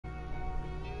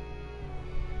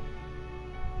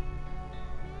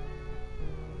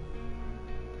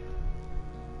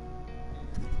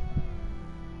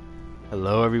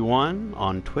Hello everyone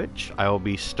on Twitch. I will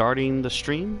be starting the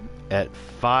stream at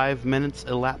 5 minutes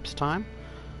elapsed time.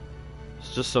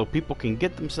 It's just so people can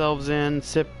get themselves in,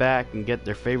 sit back, and get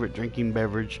their favorite drinking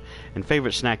beverage and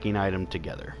favorite snacking item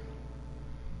together.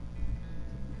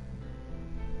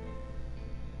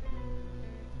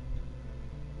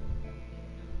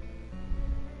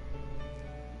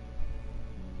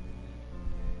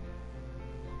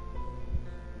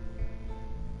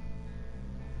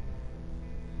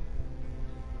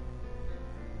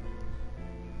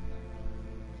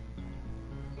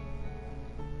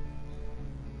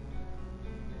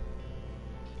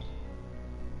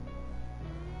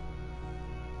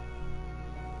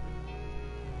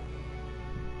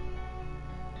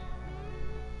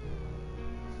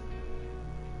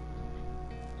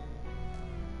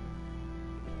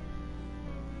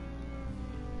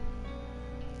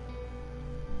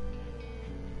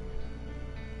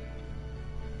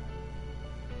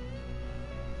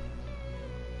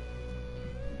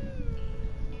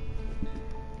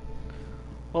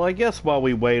 Well, I guess while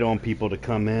we wait on people to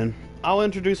come in, I'll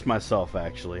introduce myself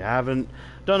actually. I haven't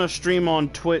done a stream on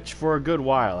Twitch for a good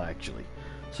while actually.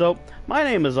 So, my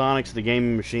name is Onyx the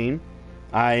Gaming Machine.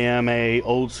 I am a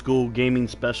old school gaming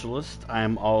specialist. I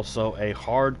am also a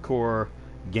hardcore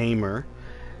gamer.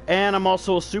 And I'm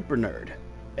also a super nerd.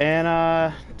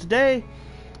 And today,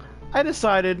 I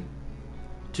decided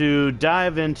to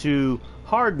dive into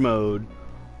hard mode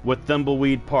with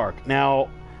Thimbleweed Park. Now,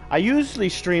 I usually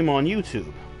stream on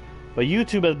YouTube, but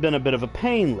YouTube has been a bit of a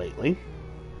pain lately.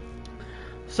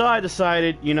 So I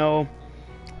decided, you know,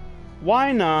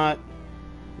 why not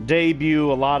debut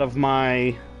a lot of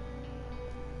my,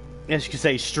 as you could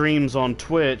say, streams on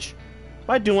Twitch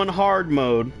by doing hard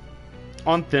mode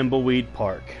on Thimbleweed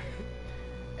Park.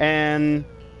 And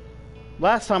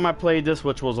last time I played this,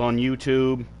 which was on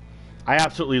YouTube, I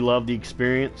absolutely loved the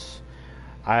experience.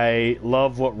 I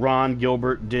love what Ron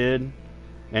Gilbert did.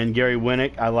 And Gary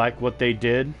Winnick, I like what they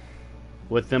did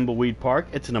with Thimbleweed Park.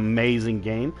 It's an amazing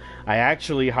game. I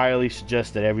actually highly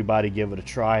suggest that everybody give it a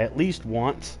try at least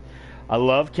once. I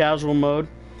love casual mode.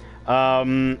 I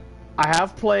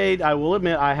will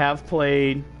admit, I have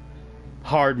played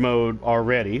hard mode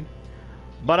already,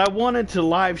 but I wanted to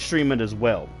live stream it as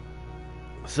well.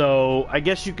 So I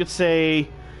guess you could say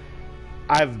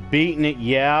I've beaten it,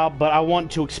 yeah, but I want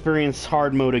to experience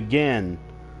hard mode again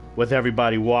with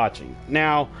everybody watching.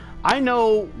 Now, I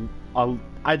know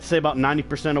I'd say about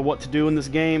 90% of what to do in this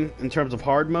game in terms of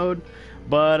hard mode,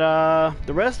 but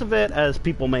the rest of it, as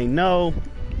people may know,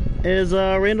 is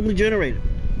randomly generated.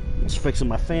 Just fixing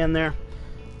my fan there.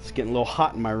 It's getting a little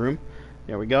hot in my room.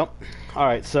 There we go.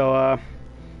 Alright, so let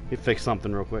me fix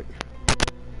something real quick.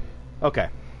 Okay.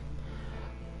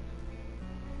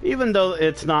 Even though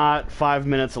it's not 5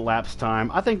 minutes elapsed time,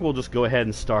 I think we'll just go ahead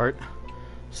and start.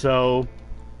 So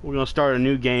we're going to start a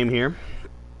new game here.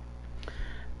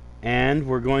 And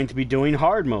we're going to be doing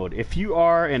hard mode. If you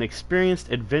are an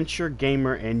experienced adventure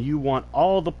gamer and you want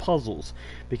all the puzzles,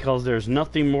 because there's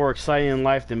nothing more exciting in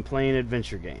life than playing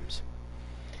adventure games.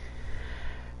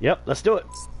 Yep, let's do it.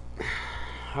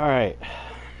 Alright.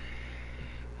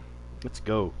 Let's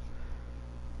go.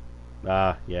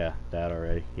 Yeah, that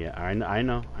already. Yeah, I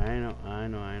know.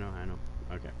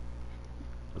 Okay.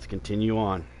 Let's continue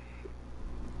on.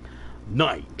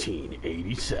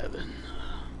 1987.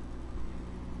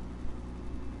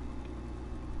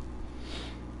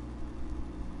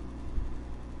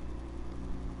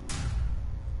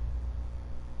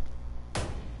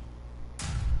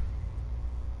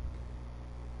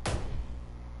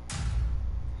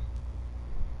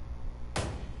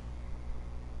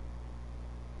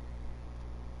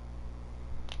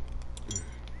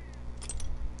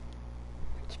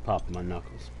 Let's pop my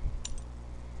knuckles.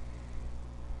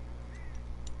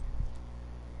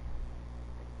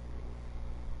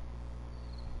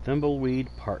 Thimbleweed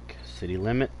Park. City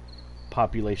limit.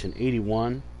 Population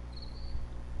 81.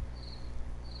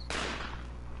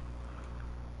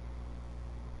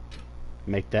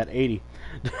 Make that 80.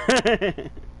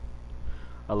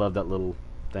 I love that little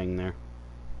thing there.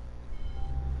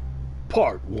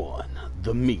 Part 1.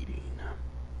 The meeting.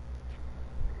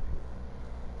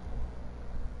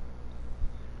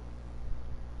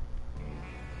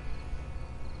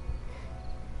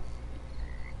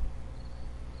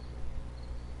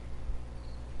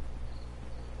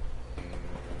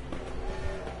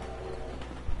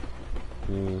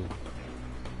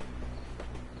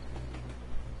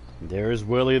 There's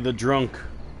Willie the drunk.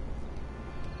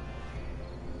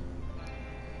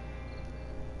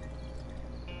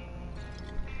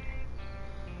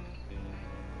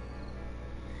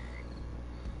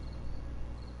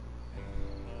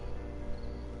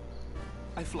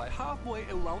 I fly halfway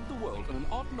around the world and an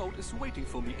odd note is waiting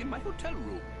for me in my hotel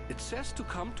room. It says to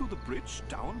come to the bridge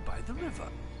down by the river.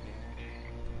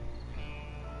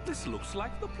 This looks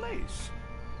like the place.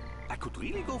 I could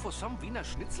really go for some Wiener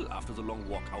Schnitzel after the long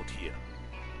walk out here.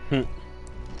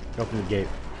 Open the gate.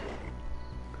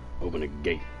 Open the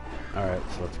gate. Alright,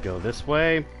 so let's go this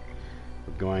way.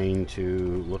 We're going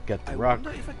to look at the rock. I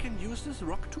wonder if I can use this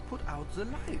rock to put out the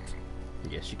light.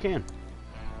 Yes, you can.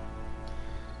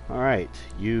 Alright,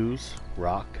 use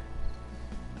rock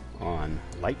on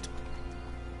light.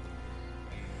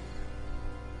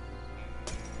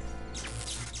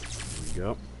 There we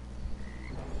go.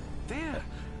 There!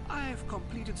 I've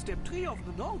completed step 3 of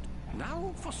the note.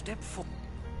 Now for step 4.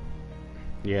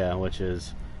 Yeah, which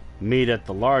is meet at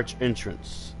the large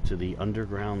entrance to the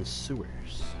underground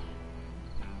sewers.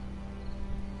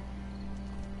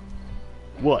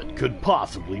 What could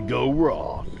possibly go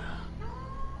wrong?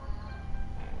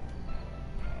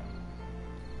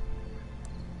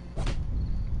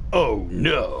 Oh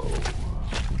no!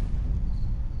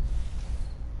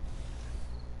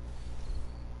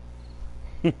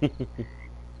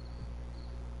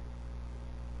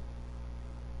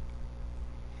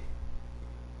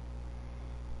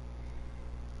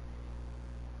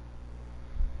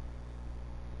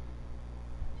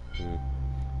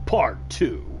 Part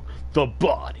 2, the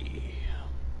body.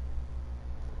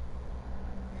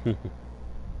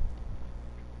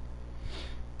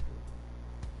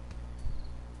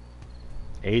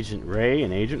 Agent Ray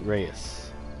and Agent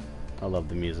Reyes. I love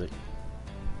the music.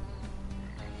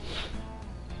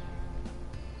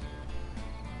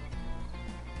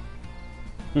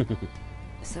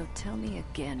 So tell me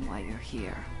again why you're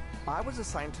here. I was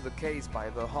assigned to the case by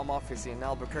the Home Office in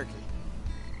Albuquerque.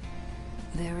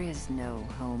 There is no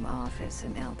home office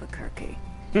in Albuquerque.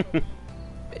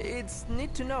 It's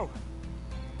neat to know.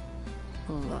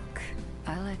 Look,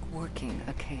 I like working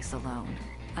a case alone.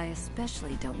 I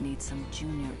especially don't need some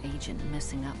junior agent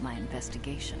messing up my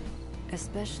investigation.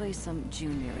 Especially some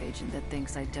junior agent that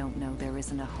thinks I don't know there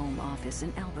isn't a home office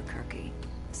in Albuquerque.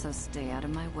 So stay out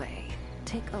of my way.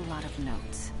 Take a lot of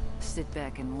notes. Sit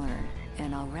back and learn.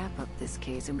 And I'll wrap up this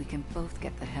case and we can both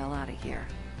get the hell out of here.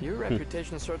 Your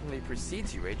reputation certainly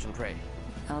precedes you, Agent Ray.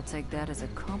 I'll take that as a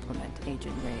compliment,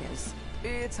 Agent Reyes.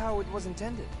 It's how it was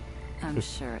intended. I'm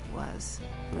sure it was.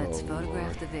 Let's Oh, photograph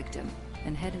Lord. the victim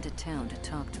and head into town to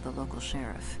talk to the local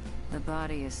sheriff. The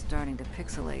body is starting to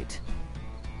pixelate.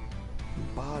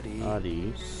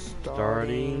 Body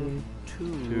Starting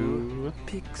to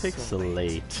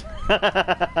pixelate.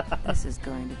 pixelate. This is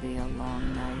going to be a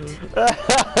long night.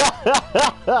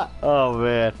 Oh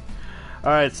man.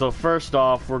 Alright, so first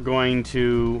off, we're going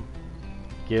to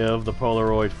give the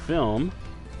Polaroid film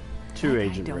to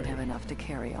Agent I don't Ray. have enough to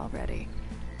carry already.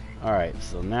 Alright,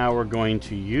 so now we're going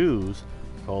to use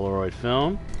Polaroid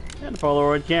film and the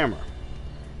Polaroid camera.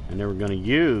 And then we're going to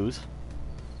use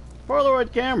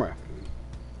Polaroid camera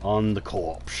on the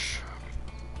corpse.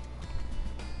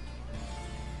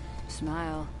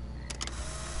 Smile.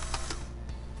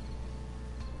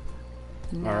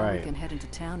 Now Alright. we can head into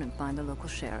town and find the local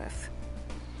sheriff.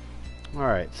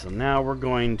 Alright, so now we're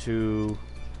going to...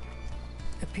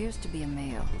 Appears to be a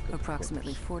male,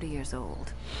 approximately 40 years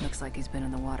old. Looks like he's been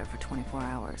in the water for 24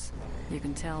 hours. You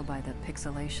can tell by the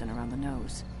pixelation around the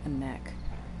nose and neck.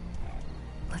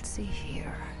 Let's see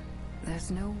here.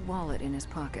 There's no wallet in his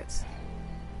pockets.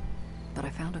 But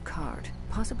I found a card,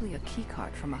 possibly a key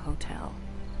card from a hotel.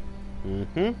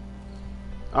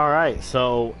 Alright,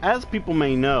 so as people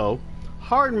may know,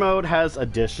 hard mode has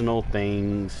additional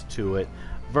things to it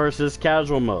versus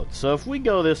casual mode. So if we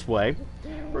go this way,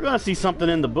 we're going to see something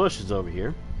in the bushes over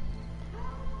here.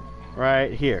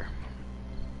 Right here.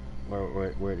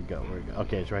 Where'd it go? Where'd it go?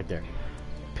 Okay, it's right there.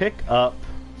 Pick up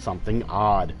something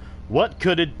odd. What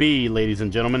could it be, ladies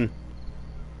and gentlemen?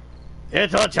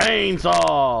 It's a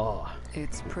chainsaw!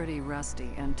 It's pretty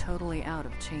rusty and totally out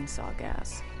of chainsaw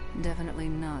gas. Definitely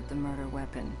not the murder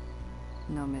weapon.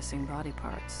 No missing body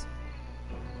parts.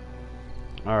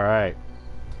 Alright.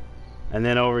 And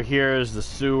then over here is the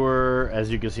sewer. As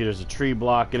you can see, there's a tree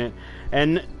blocking it.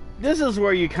 And this is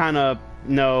where you kind of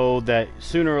know that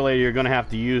sooner or later you're going to have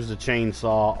to use the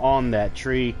chainsaw on that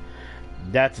tree.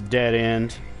 That's a dead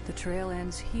end. The trail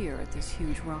ends here at this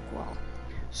huge rock wall.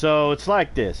 So it's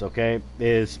like this, okay?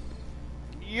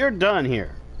 You're done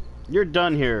here. You're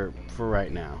done here for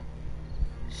right now.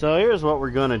 So here's what we're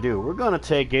going to do. We're going to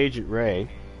take Agent Ray.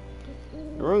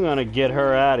 And we're going to get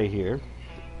her out of here.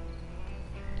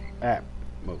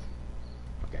 Move.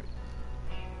 Okay.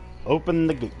 Open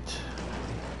the gate.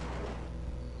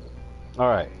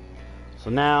 Alright.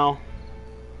 So now,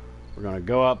 we're going to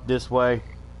go up this way.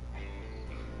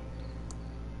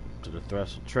 to the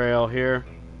Trestle Trail here.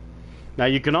 Now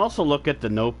you can also look at the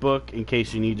notebook in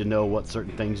case you need to know what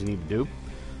certain things you need to do.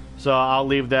 So I'll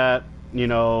leave that, you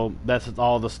know, that's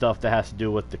all the stuff that has to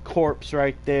do with the corpse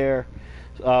right there.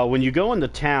 When you go into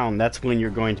town, that's when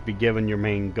you're going to be given your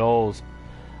main goals.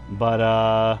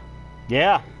 But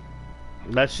yeah,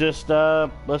 let's just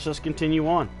continue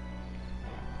on.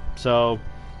 So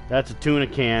that's a tuna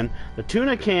can. The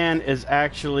tuna can is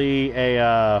actually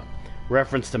a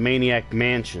reference to Maniac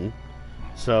Mansion.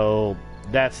 So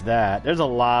that's that. There's a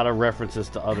lot of references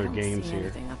to other games here.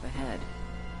 Anything up ahead.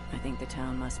 I think the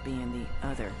town must be in the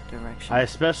other direction. I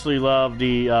especially love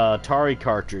the Atari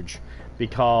cartridge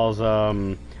because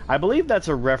I believe that's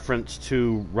a reference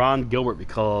to Ron Gilbert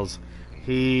because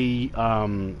he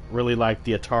really liked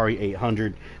the Atari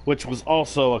 800, which was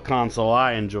also a console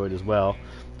I enjoyed as well.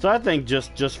 So I think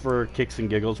just for kicks and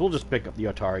giggles, we'll just pick up the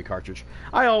Atari cartridge.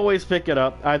 I always pick it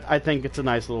up. I think it's a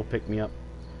nice little pick-me-up.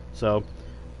 So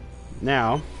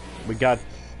now we got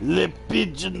the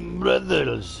Pigeon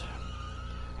Brothers.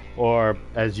 Or,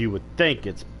 as you would think,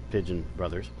 it's Pigeon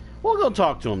Brothers. We'll go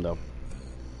talk to them, though.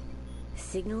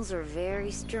 Signals are very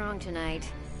strong tonight.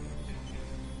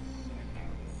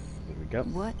 Here we go.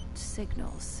 What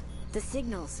signals? The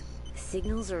signals.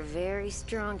 Signals are very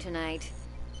strong tonight.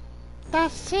 The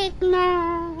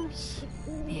signals!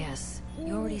 Yes,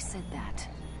 you already said that.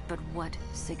 But what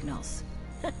signals?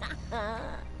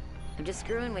 I'm just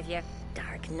screwing with you.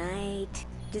 Dark night,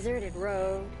 deserted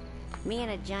road, me in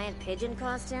a giant pigeon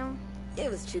costume. It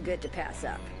was too good to pass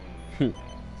up.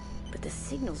 But the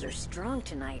signals are strong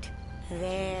tonight.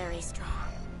 Very strong.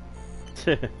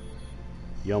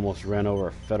 You almost ran over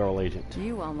a federal agent.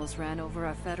 You almost ran over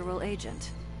a federal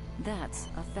agent. That's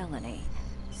a felony.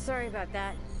 Sorry about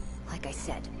that. Like I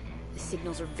said, the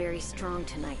signals are very strong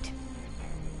tonight.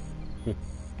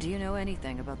 Do you know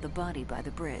anything about the body by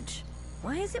the bridge?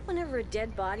 Why is it whenever a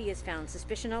dead body is found,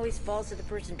 suspicion always falls to the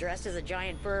person dressed as a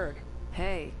giant bird?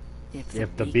 Hey,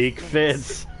 if the beak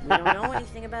fits. We don't know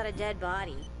anything about a dead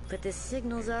body, but the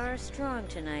signals are strong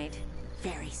tonight.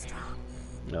 Very strong.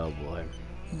 Oh boy.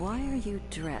 Why are you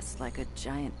dressed like a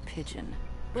giant pigeon?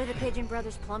 We're the Pigeon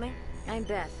Brothers Plumbing. I'm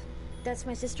Beth. That's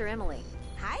my sister Emily.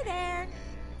 Hi there.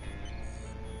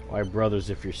 Why brothers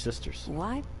if you're sisters?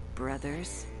 Why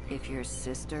brothers if you're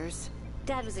sisters?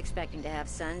 Dad was expecting to have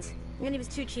sons, and he was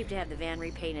too cheap to have the van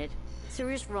repainted. So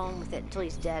we're just rolling with it until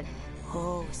he's dead.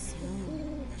 Oh,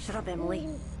 soon. Shut up, Emily.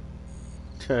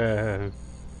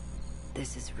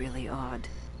 This is really odd.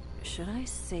 Should I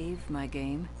save my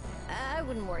game? I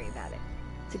wouldn't worry about it.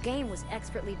 The game was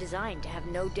expertly designed to have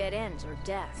no dead ends or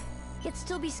death. Yet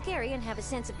still be scary and have a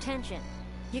sense of tension.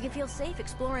 You can feel safe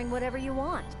exploring whatever you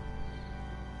want.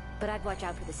 But I'd watch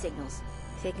out for the signals.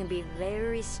 They can be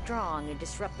very strong and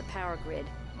disrupt the power grid.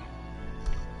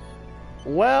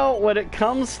 Well, when it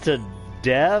comes to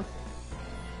death,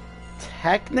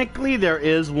 technically there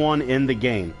is one in the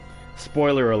game.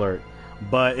 Spoiler alert.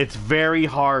 But it's very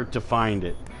hard to find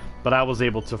it. But I was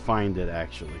able to find it,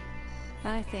 actually.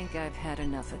 I think I've had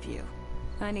enough of you.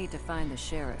 I need to find the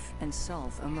sheriff and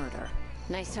solve a murder.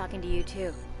 Nice talking to you,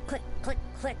 too. Click, click,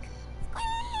 click.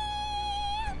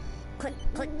 Click,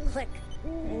 click, click.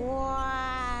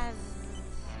 Waz.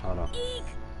 Hold on. Eek.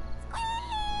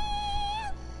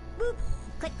 Boop.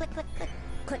 Click, click, click, click.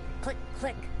 Click, click,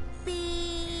 click.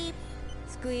 Beep.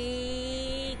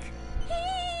 Squeak.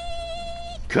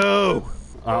 Coo! Oh,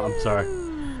 I'm sorry.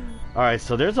 Alright,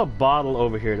 so there's a bottle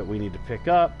over here that we need to pick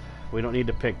up. We don't need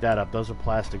to pick that up. Those are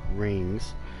plastic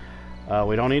rings.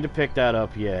 We don't need to pick that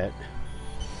up yet.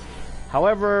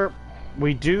 However,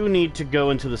 we do need to go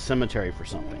into the cemetery for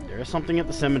something. There is something at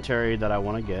the cemetery that I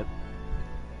want to get.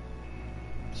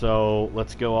 So,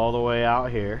 let's go all the way out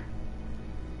here.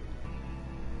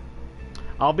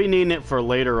 I'll be needing it for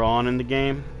later on in the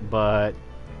game, but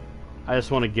I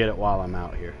just want to get it while I'm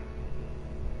out here.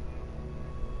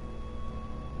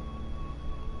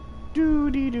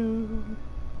 Doo-dee-doo.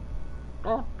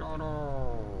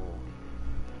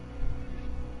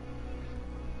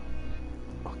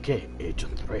 Okay,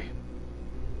 Agent 3.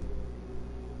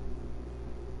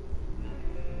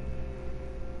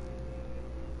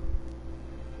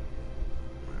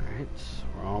 Alright, so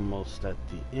we're almost at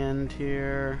the end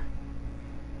here.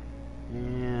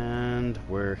 And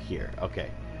we're here. Okay.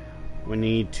 We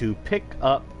need to pick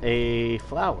up a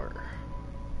flower.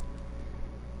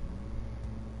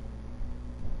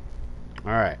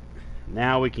 Alright.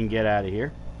 Now we can get out of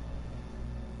here.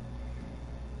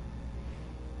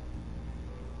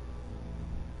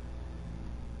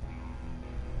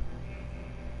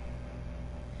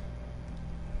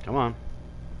 Come on.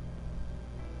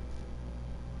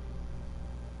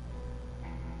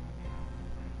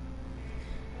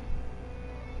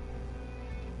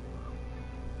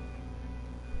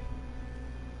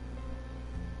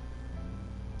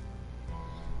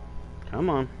 Come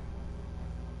on.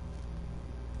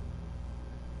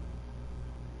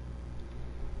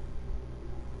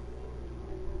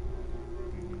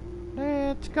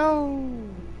 Let's go.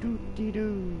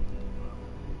 Doo-dee-doo.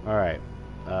 Alright.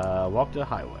 Walk to the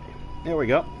highway. There we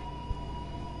go.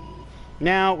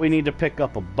 Now we need to pick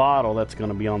up a bottle that's going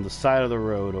to be on the side of the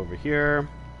road over here.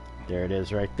 There it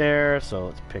is right there. So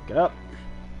let's pick it up.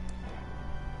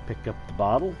 Pick up the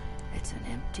bottle. It's an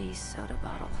empty soda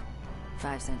bottle.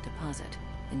 5-cent deposit.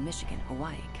 In Michigan,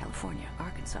 Hawaii, California,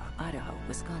 Arkansas, Idaho,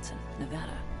 Wisconsin,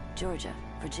 Nevada, Georgia,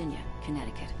 Virginia,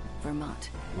 Connecticut, Vermont,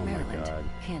 Maryland,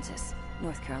 Kansas,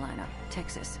 North Carolina,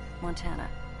 Texas, Montana,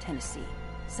 Tennessee,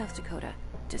 South Dakota,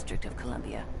 District of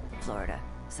Columbia, Florida,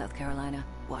 South Carolina,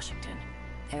 Washington,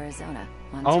 Arizona,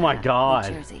 Montana, Oh my God.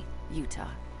 New Jersey,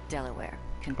 Utah, Delaware,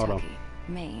 Kentucky,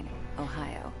 Maine,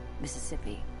 Ohio,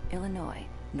 Mississippi, Illinois,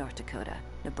 North Dakota,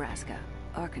 Nebraska,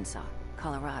 Arkansas,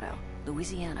 Colorado,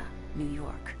 Louisiana, New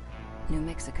York, New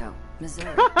Mexico,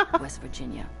 Missouri, West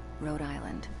Virginia, Rhode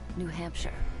Island, New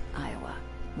Hampshire, Iowa,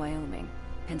 Wyoming,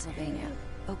 Pennsylvania,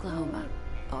 Oklahoma,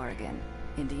 Oregon,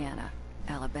 Indiana,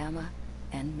 Alabama,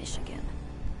 and Michigan.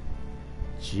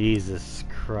 Jesus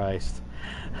Christ.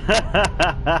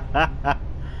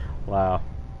 Wow.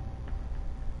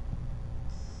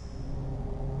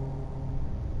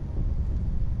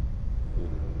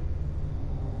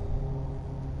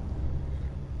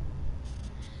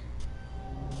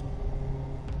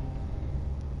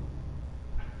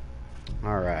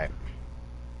 All right.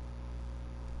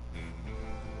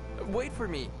 Wait for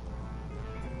me.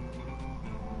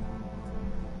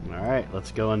 All right,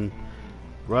 let's go and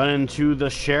run into the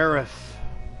sheriff.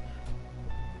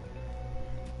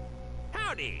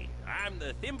 Howdy, I'm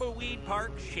the Thimbleweed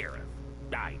Park Sheriff.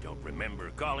 I don't remember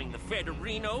calling the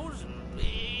Federinos.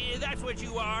 That's what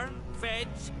you are,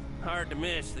 feds. Hard to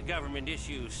miss the government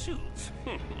issue suits.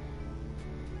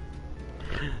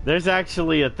 There's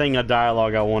actually a thing of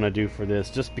dialogue I want to do for this,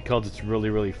 just because it's really,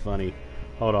 really funny.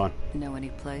 Hold on. Know any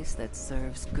place that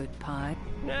serves good pie?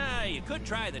 Nah, you could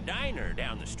try the diner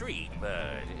down the street,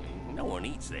 but no one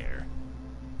eats there.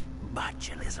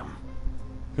 Botulism.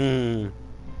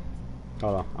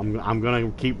 Hold on. I'm gonna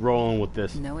keep rolling with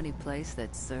this. Know any place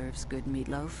that serves good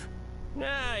meatloaf?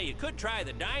 Nah, you could try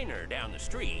the diner down the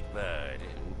street, but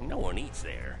no one eats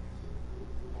there.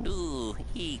 Ooh,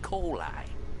 E. coli.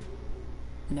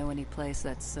 Know any place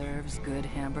that serves good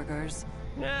hamburgers?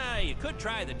 Nah, you could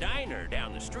try the diner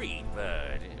down the street,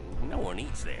 but no one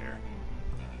eats there.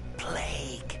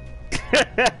 Plague.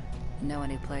 Know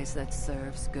any place that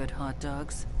serves good hot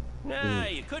dogs? Nah,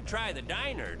 you could try the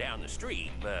diner down the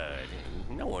street, but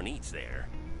no one eats there.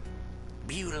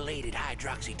 Butylated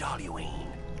hydroxytoluene.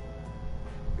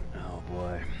 Oh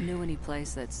boy. Know any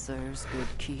place that serves good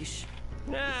quiche?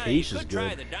 Nah, Quiche you is could try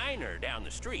good. the diner down the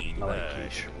street, I like but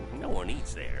quiche. no one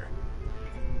eats there.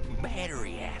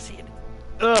 Battery acid.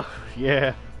 Ugh,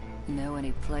 yeah. Know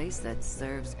any place that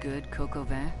serves good coq au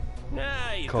vin?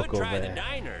 Nah, you Coq could au try the vin.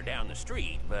 diner down the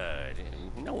street, but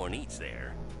no one eats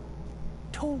there.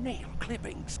 Toenail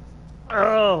clippings.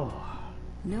 Oh.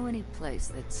 Know any place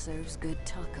that serves good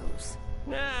tacos?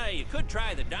 Nah, you could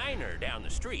try the diner down the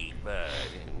street, but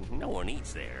no one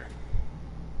eats there.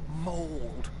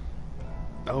 Mold.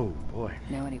 Oh boy.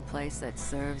 Know any place that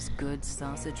serves good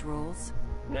sausage rolls?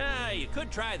 Nah, you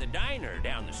could try the diner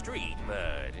down the street,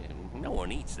 but no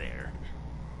one eats there.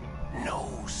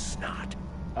 Nose snot.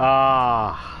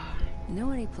 Ah. Know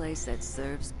any place that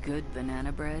serves good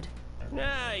banana bread?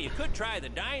 Nah, you could try the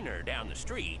diner down the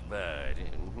street, but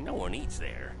no one eats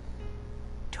there.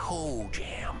 Toe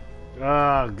jam.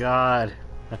 Oh God.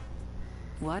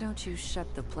 Why don't you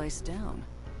shut the place down?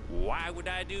 Why would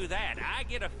I do that? I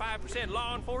get a 5%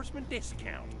 law enforcement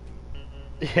discount.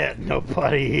 Yeah,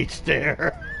 nobody eats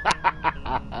there.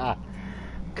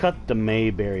 Cut the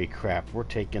Mayberry crap. We're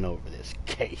taking over this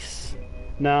case.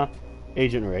 Nah,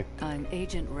 Agent Ray. I'm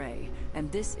Agent Ray,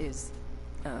 and this is,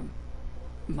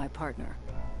 my partner.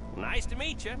 Nice to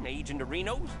meet you, Agent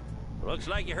Arenos. Looks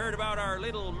like you heard about our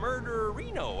little murder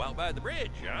Reno out by the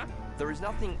bridge, huh? There is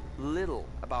nothing little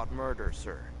about murder,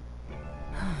 sir.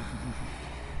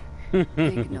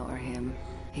 Ignore him.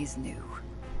 He's new.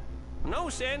 No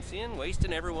sense in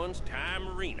wasting everyone's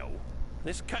time, Reno.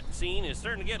 This cutscene is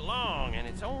starting to get long, and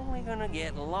it's only gonna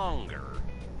get longer.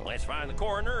 Let's find the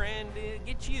coroner and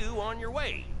get you on your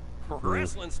way.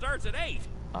 Wrestling starts at 8.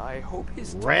 I hope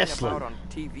he's talking Wrestling. about on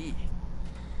TV.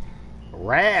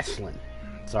 Wrestling.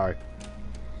 Sorry.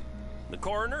 The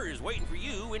coroner is waiting for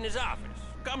you in his office.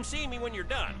 Come see me when you're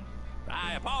done.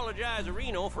 I apologize,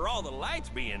 Reno, for all the lights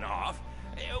being off.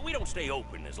 We don't stay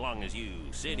open as long as you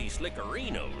city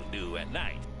slickerinos do at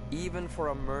night. Even for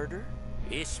a murder?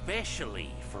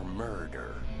 especially for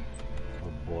murder.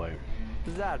 Oh boy.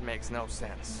 That makes no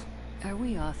sense. Are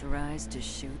we authorized to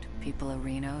shoot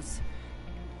people-arinos?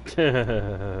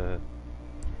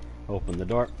 Open the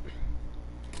door.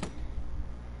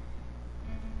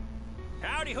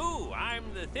 Howdy who, I'm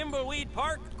the Thimbleweed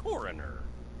Park coroner.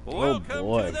 Welcome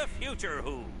boy. to the future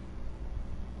who.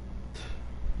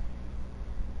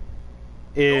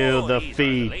 Ew, the these are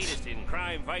feet. the latest in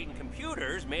crime-fighting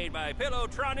computers made by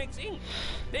Onyx Inc.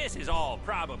 This is all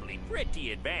probably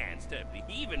pretty advanced,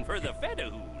 even for the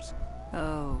Fedahoos.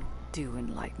 Oh, do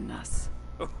enlighten us.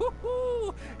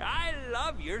 I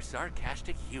love your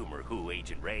sarcastic humor,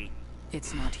 Agent Ray.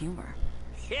 It's not humor.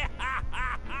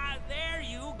 There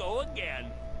you go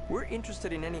again. We're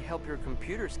interested in any help your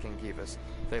computers can give us.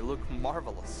 They look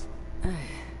marvelous.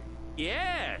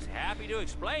 Yes, happy to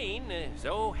explain.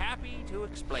 So happy to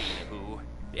explain, who.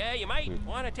 Yeah, you might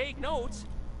want to take notes.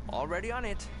 Already on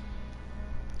it.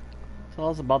 Tell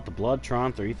us about the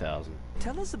Bloodtron 3000.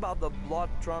 Tell us about the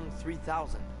Bloodtron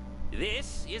 3000.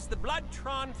 This is the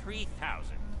Bloodtron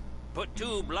 3000. Put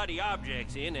 2 bloody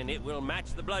objects in and it will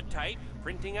match the blood type,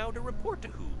 printing out a report to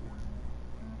who.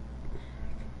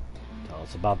 Tell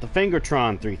us about the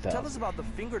Fingertron 3000. Tell us about the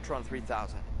Fingertron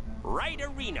 3000.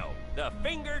 Right-a-reno, the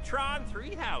Fingertron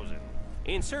 3000.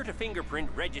 Insert a fingerprint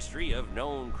registry of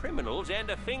known criminals and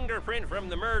a fingerprint from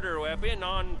the murder weapon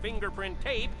on fingerprint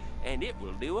tape, and it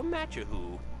will do a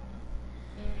match-a-who.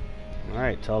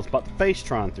 Alright, tell us about the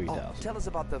Facetron 3000. Oh, tell us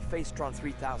about the Facetron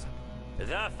 3000.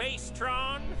 The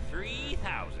Facetron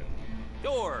 3000.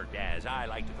 Or, as I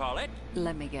like to call it...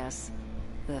 Let me guess.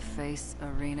 The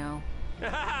face-areno?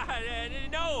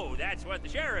 No, that's what the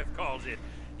sheriff calls it.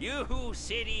 You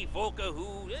city folka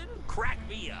who crack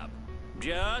me up.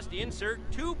 Just insert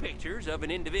 2 pictures of an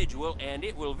individual and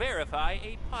it will verify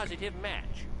a positive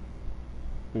match.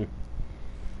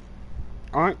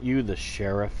 Aren't you the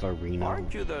Sheriff Arena?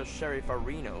 Aren't you the Sheriff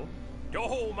Areno?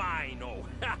 Oh my, no.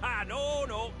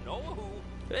 no.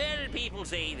 Well, people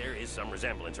say there is some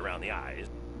resemblance around the eyes.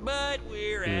 But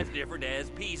we're as different as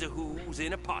peas a who's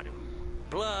in a pot of who.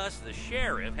 Plus, the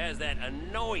sheriff has that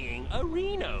annoying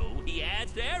Areno he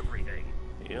adds to everything.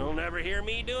 You'll never hear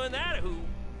me doing that who.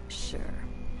 Sure.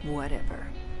 Whatever.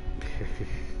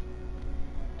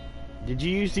 Did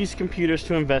you use these computers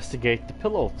to investigate the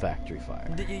Pillow Factory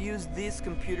fire? Did you use these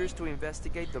computers to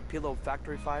investigate the Pillow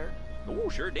Factory fire? Oh,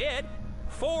 sure did.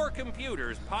 4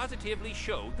 computers positively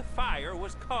showed the fire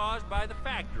was caused by the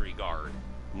factory guard.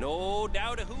 No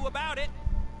doubt a who about it.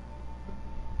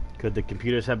 Could the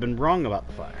computers have been wrong about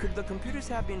the fire? Could the computers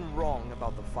have been wrong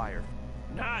about the fire?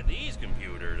 Not these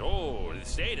computers. Oh, the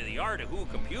state-of-the-art who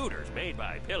computers made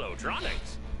by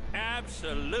Onyx.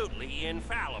 Absolutely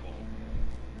infallible.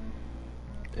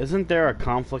 Isn't there a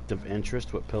conflict of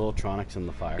interest with Pillowtronics and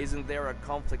the fire? Isn't there a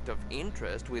conflict of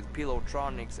interest with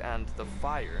Pillowtronics and the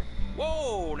fire?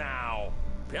 Whoa, now!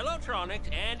 Onyx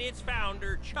and its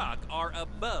founder, Chuck, are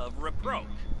above reproach.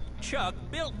 Chuck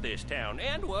built this town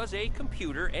and was a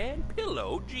computer and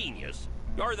pillow genius.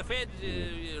 Are the feds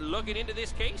looking into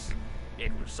this case?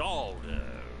 It was solved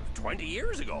 20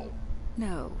 years ago.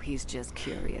 No, he's just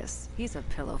curious. He's a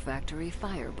Pillow Factory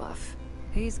fire buff.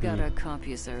 He's got a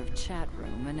CompuServe chat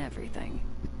room and everything.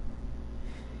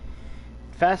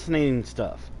 Fascinating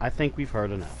stuff. I think we've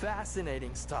heard enough.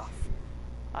 Fascinating stuff.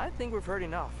 I think we've heard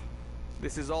enough.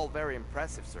 This is all very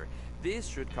impressive, sir. This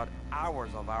should cut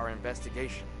hours of our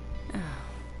investigation.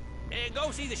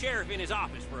 Go see the sheriff in his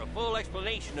office for a full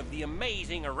explanation of the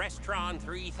amazing Arrestron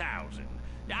 3000.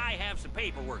 I have some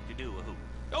paperwork to do.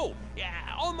 Oh,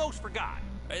 yeah, almost forgot.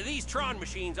 These Tron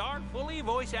machines are fully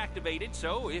voice activated,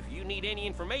 so if you need any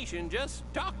information, just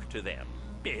talk to them.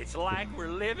 It's like we're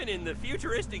living in the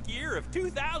futuristic year of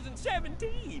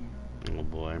 2017. Oh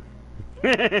boy.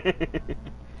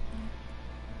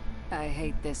 I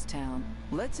hate this town.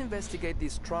 Let's investigate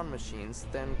these Tron machines,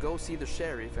 then go see the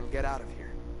sheriff and get out of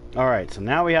here. Alright, so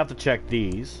now we have to check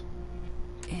these.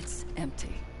 It's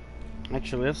empty.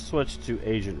 Actually, let's switch to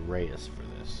Agent Reyes for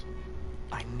this.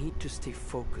 I need to stay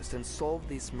focused and solve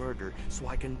this murder so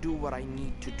I can do what I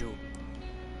need to do.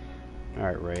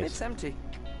 Alright, Reyes. It's empty.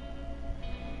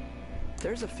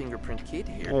 There's a fingerprint kit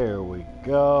here. There we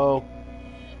go.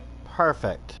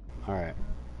 Perfect. Alright.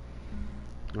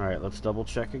 Alright, let's double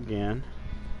check again.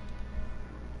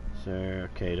 So,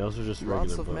 okay, those are just regular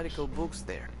Lots of books. medical books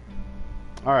there.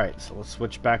 Alright, so let's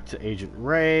switch back to Agent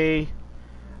Ray.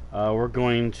 We're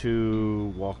going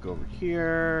to walk over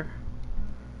here.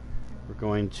 We're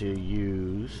going to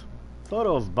use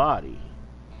photo of body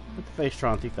with the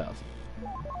Facetron 3000.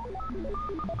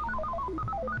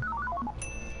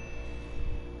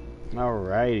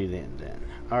 Alrighty then.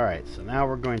 Alright, so now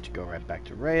we're going to go right back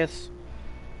to Reyes.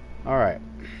 Alright.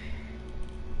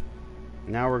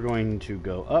 Now we're going to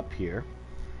go up here.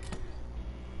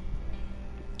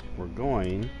 We're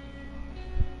going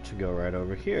to go right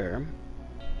over here.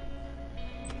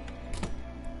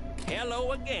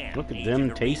 Hello again. Look at Agent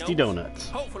them tasty Arenos. donuts.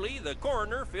 Hopefully the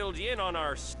coroner fills you in on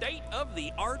our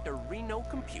state-of-the-art Reno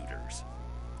computers.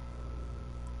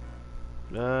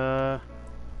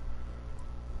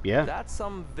 Yeah. That's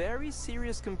some very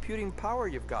serious computing power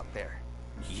you've got there.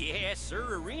 Yes,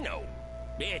 sir, Reno.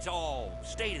 It's all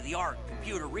state-of-the-art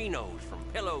computer Renos from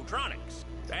Pillowtronics.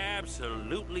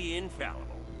 Absolutely infallible.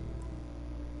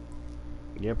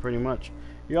 Yeah, pretty much.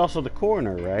 You're also the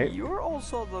coroner, right? You're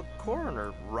also the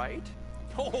coroner, right?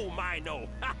 Oh, my, no.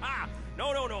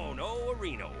 No,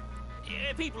 Reno.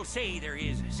 People say there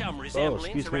is some resemblance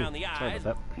excuse me. around the Sorry eyes,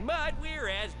 about but we're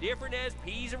as different as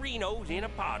peas Renos in a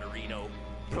pot of Reno.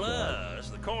 Plus,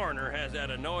 the coroner has that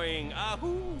annoying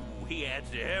ahoo he adds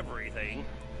to everything.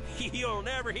 You'll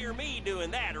never hear me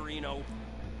doing that, Reno.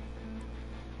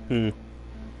 The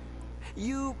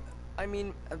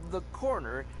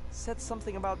coroner said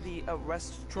something about the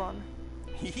Arrestron?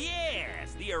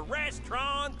 Yes, the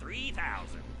Arrestron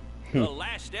 3000. The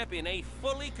last step in a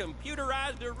fully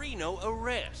computerized Reno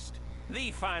arrest.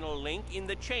 The final link in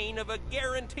the chain of a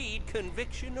guaranteed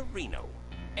conviction of Reno.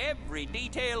 Every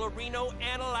detail of Reno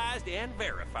analyzed and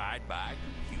verified by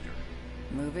computer.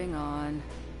 Moving on.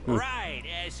 Right,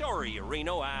 sorry,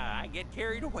 Reno, I get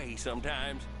carried away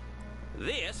sometimes.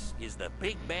 This is the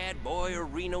big bad boy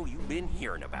of Reno you've been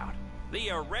hearing about. The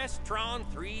Arrestron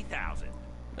 3000.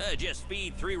 Just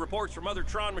feed 3 reports from other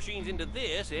Tron machines into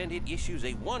this, and it issues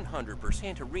a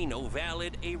 100% Reno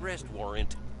valid arrest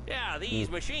warrant. Yeah, these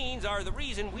machines are the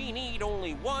reason we need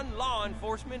only one law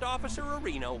enforcement officer of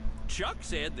Reno. Chuck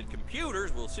said that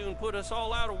computers will soon put us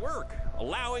all out of work,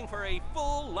 allowing for a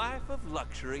full life of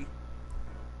luxury.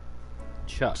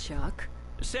 Chuck?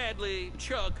 Sadly,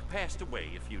 Chuck passed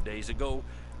away a few days ago.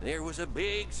 There was a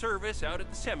big service out at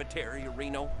the cemetery of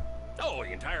Reno. Oh,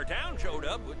 the entire town showed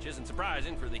up, which isn't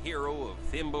surprising for the hero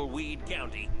of Thimbleweed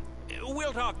County.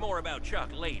 We'll talk more about Chuck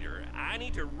later. I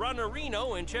need to run to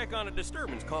Reno and check on a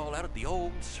disturbance call out at the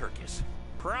old circus.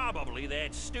 Probably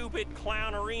that stupid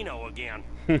clown of Reno again.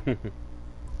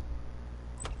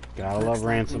 Gotta Looks love like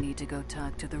Ransom. we need to go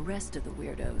talk to the rest of the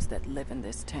weirdos that live in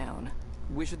this town.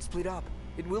 We should split up.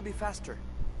 It will be faster.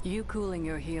 You cooling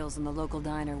your heels in the local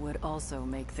diner would also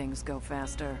make things go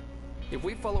faster. If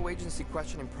we follow agency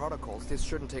questioning protocols, this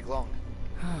shouldn't take long.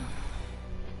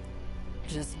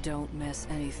 Just don't mess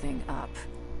anything up.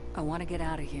 I want to get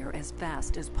out of here as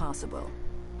fast as possible.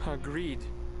 Agreed.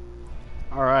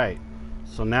 Alright,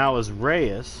 so now as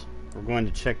Reyes, we're going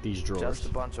to check these drawers. Just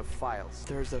a bunch of files.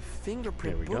 There's a There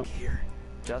fingerprint we book go. here.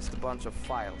 Just a bunch of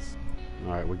files.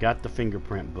 Alright, we got the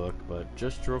fingerprint book, but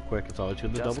just real quick, it's always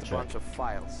good to double Just a check. bunch of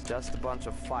files. Just a bunch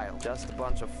of files. Just a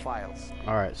bunch of files.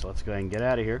 Alright, so let's go ahead and get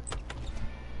out of here.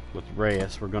 With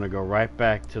Reyes, we're going to go right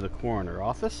back to the coroner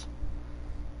office.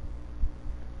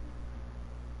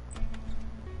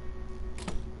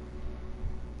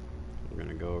 We're going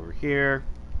to go over here.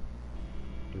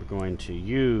 We're going to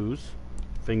use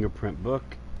fingerprint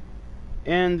book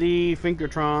and the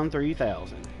Fingertron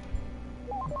 3000.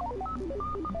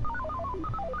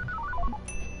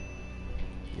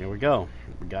 Here we go.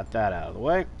 We got that out of the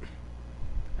way.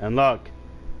 And look,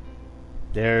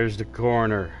 there's the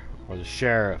coroner or the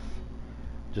sheriff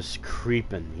just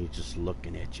creeping. He's just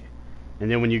looking at you.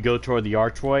 And then when you go toward the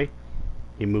archway,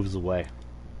 he moves away.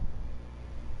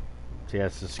 See,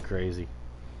 that's just crazy.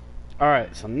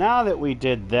 Alright, so now that we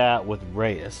did that with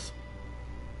Reyes,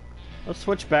 let's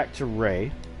switch back to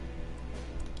Ray.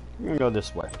 We're going to go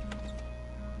this way.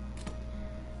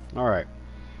 Alright,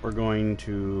 we're going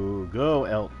to go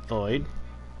Elthoid.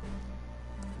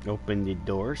 Open the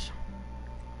doors.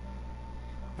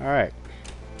 Alright.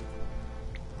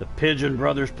 The Pigeon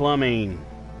Brothers Plumbing.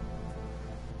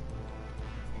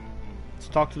 Let's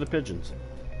talk to the pigeons.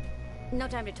 No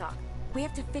time to talk. We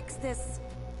have to fix this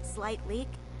slight leak.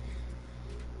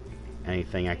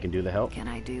 Anything I can do to help? Can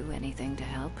I do anything to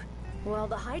help? Well,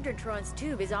 the Hydrotron's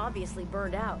tube is obviously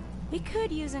burned out. We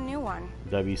could use a new one.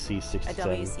 WC67. A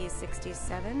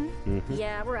WC67?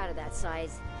 Yeah, we're out of that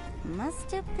size. Must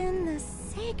have been the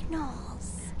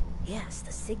signals. Yes,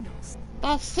 the signals.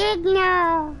 The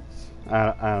signals! I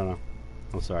don't know.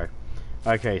 I'm sorry.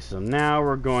 Okay, so now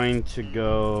we're going to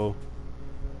go...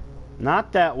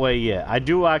 Not that way yet. I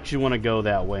do actually want to go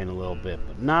that way in a little bit,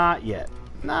 but not yet.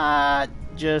 Not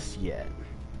just yet.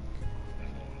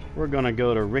 We're going to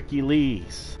go to Ricky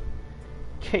Lee's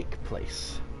cake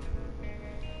place.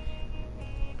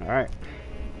 Alright.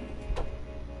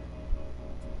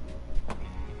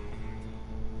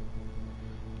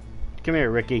 Come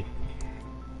here, Ricky.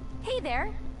 Hey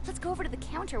there. Let's go over to the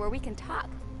counter where we can talk.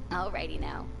 Alrighty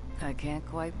now. I can't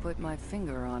quite put my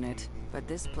finger on it, but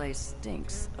this place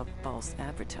stinks of false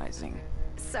advertising.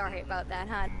 Sorry about that,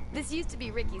 hon. This used to be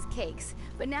Ricky's Cakes,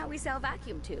 but now we sell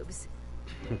vacuum tubes.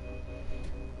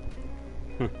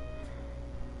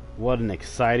 What an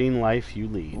exciting life you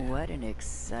lead. What an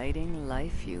exciting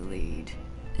life you lead.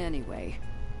 Anyway,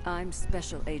 I'm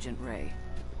Special Agent Ray.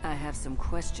 I have some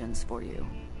questions for you.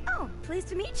 Oh, pleased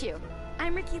to meet you.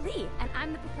 I'm Ricky Lee, and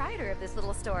I'm the proprietor of this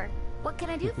little store. What can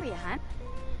I do for you, hon?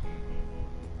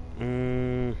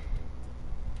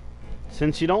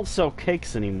 Since you don't sell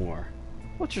cakes anymore,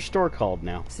 what's your store called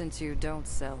now? Since you don't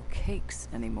sell cakes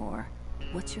anymore,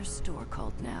 what's your store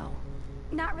called now?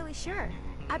 Not really sure.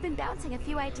 I've been bouncing a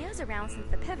few ideas around since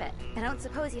the pivot. I don't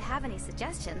suppose you have any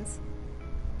suggestions.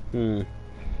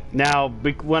 Now,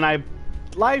 when I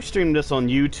live streamed this on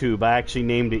YouTube, I actually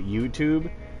named it YouTube,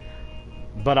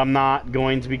 but I'm not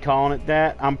going to be calling it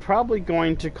that. I'm probably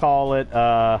going to call it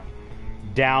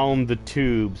Down the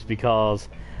Tubes, because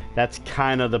that's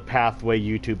kind of the pathway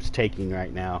YouTube's taking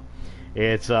right now.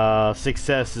 Its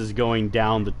success is going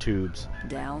down the tubes.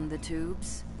 Down the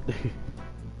tubes?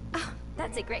 Oh,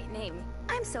 that's a great name.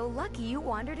 I'm so lucky you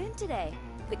wandered in today.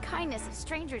 The kindness of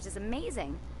strangers is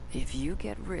amazing. If you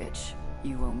get rich,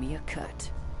 you owe me a cut.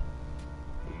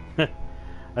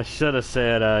 I should have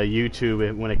said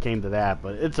YouTube when it came to that,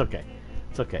 but it's okay.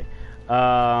 It's okay.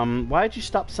 Why did you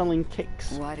stop selling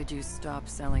cakes? Why did you stop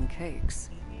selling cakes?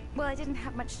 Well, I didn't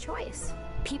have much choice.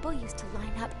 People used to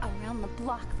line up around the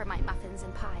block for my muffins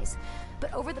and pies.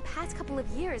 But over the past couple of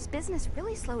years, business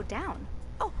really slowed down.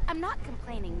 Oh, I'm not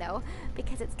complaining though,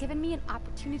 because it's given me an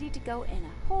opportunity to go in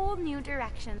a whole new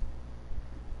direction.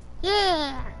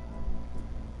 Yeah!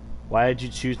 Why did you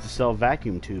choose to sell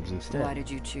vacuum tubes instead? Why did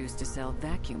you choose to sell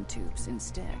vacuum tubes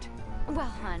instead?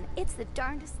 Well, hon, it's the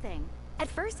darndest thing. At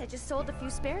first, I just sold a few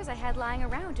spares I had lying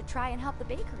around to try and help the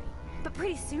bakery. But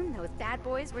pretty soon, those bad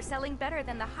boys were selling better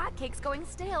than the hotcakes going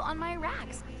stale on my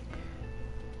racks.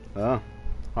 Oh.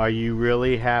 Are you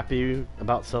really happy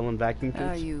about selling vacuum tubes?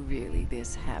 Are you really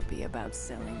this happy about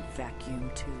selling vacuum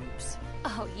tubes?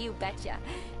 Oh, you betcha.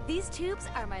 These tubes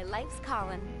are my life's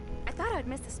calling. I thought I'd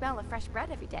miss the smell of fresh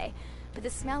bread every day, but the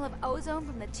smell of ozone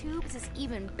from the tubes is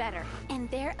even better. And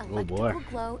their electrical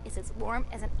glow is as warm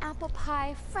as an apple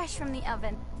pie fresh from the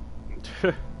oven.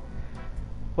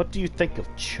 What do you think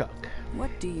of Chuck?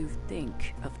 What do you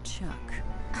think of Chuck?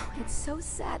 Oh, it's so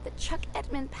sad that Chuck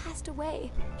Edmund passed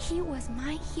away. He was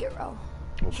my hero.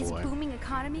 Oh, his boy. booming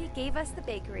economy gave us the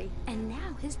bakery, and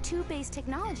now his tube-based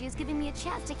technology is giving me a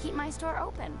chance to keep my store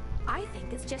open. I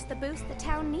think it's just the boost the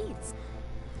town needs.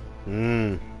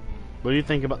 What do you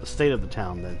think about the state of the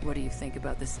town, then? What do you think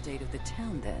about the state of the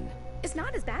town, then? It's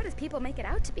not as bad as people make it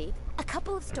out to be. A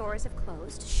couple of stores have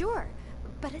closed, sure,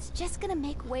 but it's just gonna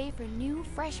make way for new,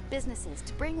 fresh businesses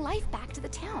to bring life back to the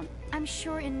town. I'm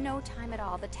sure in no time at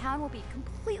all, the town will be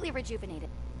completely rejuvenated.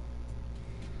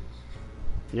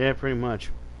 Yeah, pretty much.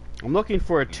 I'm looking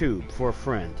for a tube for a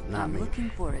friend, not I'm me.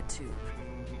 looking for a tube.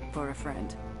 For a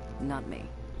friend, not me.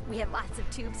 We have lots of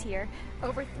tubes here,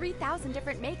 over 3,000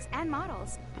 different makes and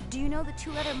models. Do you know the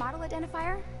two-letter model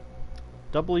identifier?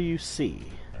 WC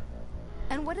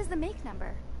And what is the make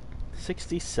number?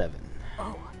 67.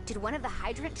 Oh, did one of the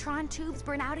Hydrantron tubes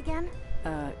burn out again?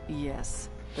 Yes.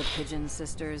 The Pigeon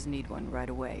Sisters need one right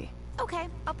away. Okay,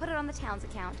 I'll put it on the town's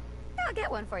account. I'll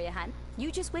get one for you, hun.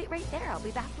 You just wait right there. I'll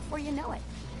be back before you know it.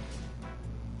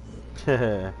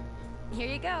 Here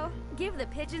you go. Give the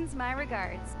pigeons my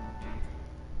regards.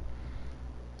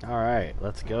 Alright,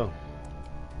 let's go.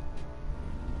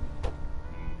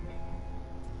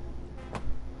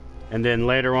 And then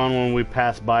later on when we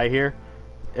pass by here,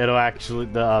 it'll actually,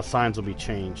 the signs will be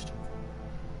changed.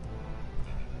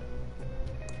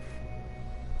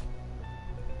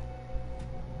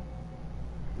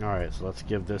 Alright, so let's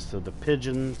give this to the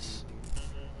pigeons.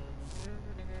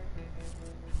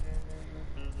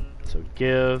 So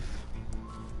give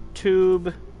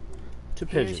tube to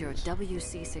pigeons. Here's your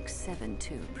WC67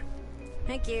 tube.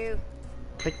 Thank you.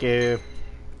 Thank you.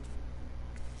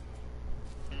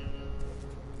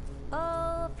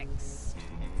 All fixed.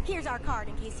 Here's our card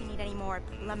in case you need any more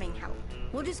plumbing help.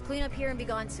 We'll just clean up here and be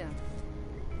gone soon.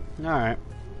 Alright.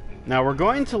 Now we're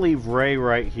going to leave Ray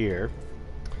right here.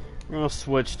 We're going to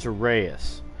switch to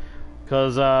Reyes.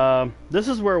 Because this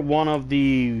is where one of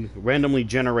the randomly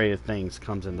generated things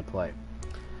comes into play.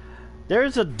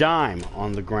 There's a dime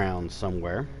on the ground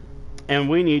somewhere. And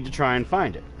we need to try and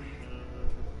find it.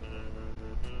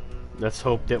 Let's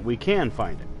hope that we can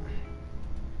find it.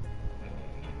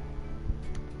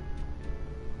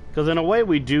 Because in a way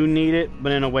we do need it,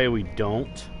 but in a way we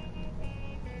don't.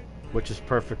 Which is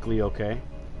perfectly okay.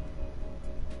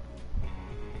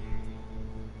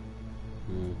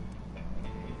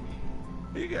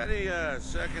 You got any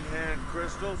second-hand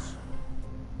crystals?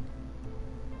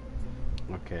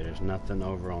 Okay, there's nothing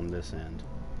over on this end.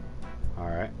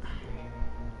 Alright.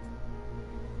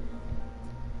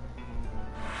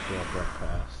 Go up that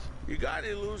past. You got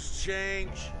any loose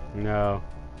change? No.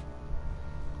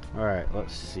 Alright,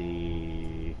 let's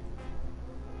see.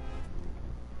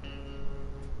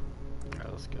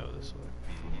 Alright, let's go this way.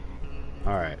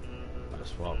 Alright,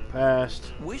 let's walk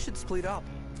past. We should split up.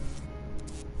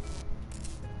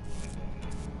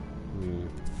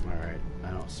 Alright, I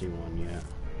don't see one yet.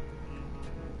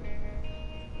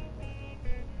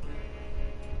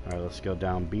 Alright, let's go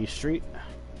down B Street.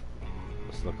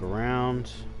 Let's look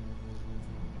around.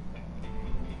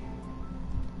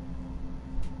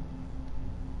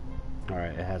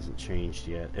 Alright, it hasn't changed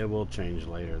yet. It will change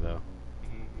later, though.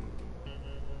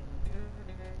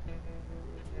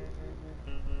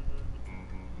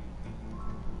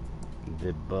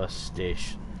 The bus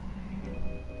station.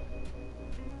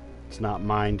 Let's not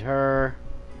mind her.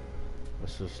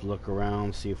 Let's just look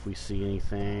around, see if we see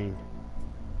anything.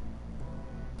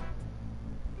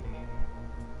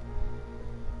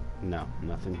 No,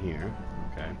 nothing here.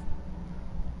 Okay.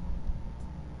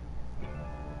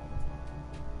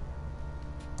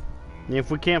 And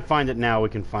if we can't find it now, we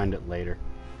can find it later.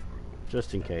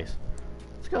 Just in case.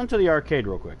 Let's go into the arcade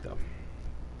real quick, though.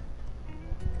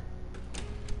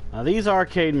 Now, these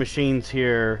arcade machines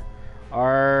here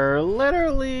are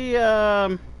literally,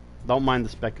 don't mind the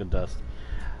speck of dust.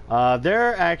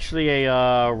 They're actually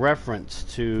a reference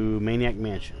to Maniac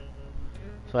Mansion.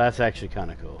 So that's actually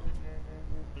kind of cool.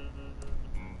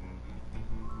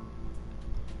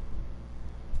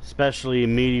 Especially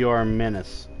Meteor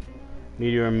Menace.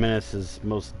 Meteor Menace is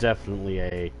most definitely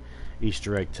a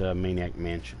Easter egg to Maniac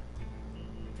Mansion.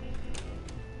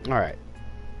 Alright.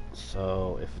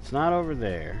 So, if it's not over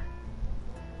there,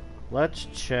 let's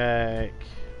check.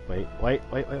 Wait.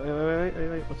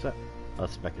 What's that? Oh,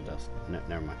 speck of dust. No,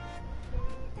 never mind.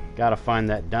 Gotta find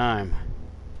that dime.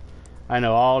 I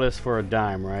know, all this for a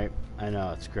dime, right? I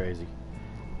know, it's crazy.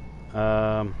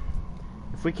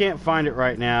 If we can't find it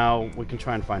right now, we can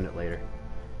try and find it later.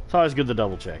 It's always good to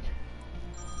double check.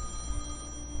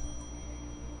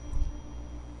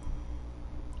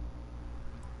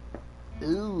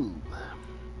 Ooh.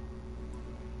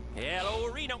 Hello,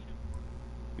 Reno.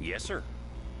 Yes, sir.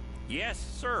 Yes,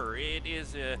 sir. It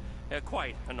is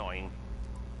quite annoying.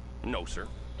 No, sir.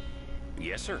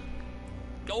 Yes, sir.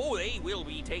 Oh, they will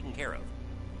be taken care of.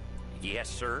 Yes,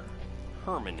 sir.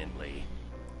 Permanently.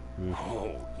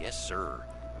 Oh, yes, sir.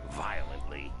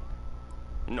 Violently.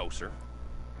 No, sir.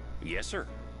 Yes, sir.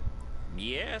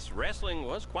 Yes, wrestling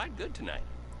was quite good tonight.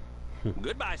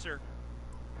 Goodbye, sir.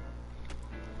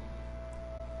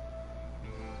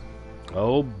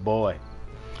 Oh boy.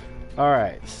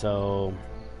 Alright, so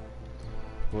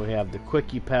we have the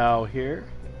Quickie Pal here.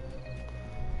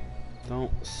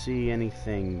 Don't see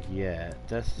anything yet.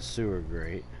 That's the sewer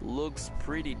grate. Looks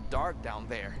pretty dark down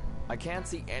there. I can't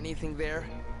see anything there,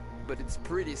 but it's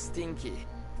pretty stinky.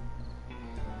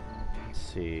 Let's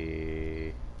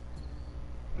see.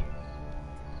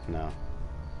 No.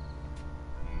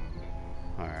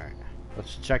 Alright.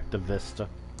 Let's check the vista.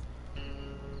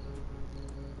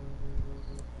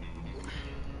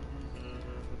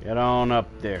 Get on up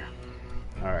there.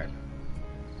 Alright.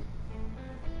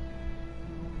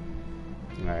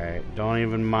 Alright. Don't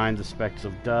even mind the specks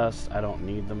of dust. I don't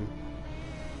need them.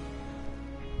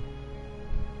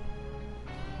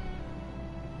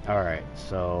 Alright,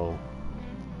 so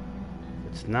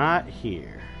it's not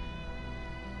here.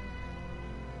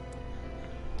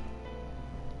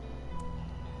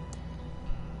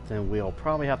 Then we'll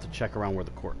probably have to check around where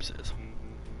the corpse is.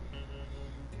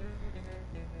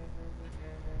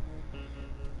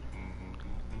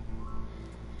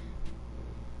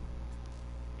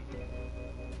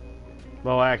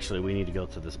 Well, actually, we need to go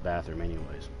to this bathroom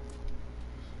anyways.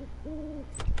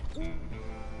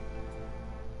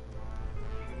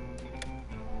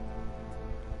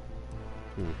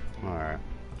 Alright.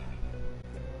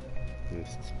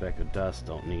 Speck of dust,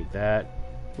 don't need that.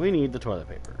 We need the toilet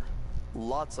paper.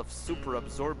 Lots of super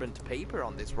absorbent paper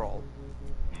on this roll.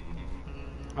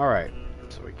 Alright,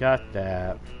 so we got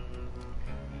that.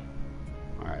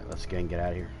 Alright, let's get out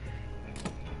of here.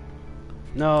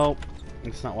 No,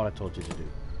 it's not what I told you to do.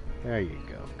 There you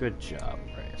go. Good job,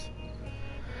 Playz.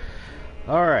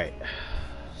 Alright,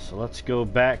 so let's go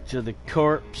back to the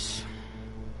corpse.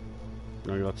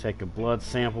 We're going to take a blood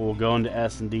sample. We'll go into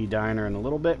S&D Diner in a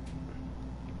little bit.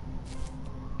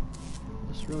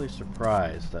 just really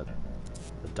surprised that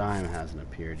the dime hasn't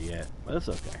appeared yet, but it's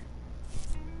okay.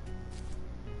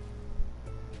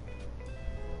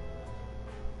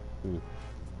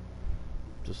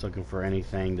 Just looking for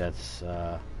anything that's,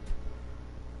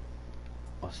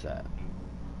 what's that?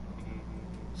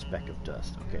 Speck of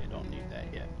dust. Okay, don't need that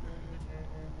yet.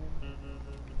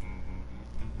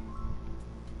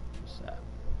 What's that?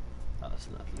 Oh, that's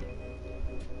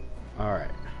nothing. Alright.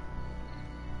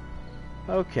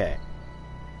 Okay.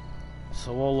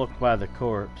 So we'll look by the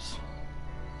corpse.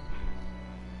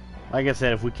 Like I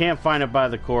said, if we can't find it by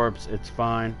the corpse, it's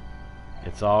fine.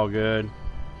 It's all good.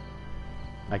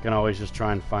 I can always just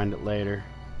try and find it later.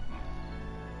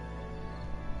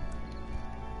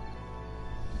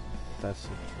 That's the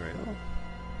trail.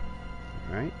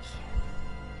 Right.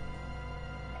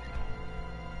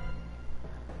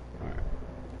 Alright.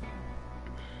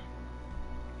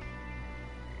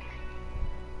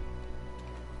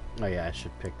 Oh yeah, I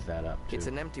should pick that up too. It's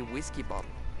an empty whiskey bottle.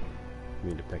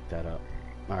 Need to pick that up.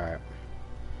 Alright.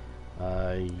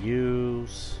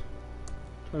 Use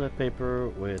toilet paper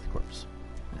with corpse.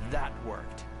 That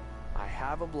worked. I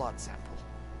have a blood sample.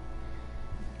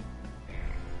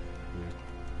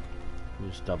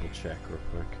 Just double check real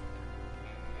quick.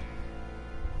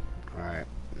 Alright,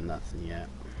 nothing yet.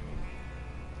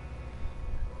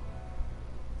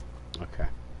 Okay.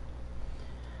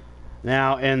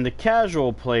 Now, in the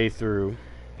casual playthrough,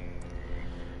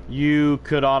 you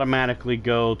could automatically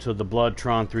go to the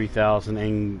Bloodtron 3000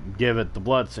 and give it the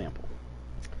blood sample.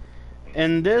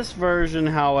 In this version,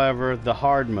 however, the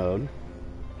hard mode,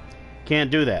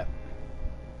 can't do that.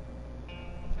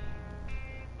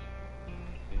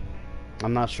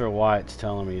 I'm not sure why it's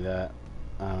telling me that.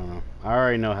 I don't know. I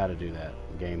already know how to do that.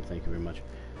 Game, thank you very much.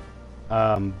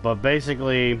 But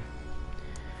basically,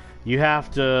 you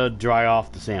have to dry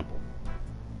off the sample.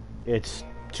 It's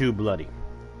too bloody.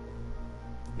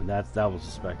 And that was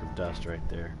a speck of dust right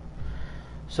there.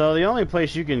 So the only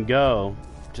place you can go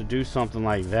to do something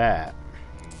like that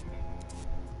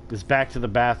is back to the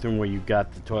bathroom where you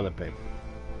got the toilet paper.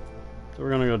 So we're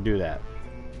gonna go do that.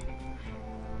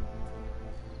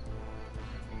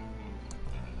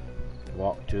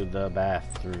 Walk to the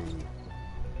bathroom.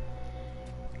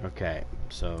 Okay,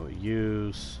 so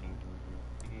use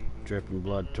dripping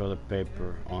blood toilet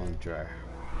paper on the dryer.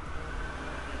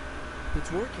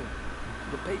 It's working.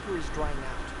 The paper is drying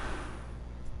out.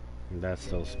 And that's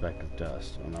still a speck of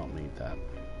dust. I don't need that.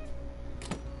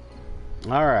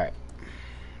 Alright.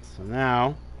 So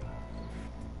now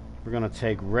we're gonna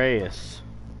take Reyes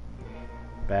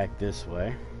back this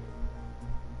way.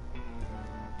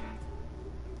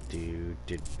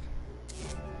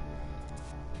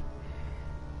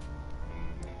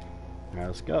 Alright,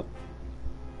 let's go.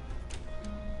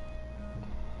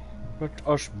 Let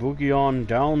us boogie on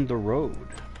down the road.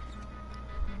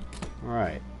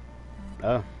 Alright.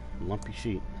 Lumpy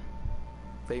sheet.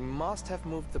 They must have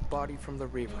moved the body from the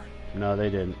river. No, they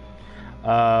didn't.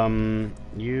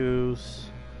 Use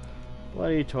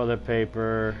bloody toilet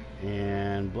paper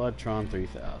and Bloodtron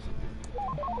 3000.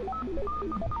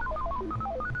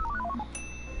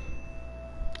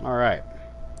 Alright.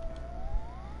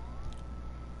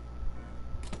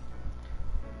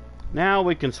 Now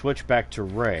we can switch back to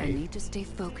Ray. I need to stay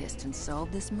focused and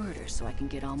solve this murder so I can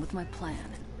get on with my plan.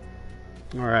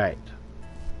 Alright.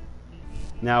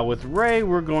 Now with Ray,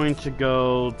 we're going to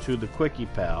go to the Quickie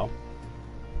Pal.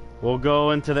 We'll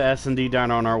go into the S&D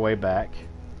diner on our way back.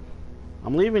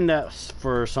 I'm leaving that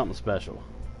for something special.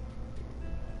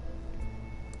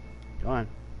 Go on.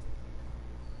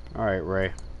 Alright,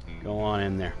 Ray. Go on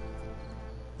in there.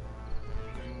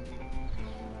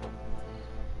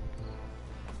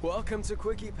 Welcome to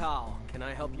Quickie Pal. Can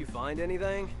I help you find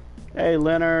anything? Hey,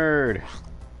 Leonard.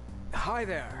 Hi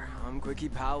there. I'm Quickie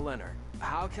Pal Leonard.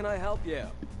 How can I help you?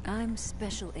 I'm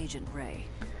Special Agent Ray.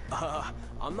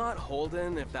 I'm not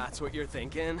Holden, if that's what you're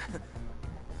thinking.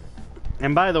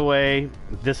 And by the way,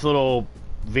 this little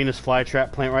Venus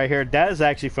flytrap plant right here, that is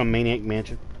actually from Maniac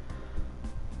Mansion.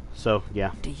 So,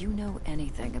 yeah. Do you know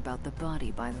anything about the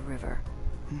body by the river?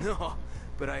 No,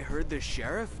 but I heard the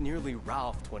sheriff nearly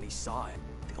ralphed when he saw it.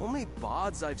 The only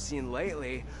bods I've seen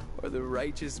lately are the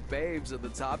righteous babes at the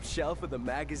top shelf of the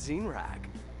magazine rack.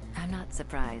 I'm not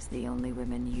surprised the only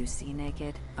women you see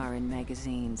naked are in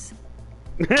magazines.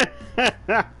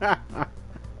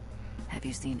 Have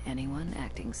you seen anyone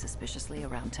acting suspiciously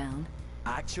around town?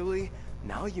 Actually,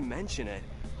 now you mention it,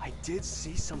 I did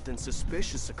see something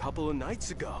suspicious a couple of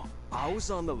nights ago. I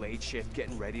was on the late shift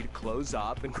getting ready to close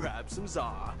up and grab some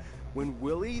za when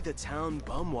Willie, the town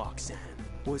bum, walks in.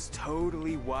 Was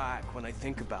totally whack when I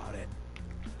think about it.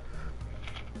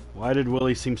 Why did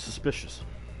Willie seem suspicious?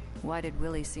 Why did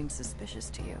Willie seem suspicious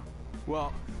to you?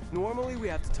 Well, normally we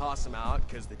have to toss him out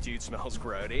because the dude smells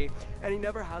grody, and he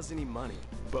never has any money.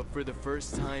 But for the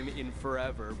first time in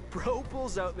forever, bro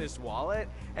pulls out this wallet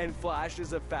and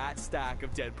flashes a fat stack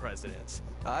of dead presidents.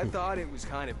 I thought it was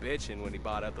kind of bitchin' when he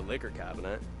bought out the liquor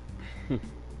cabinet.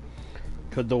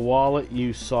 Could the wallet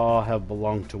you saw have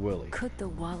belonged to Willie? Could the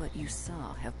wallet you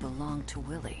saw have belonged to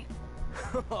Willie?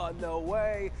 Oh, no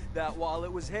way. That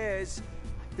wallet was his.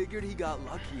 I figured he got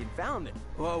lucky and found it.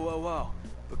 Whoa, whoa, whoa.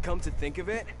 But come to think of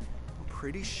it, I'm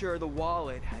pretty sure the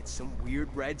wallet had some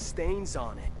weird red stains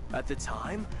on it. At the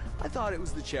time, I thought it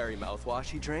was the cherry mouthwash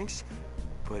he drinks,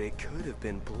 but it could have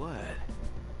been blood.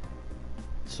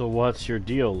 So what's your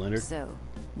deal, Leonard? So,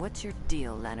 what's your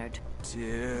deal, Leonard?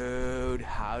 Dude,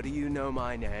 how do you know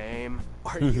my name?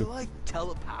 Are you like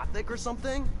telepathic or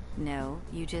something? No,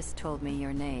 you just told me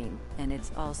your name, and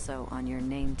it's also on your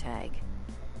name tag.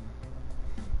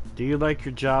 Do you like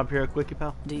your job here at Quickie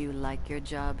Pal? Do you like your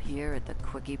job here at the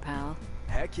Quickie Pal?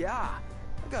 Heck yeah.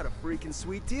 I got a freaking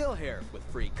sweet deal here with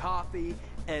free coffee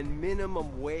and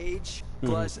minimum wage.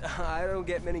 Plus, I don't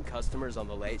get many customers on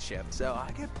the late shift, so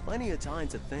I get plenty of time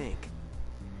to think.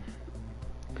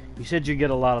 You said you get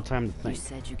a lot of time to think. You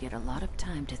said you get a lot of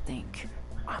time to think.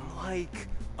 I'm like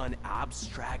an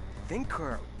abstract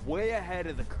thinker, way ahead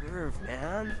of the curve,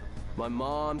 man. My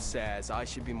mom says I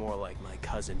should be more like my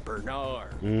cousin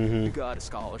Bernard, who got a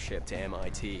scholarship to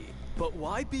MIT. But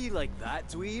why be like that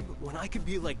dweeb when I could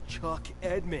be like Chuck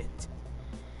Edmund?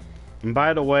 And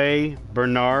by the way,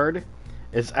 Bernard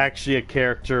is actually a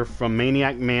character from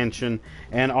Maniac Mansion,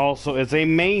 and also is a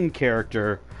main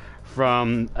character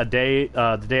from The Day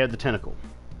of the Tentacle,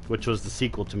 which was the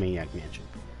sequel to Maniac Mansion.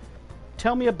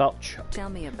 Tell me about Chuck. Tell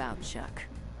me about Chuck.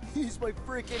 He's my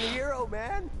freaking hero,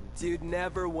 man. Dude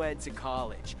never went to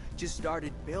college. Just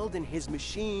started building his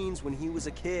machines when he was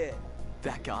a kid.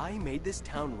 That guy made this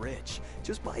town rich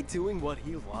just by doing what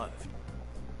he loved.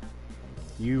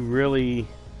 You really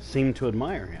seem to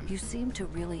admire him. You seem to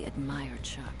really admire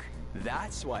Chuck.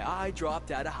 That's why I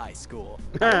dropped out of high school.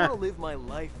 I want to live my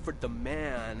life for the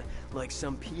man, like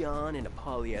some peon in a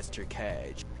polyester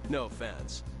cage. No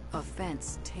offense.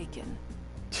 Offense taken.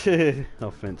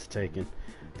 Offense taken.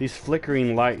 These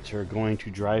flickering lights are going to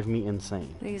drive me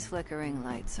insane. These flickering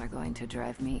lights are going to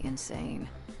drive me insane.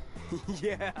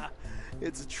 Yeah,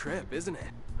 it's a trip, isn't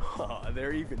it? Oh,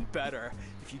 they're even better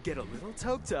if you get a little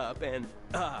toked up and,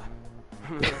 I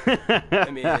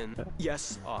mean,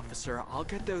 yes, officer, I'll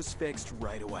get those fixed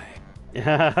right away.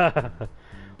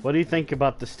 What do you think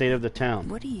about the state of the town?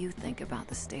 What do you think about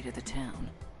the state of the town?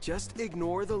 Just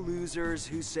ignore the losers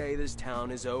who say this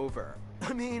town is over.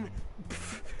 I mean,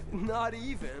 not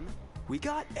even. We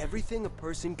got everything a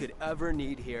person could ever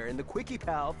need here in the Quickie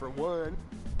Pal for one.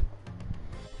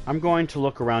 I'm going to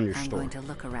look around your store. I'm going to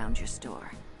look around your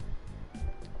store.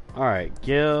 Alright,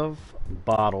 give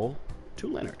bottle to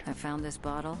Leonard. I found this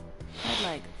bottle. I'd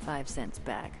like 5 cents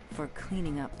back for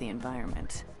cleaning up the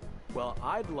environment. Well,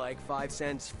 I'd like 5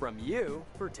 cents from you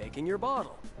for taking your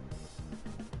bottle.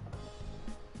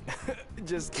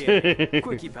 Just kidding.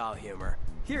 Quickie Pal humor.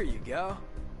 Here you go.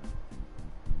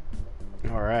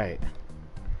 Alright.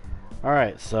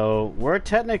 Alright, so we're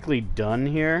technically done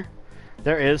here.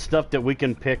 There is stuff that we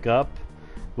can pick up.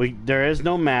 There is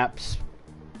no maps.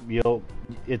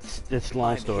 It's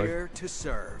long story. I'm here to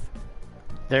serve.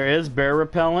 There is bear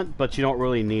repellent, but you don't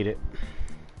really need it.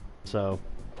 So,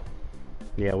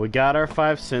 yeah, we got our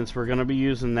 5 cents. We're gonna be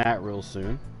using that real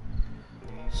soon.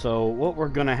 So what we're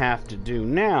gonna have to do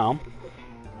now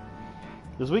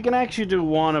is we can actually do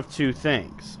one of two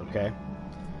things. Okay.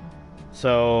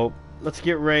 So let's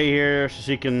get Ray here so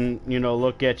she can,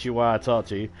 look at you while I talk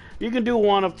to you. You can do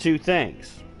one of two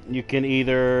things. You can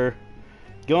either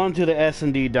go into the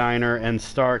S&D diner and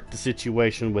start the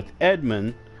situation with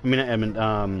Ransom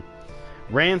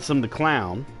the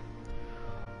clown,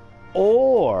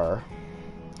 or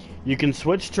you can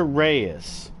switch to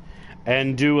Reyes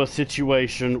and do a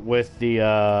situation with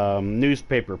the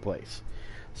newspaper place.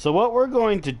 So what we're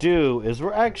going to do is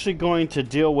we're actually going to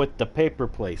deal with the paper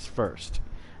place first.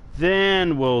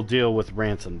 Then we'll deal with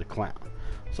Ransom the clown.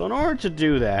 So in order to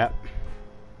do that,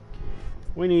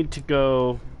 we need to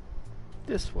go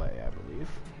this way, I believe.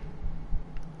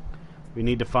 We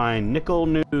need to find Nickel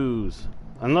News.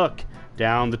 And look,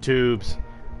 down the tubes.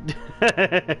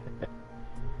 I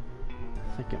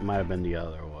think it might have been the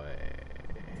other way.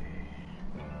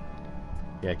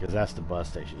 Yeah, because that's the bus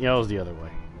station. Yeah, it was the other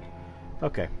way.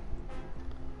 Okay.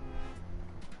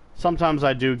 Sometimes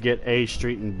I do get A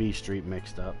Street and B Street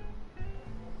mixed up.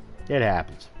 It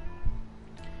happens.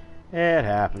 It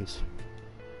happens.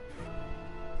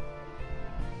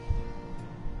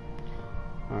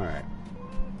 Alright.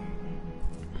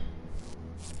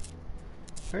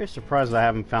 Very surprised I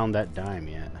haven't found that dime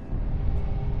yet.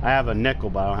 I have a nickel,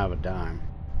 but I don't have a dime.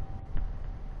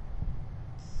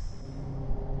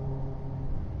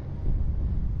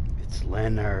 It's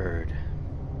Leonard.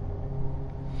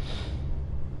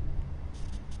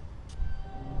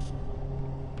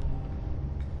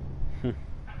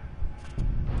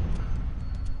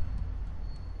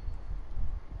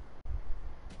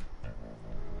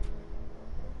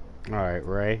 Alright,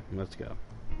 Ray, let's go.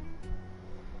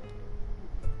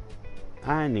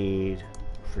 I need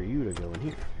for you to go in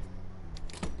here.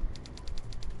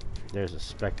 There's a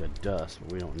speck of dust,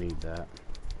 but we don't need that.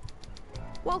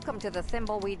 Welcome to the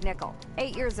Thimbleweed Nickel.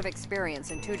 8 years of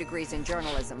experience and 2 degrees in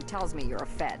journalism tells me you're a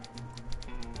Fed.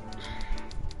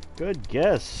 Good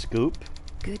guess, Scoop.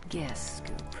 Good guess,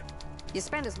 Scoop. You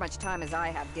spend as much time as I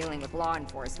have dealing with law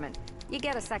enforcement. You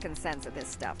get a second sense of this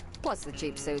stuff. Plus the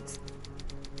cheap suits.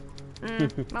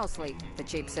 Mostly the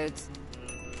cheap suits.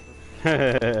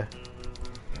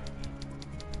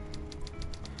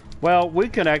 Well, we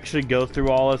could actually go through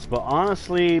all this, but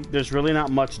honestly, there's really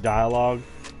not much dialogue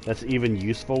that's even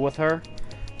useful with her.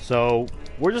 So,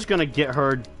 we're just going to get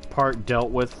her part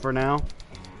dealt with for now,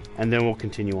 and then we'll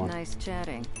continue on. Nice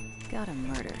chatting. Got a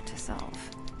murder to solve.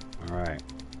 Alright.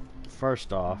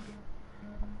 First off,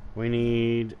 we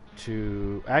need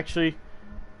to... Actually,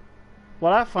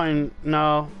 what I find...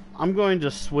 No, I'm going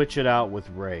to switch it out with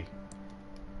Ray.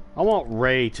 I want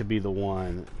Ray to be the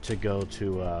one to go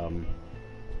to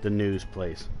the news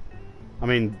place. I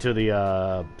mean, to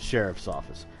the sheriff's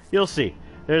office. You'll see.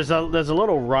 There's a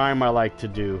little rhyme I like to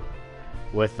do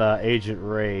with Agent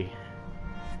Ray,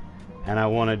 and I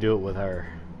want to do it with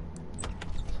her.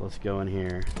 So let's go in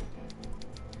here.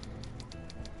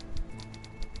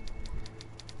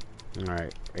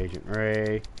 Alright, Agent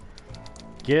Ray.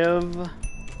 Give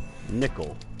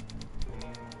nickel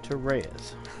to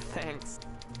Reyes. Thanks.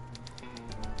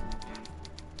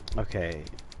 Okay.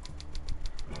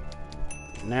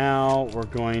 Now we're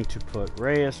going to put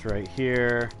Reyes right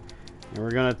here. And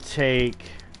we're going to take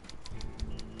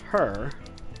her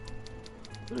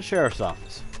to the sheriff's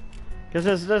office.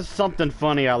 Because there's something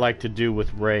funny I like to do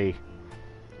with Ray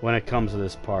when it comes to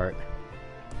this part.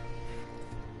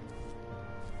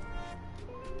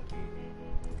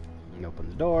 And open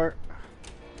the door.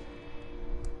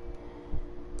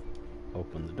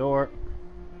 Open the door.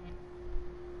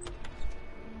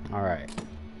 Alright.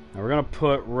 Now we're going to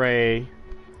put Ray...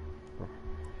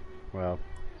 Well...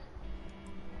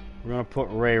 We're going to put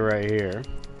Ray right here.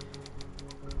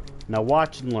 Now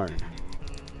watch and learn.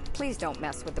 Please don't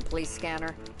mess with the police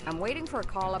scanner. I'm waiting for a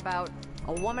call about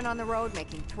a woman on the road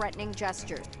making threatening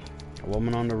gestures. A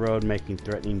woman on the road making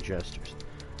threatening gestures.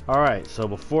 Alright, so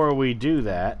before we do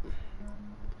that,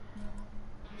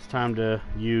 it's time to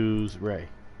use Ray.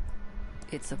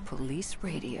 It's a police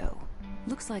radio.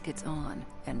 Looks like it's on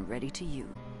and ready to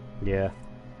use. Yeah.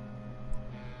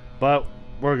 But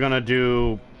we're going to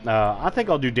do... I think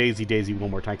I'll do Daisy Daisy one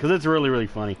more time, because it's really, really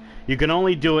funny. You can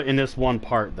only do it in this one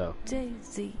part, though.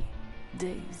 Daisy,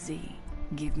 Daisy,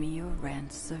 give me your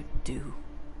answer due.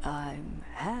 I'm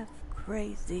half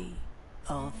crazy,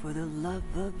 all for the love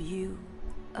of you.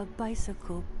 A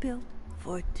bicycle built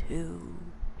for two.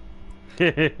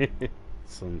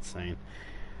 It's insane.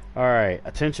 Alright,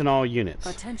 attention all units.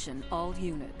 Attention all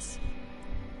units.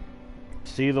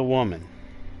 See the woman.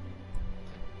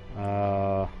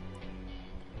 I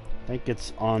think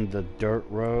it's on the dirt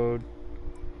road.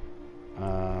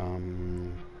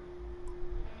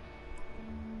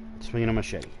 Swinging a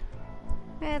machete.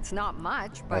 It's not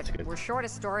much, but we're short a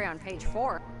story on page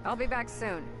 4. I'll be back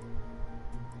soon.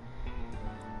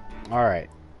 Alright,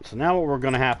 so now what we're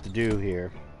going to have to do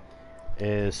here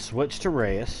is switch to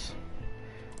Reyes.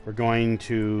 We're going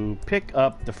to pick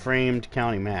up the framed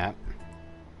county map.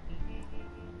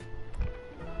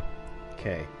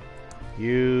 Okay.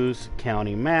 Use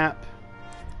county map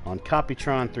on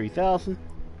Copytron 3000.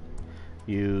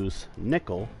 Use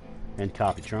nickel and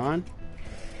Copytron.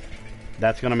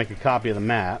 That's going to make a copy of the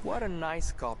map. What a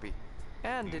nice copy.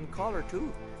 And in color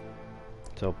too.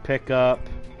 So pick up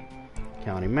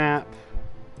county map.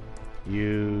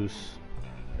 Use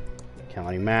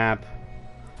county map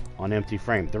on empty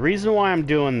frame. The reason why I'm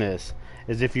doing this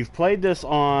is if you've played this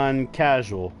on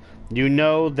casual, you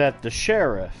know that the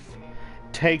sheriff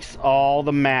takes all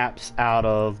the maps out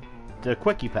of the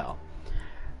Quickie Pal.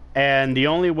 And the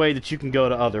only way that you can go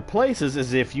to other places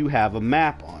is if you have a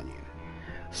map on you.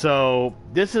 So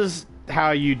this is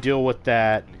how you deal with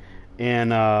that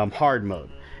in hard mode.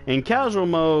 In casual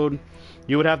mode,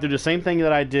 you would have to do the same thing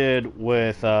that I did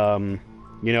with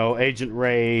you know, Agent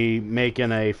Ray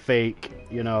making a fake,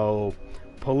 you know,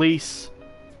 police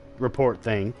report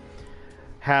thing.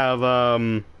 Have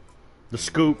the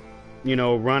scoop, you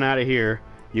know, run out of here.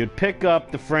 You'd pick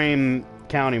up the frame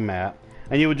county map,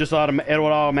 and you would just it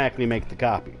would automatically make the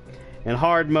copy. In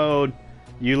hard mode,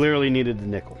 you literally needed the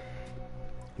nickel.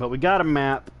 But we got a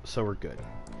map, so we're good.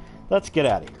 Let's get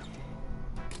out of here.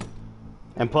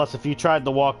 And plus, if you tried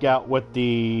to walk out with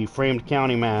the framed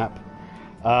county map,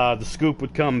 the scoop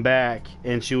would come back,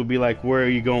 and she would be like, "Where are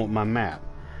you going with my map?"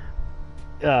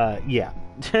 Yeah.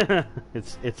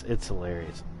 it's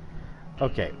hilarious.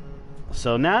 Okay,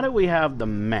 so now that we have the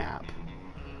map,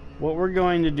 what we're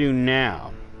going to do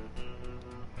now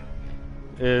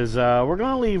is we're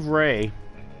going to leave Ray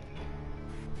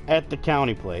at the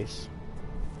county place,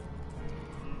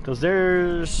 because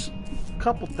there's a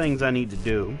couple things I need to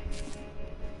do.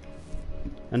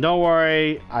 And don't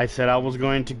worry, I said I was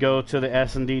going to go to the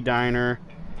S&D diner.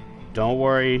 Don't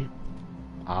worry,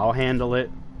 I'll handle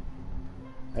it.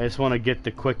 I just want to get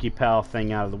the Quickie Pal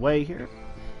thing out of the way here.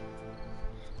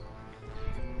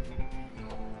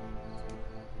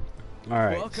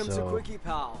 Alright, Welcome to Quickie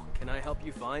Pal. Can I help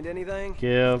you find anything?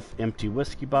 Give empty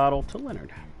whiskey bottle to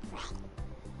Leonard.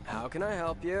 How can I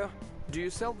help you? Do you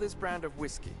sell this brand of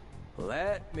whiskey?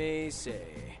 Let me see.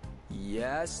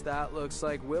 Yes, that looks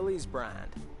like Willie's brand.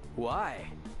 Why?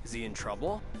 Is he in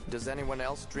trouble? Does anyone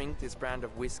else drink this brand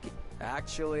of whiskey?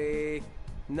 Actually,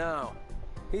 no.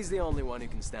 He's the only one who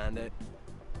can stand it.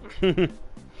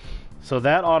 So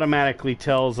that automatically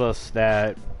tells us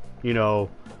that, you know,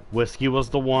 Whiskey was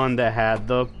the one that had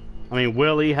the...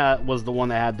 Willie was the one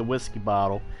that had the whiskey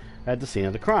bottle at the scene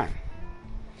of the crime.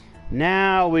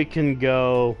 Now we can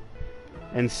go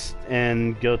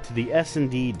and go to the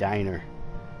S&D diner,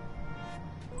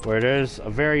 where there's a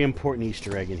very important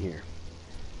Easter egg in here.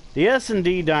 The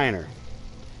S&D diner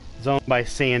is owned by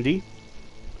Sandy,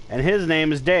 and his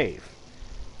name is Dave.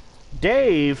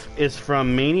 Dave is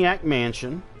from Maniac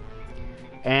Mansion,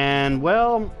 and,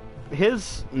 well,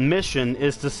 his mission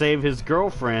is to save his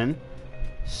girlfriend,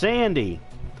 Sandy,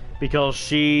 because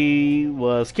she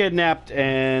was kidnapped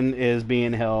and is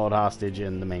being held hostage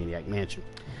in the Maniac Mansion.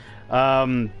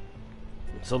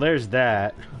 So there's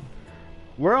that.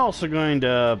 We're also going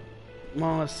to...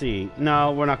 Well, let's see.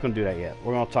 No, we're not going to do that yet.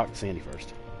 We're going to talk to Sandy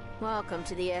first. Welcome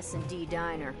to the S&D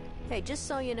diner. Hey, just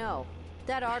so you know,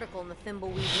 that article in the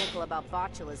Thimbleweed Nickel about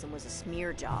botulism was a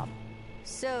smear job.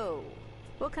 So,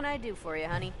 what can I do for you,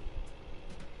 honey?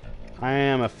 I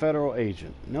am a federal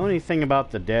agent. Know anything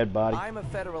about the dead body? I'm a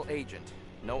federal agent.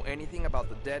 Know anything about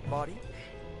the dead body?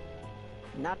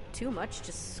 Not too much,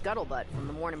 just scuttlebutt from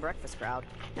the morning breakfast crowd.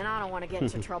 And I don't want to get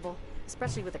into trouble,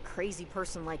 especially with a crazy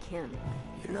person like him.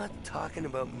 You're not talking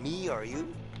about me, are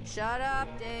you? Shut up,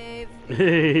 Dave.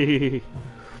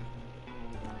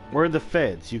 We're the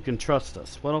feds. You can trust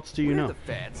us. What else do you know? We're the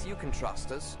feds. You can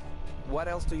trust us. What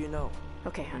else do you know?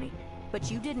 Okay, honey. But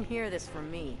you didn't hear this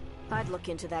from me. I'd look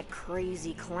into that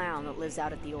crazy clown that lives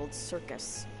out at the old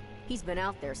circus. He's been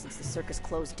out there since the circus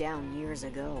closed down years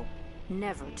ago.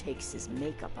 Never takes his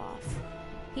makeup off.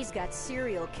 He's got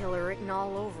serial killer written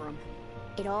all over him.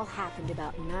 It all happened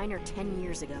about 9 or 10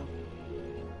 years ago.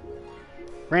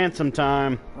 Ransom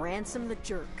time. Ransom the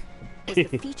Jerk was the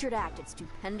featured act at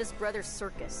Stupendous Brothers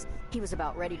Circus. He was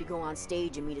about ready to go on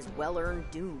stage and meet his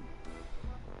well-earned doom.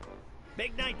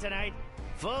 Big night tonight.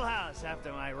 Full house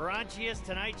after my raunchiest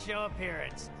Tonight Show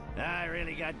appearance. I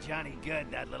really got Johnny good,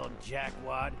 that little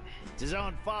jackwad. It's his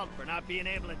own fault for not being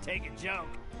able to take a joke.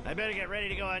 I better get ready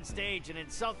to go on stage and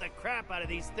insult the crap out of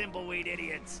these Thimbleweed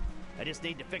idiots. I just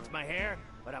need to fix my hair,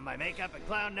 put on my makeup and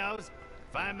clown nose,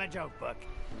 find my joke book.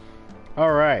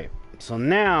 Alright, so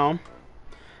now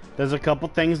there's a couple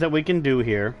things that we can do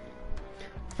here.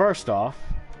 First off,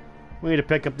 we need to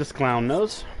pick up this clown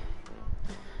nose.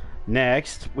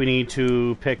 Next, we need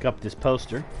to pick up this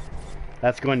poster.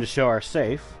 That's going to show our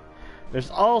safe.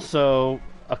 There's also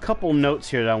a couple notes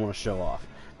here that I want to show off.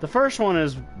 The first one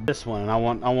is this one, and I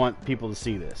want people to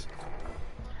see this.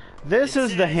 This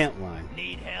is the hint line.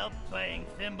 Need help playing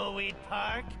Thimbleweed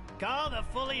Park? Call the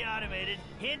fully automated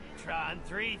Hintron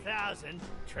 3000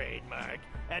 trademark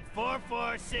at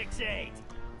 4468.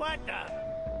 What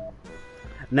the?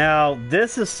 Now,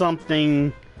 this is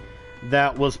something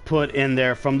that was put in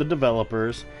there from the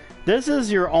developers. This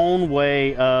is your own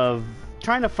way of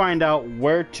trying to find out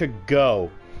where to go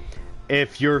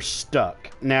if you're stuck.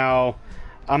 Now,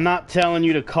 I'm not telling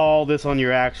you to call this on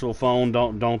your actual phone.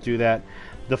 Don't do that.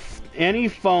 Any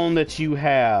phone that you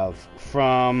have,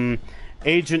 from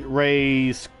Agent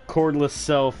Ray's cordless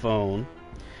cell phone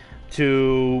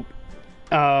to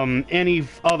any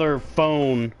other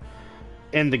phone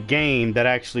in the game that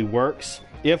actually works.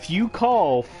 If you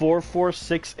call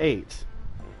 4468,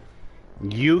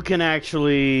 you can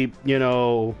actually, you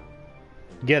know,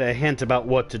 get a hint about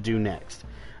what to do next.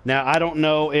 Now, I don't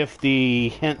know if the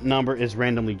hint number is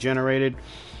randomly generated,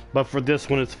 but for this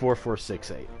one, it's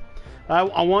 4468.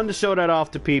 I wanted to show that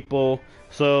off to people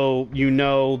so you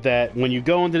know that when you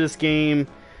go into this game,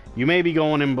 you may be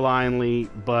going in blindly,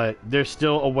 but there's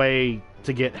still a way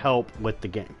to get help with the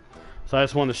game. So I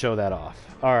just wanted to show that off.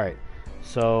 Alright,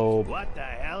 so... What the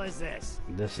hell is this?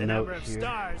 This the note number of here.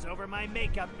 stars over my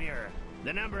makeup mirror.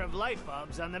 The number of light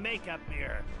bulbs on the makeup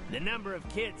mirror. The number of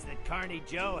kids that Carney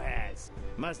Joe has.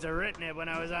 Must have written it when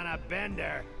I was on a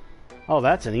bender. Oh,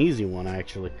 that's an easy one,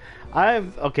 actually.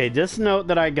 Okay, this note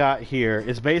that I got here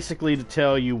is basically to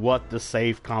tell you what the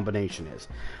safe combination is.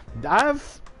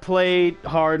 I've played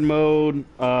hard mode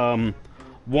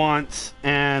once,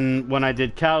 and when I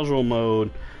did casual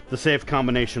mode, the safe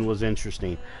combination was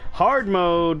interesting. Hard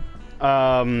mode,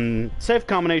 safe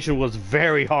combination was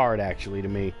very hard, actually, to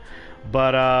me.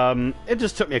 But it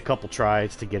just took me a couple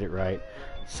tries to get it right.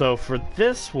 So for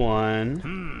this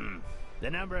one... The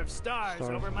number of stars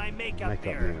over my makeup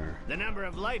mirror. The number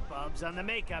of light bulbs on the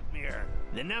makeup mirror.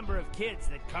 The number of kids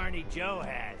that Carney Joe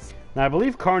has. Now, I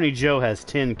believe Carney Joe has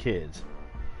 10 kids.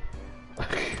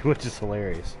 Which is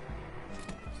hilarious.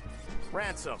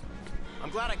 Ransom,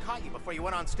 I'm glad I caught you before you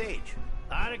went on stage.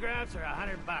 Autographs are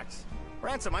 $100.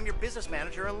 Ransom, I'm your business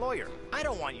manager and lawyer. I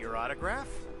don't want your autograph.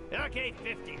 Okay,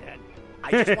 50 then.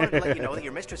 I just wanted to let you know that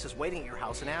your mistress is waiting at your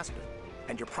house in Aspen.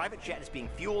 And your private jet is being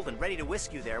fueled and ready to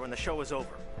whisk you there when the show is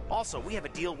over. Also, we have a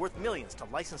deal worth millions to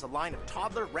license a line of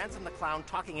toddler Ransom the Clown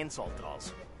talking insult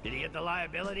dolls. Did he get the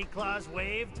liability clause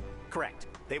waived? Correct.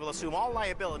 They will assume all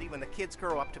liability when the kids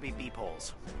grow up to be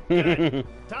beep-holes. Good.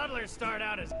 Toddlers start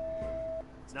out as...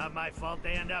 It's not my fault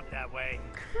they end up that way.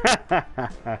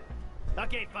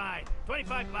 Okay, fine.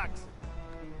 $25.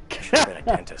 Should have been a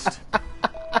dentist.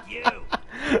 You.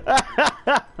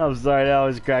 I'm sorry, that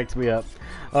always cracks me up.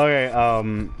 Okay,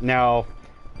 now,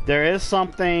 there is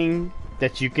something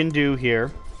that you can do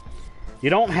here. You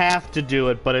don't have to do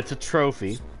it, but it's a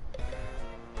trophy.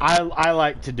 I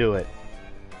like to do it.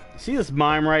 See this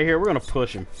mime right here? We're gonna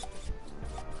push him.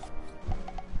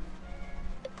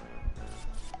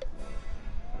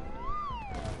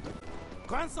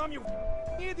 Grandson, you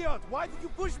idiot! Why did you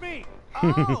push me?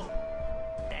 Oh!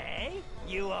 Hey,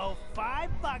 you owe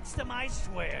 $5 to my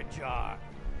swear jar.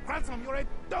 Ransom, you're a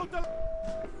total...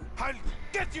 I'll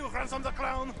get you, Ransom the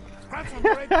Clown! Ransom,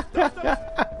 you're a total...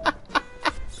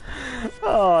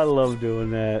 Oh, I love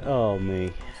doing that. Oh,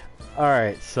 me.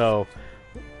 Alright, so...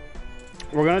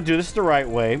 We're gonna do this the right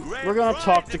way. We're gonna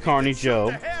talk to Carney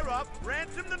Joe.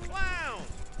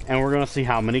 And we're gonna see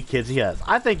how many kids he has.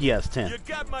 I think he has 10. You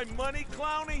got my money,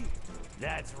 Clowny?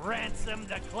 That's Ransom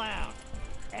the Clown,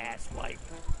 asswipe.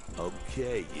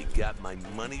 Okay, you got my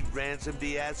money, Ransom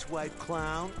the asswipe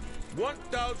clown?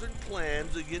 1,000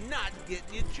 clams or you're not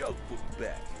getting your joke book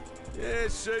back. Yeah,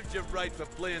 serves you right for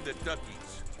playing the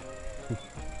duckies.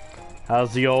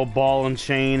 How's the old ball and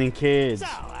chain and kids? So,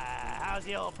 how's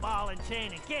the old ball and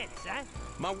chain and kids, huh?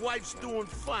 My wife's doing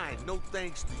fine, no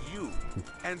thanks to you.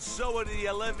 And so are the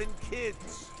 11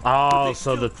 kids. Oh,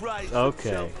 so the...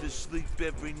 Okay. Okay. To sleep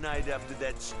every night after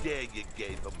that scare you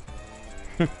gave them.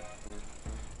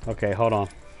 Okay, hold on.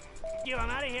 You, I'm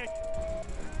out of here.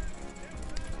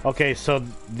 Okay, so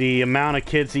the amount of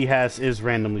kids he has is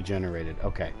randomly generated.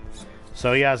 Okay.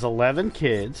 So he has 11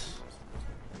 kids.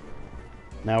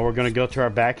 Now we're going to go to our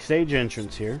backstage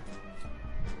entrance here.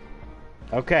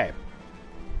 Okay.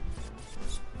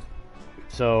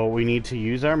 So we need to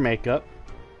use our makeup.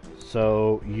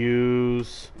 So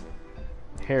use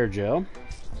hair gel.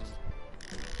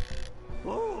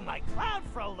 Ooh, my clown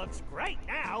fro looks great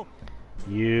now.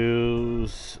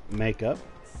 Use makeup.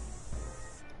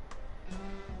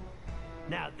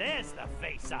 Now there's the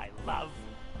face I love.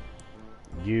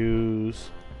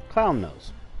 Use clown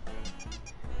nose.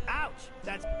 Ouch,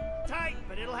 that's tight,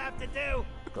 but it'll have to do.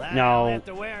 Glad No. I'll have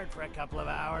to wear it for a couple of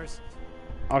hours.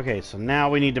 Okay, so now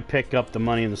we need to pick up the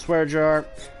money in the swear jar.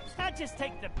 I'll just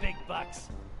take the big bucks.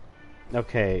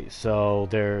 Okay, so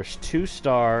there's 2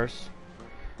 stars.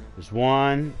 There's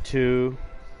 1, 2,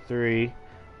 3,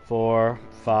 4,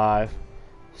 5,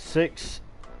 6,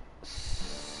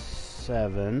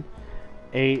 7,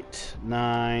 8,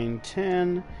 9,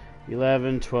 10,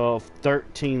 11, 12,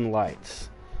 13 lights.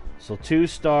 So 2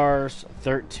 stars,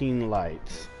 13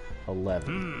 lights,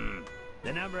 11.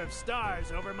 The number of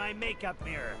stars over my makeup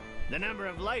mirror. The number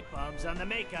of light bulbs on the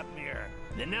makeup mirror.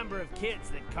 The number of kids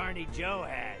that Carney Joe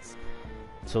has.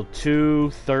 So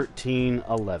 2, 13,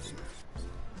 11.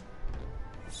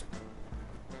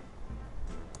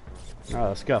 Alright,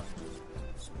 let's go.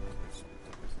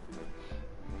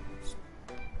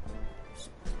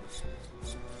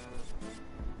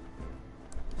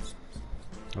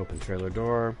 Open trailer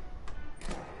door.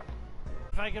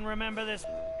 If I can remember this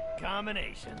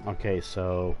combination. Okay,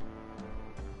 so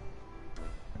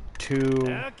 2.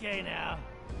 Okay, now.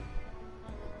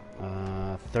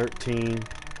 13.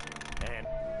 And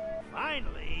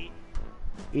finally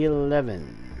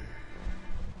 11.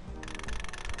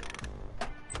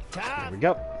 top. There we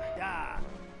go.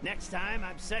 Next time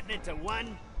I'm setting it to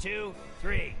 1, 2,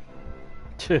 3.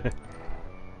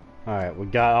 Alright, we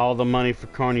got all the money for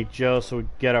Carney Joe, so we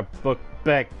get our book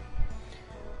back.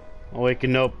 We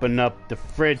can open up the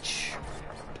fridge.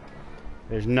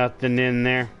 There's nothing in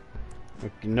there. We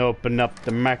can open up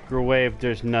the microwave.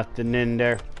 There's nothing in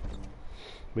there.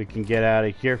 We can get out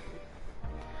of here.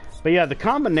 But yeah, the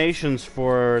combinations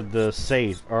for the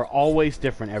save are always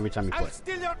different every time you play. I'll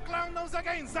steal your clown nose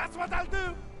again, that's what I'll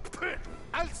do!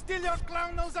 I'll steal your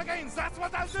clown nose again, that's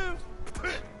what I'll do!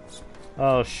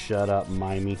 Oh, shut up,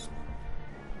 Mimey.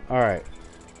 Alright.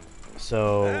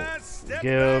 So,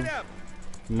 give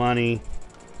money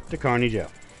to Carney Joe.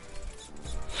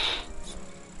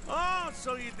 Oh,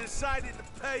 so you decided to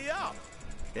pay up?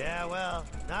 Yeah, well,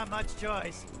 not much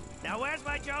choice. Now where's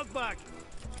my joke book?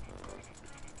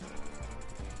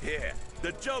 Yeah,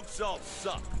 the jokes all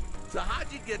suck. So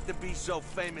how'd you get to be so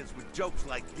famous with jokes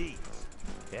like these?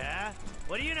 Yeah?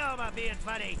 What do you know about being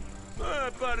funny?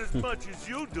 About as much as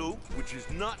you do, which is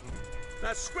nothing.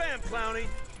 Now scram, Clowny.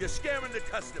 You're scaring the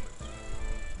customers.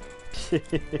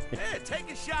 Hey,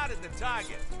 take a shot at the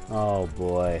target. Oh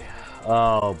boy.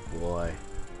 Oh boy.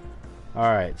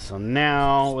 Alright, so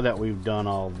now that we've done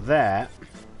all that,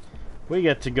 we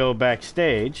get to go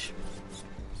backstage.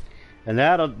 And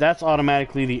that's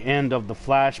automatically the end of the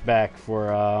flashback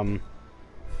for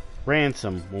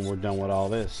Ransom when we're done with all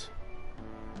this.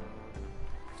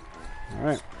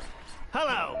 Alright.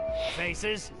 Hello,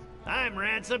 faces. I'm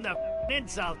Ransom, the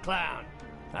insult clown.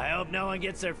 I hope no one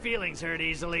gets their feelings hurt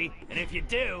easily, and if you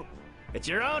do, it's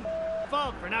your own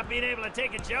fault for not being able to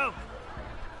take a joke.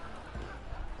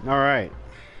 Alright.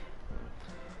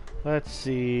 Let's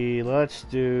see. Let's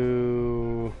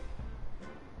do...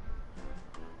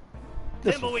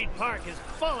 Thimbleweed Park is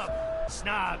full of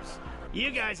snobs.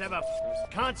 You guys have a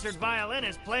concert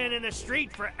violinist playing in the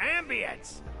street for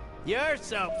ambience. You're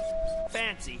so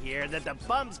fancy here that the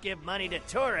bums give money to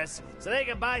tourists so they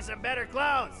can buy some better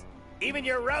clothes. Even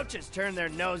your roaches turn their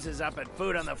noses up at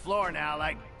food on the floor now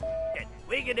like,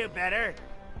 we can do better.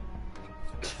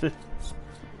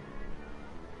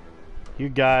 You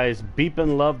guys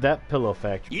beepin' love that pillow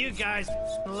factory. You guys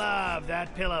love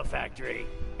that pillow factory.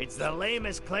 It's the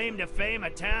lamest claim to fame a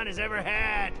town has ever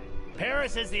had.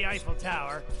 Paris has the Eiffel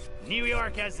Tower, New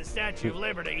York has the Statue of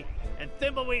Liberty, and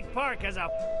Thimbleweed Park has a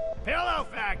pillow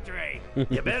factory.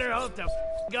 You better hope to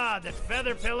God that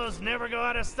feather pillows never go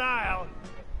out of style.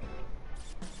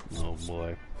 Oh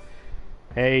boy.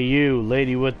 Hey you,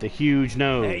 lady with the huge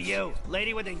nose. Hey you,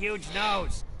 lady with the huge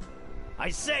nose. I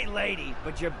say lady,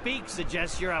 but your beak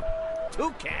suggests you're a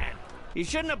toucan. You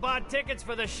shouldn't have bought tickets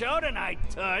for the show tonight,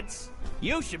 Toots.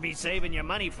 You should be saving your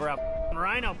money for a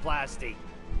rhinoplasty.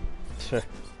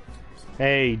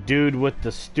 Hey, dude with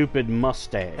the stupid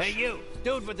mustache. Hey you,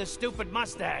 dude with the stupid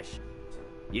mustache.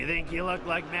 You think you look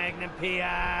like Magnum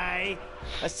P.I.?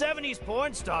 A 70s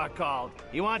porn star called.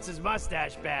 He wants his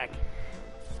mustache back.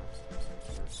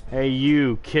 Hey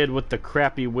you, kid with the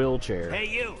crappy wheelchair. Hey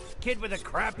you, kid with a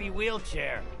crappy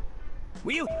wheelchair.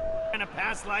 Were you in a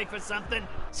past life or something?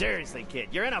 Seriously, kid,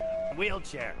 you're in a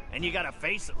wheelchair, and you got a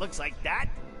face that looks like that?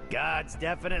 God's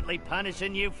definitely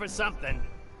punishing you for something.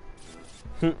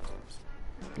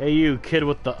 Hey you, kid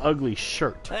with the ugly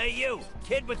shirt. Hey you,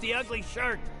 kid with the ugly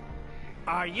shirt.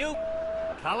 Are you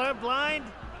colorblind?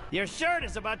 Your shirt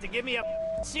is about to give me a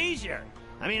seizure.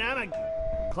 I mean, I'm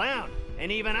a clown,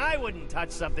 and even I wouldn't touch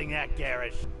something that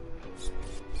garish.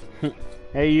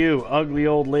 Hey you, ugly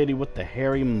old lady with the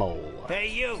hairy mole. Hey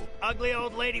you, ugly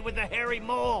old lady with the hairy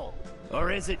mole.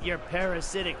 Or is it your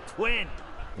parasitic twin?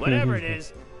 Whatever it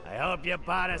is, I hope you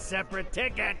bought a separate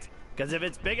ticket. Because if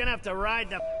it's big enough to ride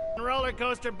the roller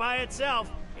coaster by itself,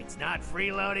 it's not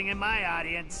freeloading in my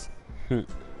audience. You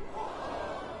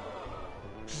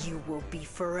will be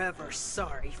forever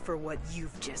sorry for what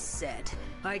you've just said.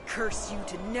 I curse you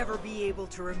to never be able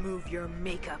to remove your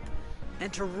makeup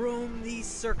and to roam these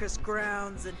circus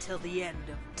grounds until the end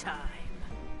of time.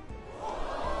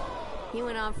 He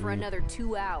went on for another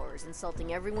 2 hours,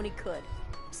 insulting everyone he could.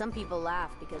 Some people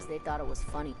laughed because they thought it was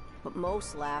funny, but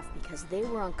most laughed because they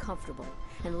were uncomfortable,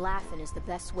 and laughing is the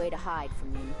best way to hide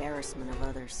from the embarrassment of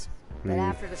others. But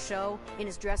after the show, in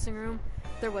his dressing room,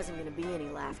 there wasn't gonna be any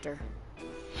laughter.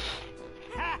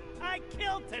 Ha! I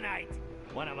killed tonight!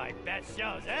 One of my best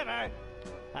shows ever!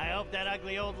 I hope that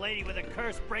ugly old lady with a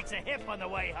curse breaks a hip on the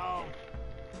way home.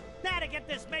 Now to get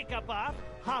this makeup off,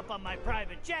 hop on my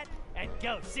private jet, and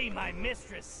go see my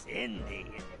mistress, Cindy,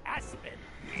 in Aspen.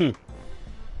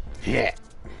 Yeah.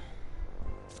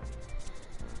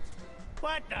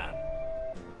 What the?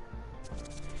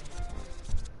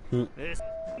 This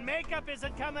makeup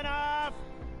isn't coming off!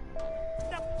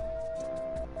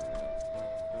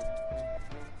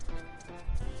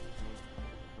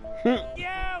 You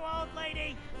old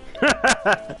lady!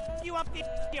 You up the...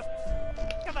 You...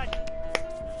 Come on.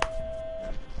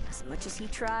 As much as he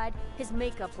tried, his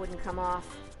makeup wouldn't come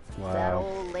off. Wow. That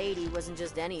old lady wasn't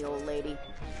just any old lady.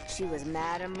 She was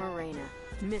Madame Morena,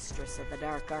 mistress of the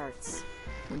dark arts.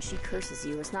 When she curses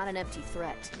you, it's not an empty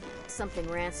threat. Something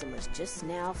Ransom was just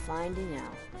now finding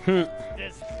out.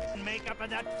 This makeup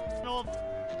and that old...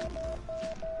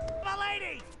 My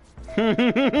lady!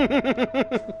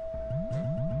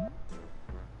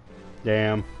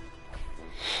 Damn.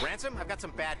 Ransom, I've got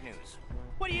some bad news.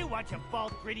 What do you want, you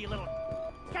bald, greedy little...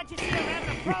 Can't you see a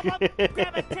random problem?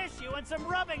 Grab a tissue and some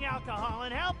rubbing alcohol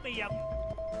and help me, you...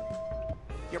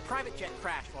 Your private jet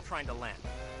crashed while trying to land.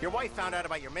 Your wife found out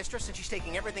about your mistress, and she's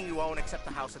taking everything you own except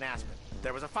the house in Aspen.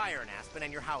 There was a fire in Aspen,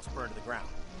 and your house burned to the ground.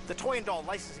 The toy and doll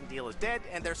licensing deal is dead,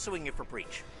 and they're suing you for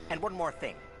breach. And one more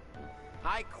thing.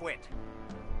 I quit.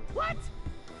 What?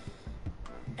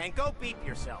 And go beep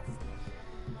yourself.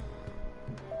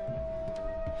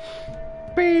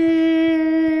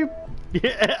 Beep.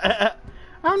 Yeah.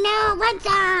 Oh no,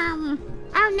 ransom!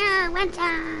 Oh no,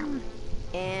 ransom!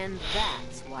 And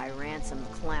that's why Ransom the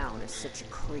Clown is such a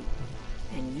creep.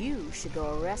 And you should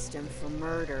go arrest him for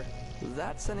murder.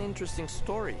 That's an interesting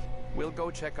story. We'll go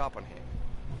check up on him.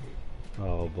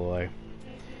 Oh boy.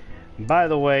 By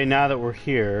the way, now that we're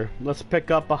here, let's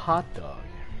pick up a hot dog.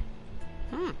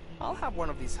 I'll have one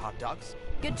of these hot dogs.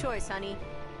 Good choice, honey.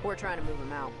 We're trying to move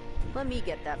him out. Let me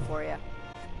get that for you.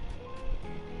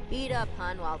 Eat up,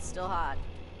 hun, while it's still hot.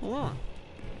 Ew.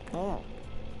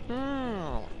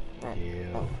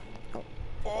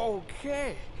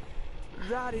 Okay.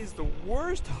 That is the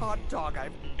worst hot dog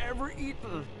I've ever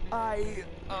eaten. I,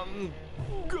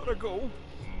 gotta go.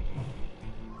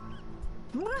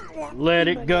 Let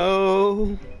it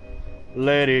go.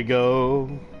 Let it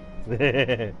go.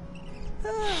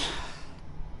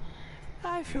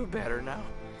 I feel better now.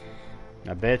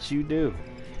 I bet you do.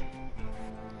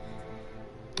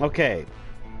 Okay.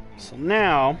 So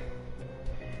now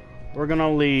we're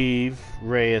gonna leave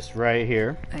Reyes right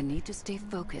here. I need to stay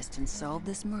focused and solve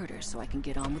this murder so I can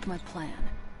get on with my plan.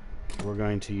 We're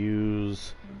going to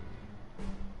use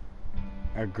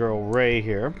our girl Ray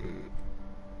here.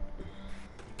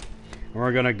 And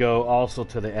we're gonna go also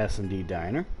to the S&D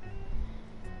diner.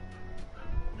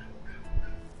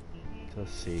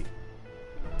 Let's see.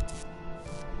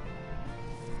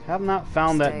 Have not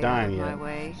found that dime yet. My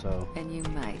way, so and you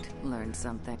might learn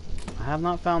something. I have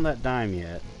not found that dime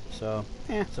yet. So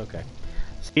it's okay.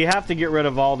 So you have to get rid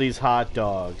of all these hot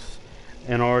dogs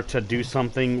in order to do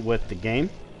something with the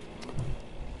game.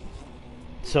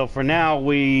 So for now,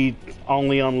 we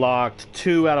only unlocked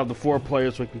 2 out of the 4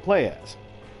 players we can play as.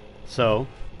 So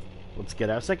let's get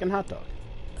our second hot dog.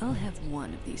 I'll have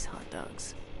one of these hot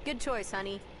dogs. Good choice,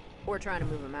 honey. We're trying to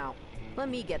move him out. Let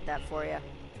me get that for you.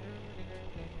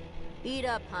 Eat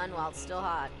up, hun, while it's still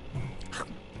hot.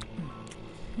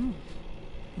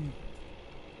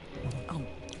 Oh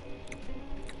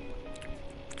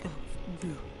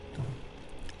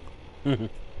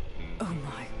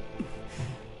my.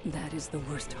 That is the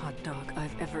worst hot dog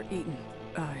I've ever eaten.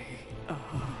 I,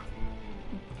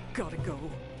 gotta go.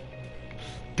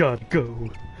 Gotta go.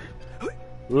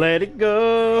 Let it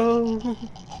go.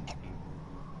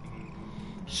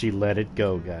 She let it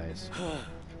go, guys.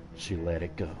 She let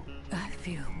it go. I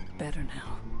feel better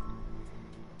now.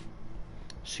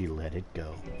 She let it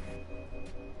go.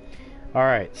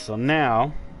 Alright, so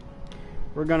now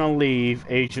we're gonna leave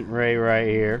Agent Ray right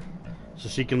here so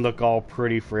she can look all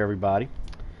pretty for everybody.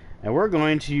 And we're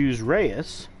going to use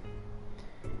Reyes.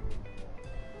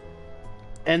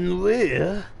 And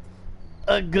we're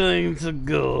going to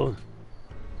go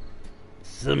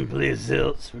someplace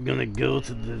else. We're gonna go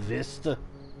to the Vista.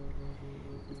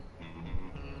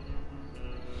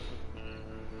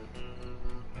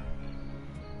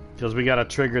 Because we gotta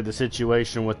trigger the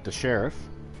situation with the sheriff.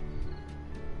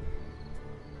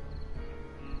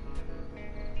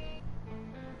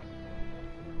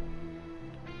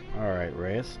 Alright,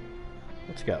 Reyes.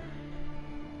 Let's go.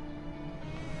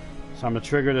 So I'm gonna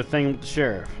trigger the thing with the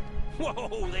sheriff.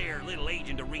 Whoa there, little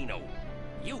Agent of Reno.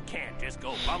 You can't just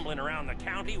go bumbling around the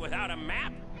county without a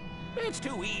map. It's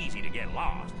too easy to get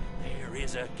lost. There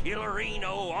is a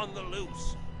killerino on the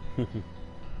loose.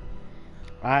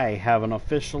 I have an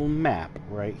official map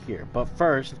right here. But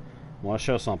first, I want to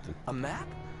show something. A map?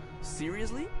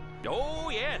 Seriously? Oh,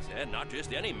 yes, and not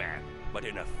just any map, but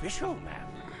an official map.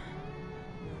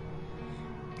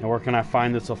 And where can I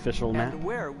find this official map? And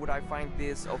where would I find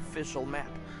this official map?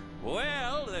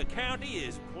 Well, the county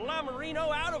is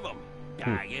plumberino out of them.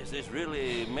 I guess this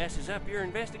really messes up your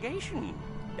investigation.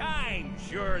 I'm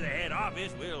sure the head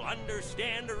office will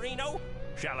understand, Reno.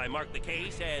 Shall I mark the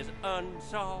case as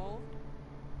unsolved?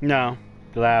 No,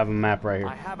 because I have a map right here.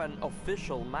 I have an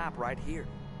official map right here.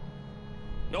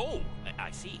 Oh,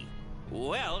 I see.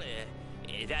 Well,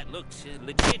 that looks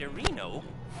legit, Reno.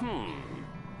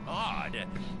 Odd.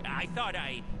 I thought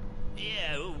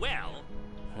yeah, well,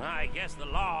 I guess the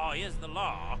law is the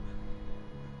law.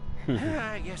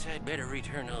 I guess I'd better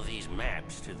return all these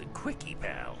maps to the Quickie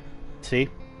Pal. See?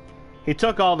 He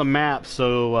took all the maps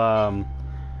so,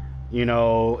 you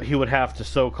know, he would have to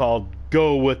so-called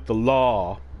go with the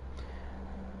law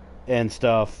and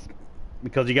stuff,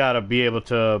 because you gotta be able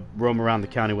to roam around the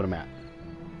county with a map.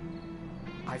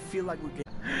 I feel like we're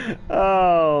getting...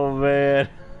 Oh, man.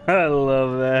 I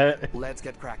love that. Let's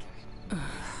get cracking.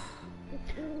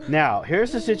 Now,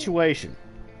 here's the situation.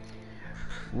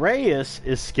 Reyes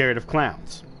is scared of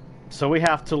clowns, so we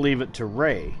have to leave it to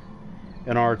Ray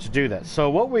in order to do that. So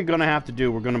what we're going to have to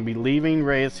do, we're going to be leaving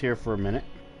Reyes here for a minute,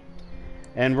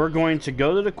 and we're going to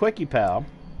go to the Quickie Pal,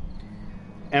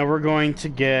 and we're going to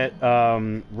get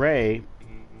Ray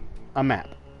a map,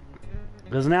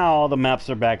 because now all the maps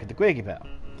are back at the Quickie Pal.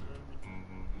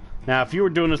 Now, if you were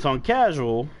doing this on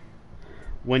casual,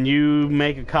 when you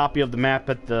make a copy of the map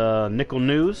at the Nickel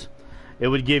News, it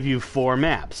would give you 4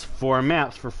 maps. 4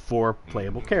 maps for 4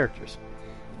 playable characters.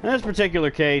 In this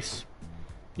particular case,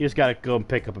 you just gotta go and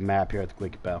pick up a map here at the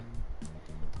Quickie Pal.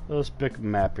 Let's pick up a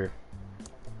map here.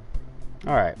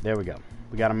 Alright, there we go.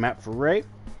 We got a map for Ray.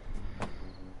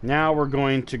 Now we're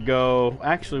going to go...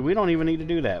 Actually, we don't even need to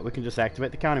do that. We can just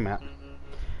activate the county map.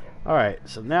 Alright,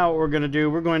 so now what we're going to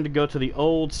do, we're going to go to the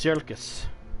old circus.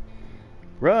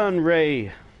 Run,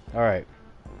 Ray! Alright.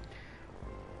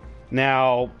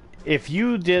 Now, if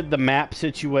you did the map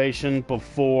situation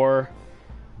before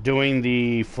doing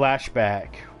the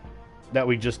flashback that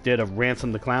we just did of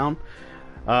Ransom the Clown,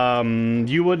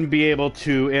 you wouldn't be able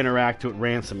to interact with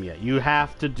Ransom yet. You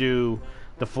have to do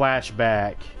the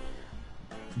flashback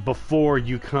before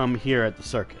you come here at the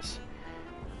circus.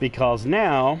 Because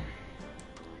now...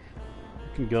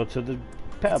 can go to the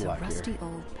padlock here. It's a rusty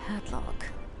old padlock,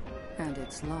 and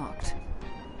it's locked.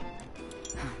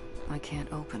 I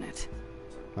can't open it.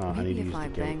 Oh, Maybe I need to if use I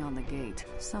the gate. bang on the gate,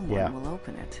 someone will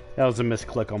open it. That was a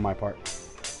misclick on my part.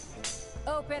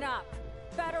 Open up!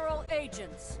 Federal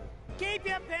agents! Keep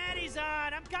your panties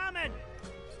on! I'm coming!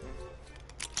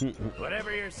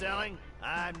 Whatever you're selling,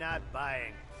 I'm not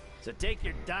buying. So take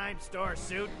your dime store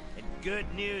suit and good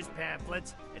news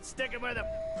pamphlets and stick them where the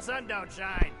sun don't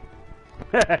shine.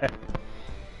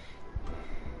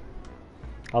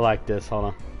 I like this, hold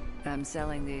on. I'm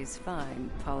selling these fine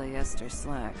polyester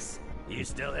slacks. You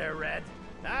still there, Red?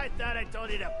 I thought I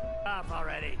told you to off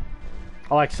already.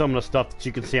 I like some of the stuff that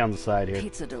you can see on the side here.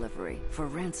 Pizza delivery for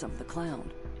Ransom the Clown.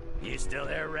 You still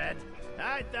there, Red?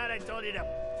 I thought I told you to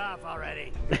off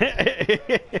already.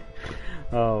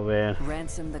 Oh, man.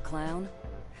 Ransom the Clown?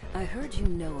 I heard you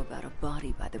know about a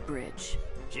body by the bridge.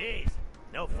 Jeez,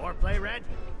 no foreplay, Red?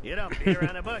 You don't beat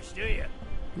around the bush, do you?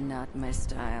 Not my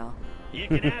style. You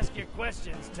can ask your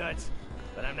questions, Toots,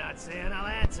 but I'm not saying I'll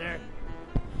answer.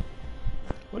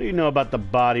 What do you know about the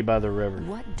body by the river?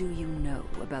 What do you know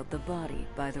about the body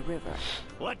by the river?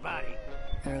 What body?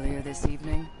 Earlier this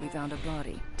evening, we found a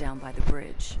body down by the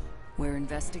bridge. We're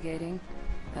investigating,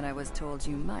 and I was told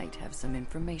you might have some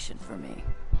information for me.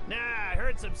 Nah, I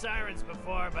heard some sirens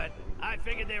before, but I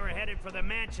figured they were headed for the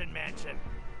mansion.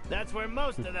 That's where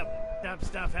most of the up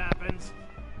stuff happens.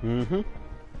 Mm-hmm.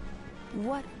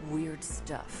 What weird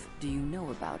stuff do you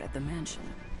know about at the mansion?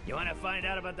 You want to find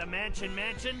out about the mansion?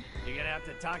 You're gonna have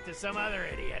to talk to some other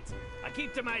idiot. I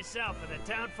keep to myself, and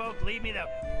the town folk leave me the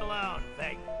alone.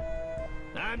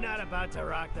 I'm not about to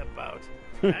rock the boat.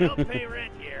 I don't pay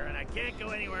rent here, and I can't go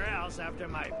anywhere else after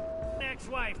my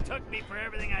ex-wife took me for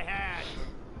everything I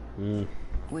had.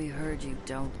 We heard you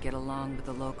don't get along with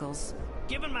the locals.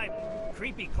 Given my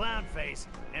creepy clown face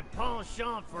and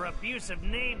penchant for abusive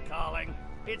name-calling,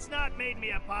 it's not made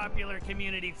me a popular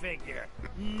community figure.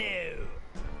 No.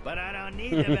 But I don't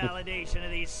need the validation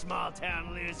of these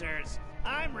small-town losers.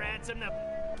 I'm Ransom the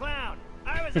Clown,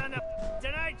 I was on the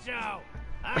Tonight Show.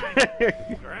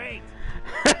 I'm great.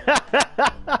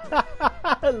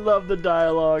 I love the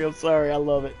dialogue. I'm sorry, I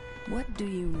love it. What do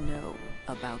you know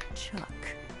about Chuck?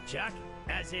 Chuck?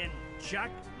 As in, Chuck,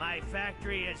 my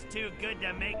factory is too good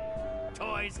to make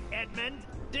toys, Edmund?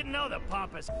 Didn't know the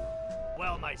pompous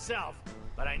well myself,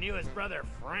 but I knew his brother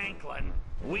Franklin.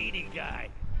 Weedy guy.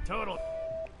 Total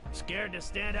scared to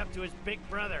stand up to his big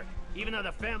brother, even though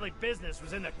the family business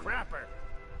was in the crapper.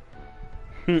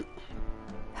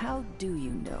 How do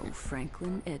you know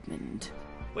Franklin Edmund?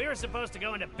 We were supposed to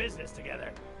go into business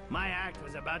together. My act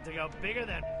was about to go bigger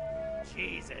than...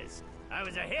 Jesus. I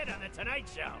was a hit on the Tonight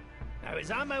Show. I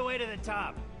was on my way to the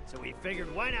top, so we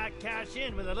figured why not cash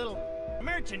in with a little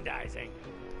merchandising.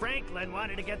 Franklin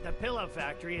wanted to get the pillow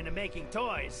factory into making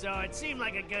toys, so it seemed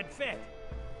like a good fit.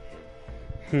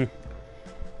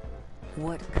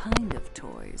 What kind of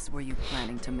toys were you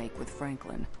planning to make with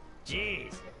Franklin?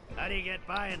 Jeez, how do you get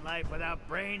by in life without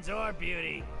brains or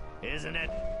beauty? Isn't it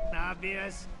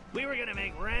obvious? We were gonna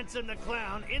make Ransom the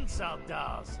Clown insult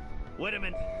dolls. Would have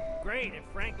been great if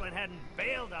Franklin hadn't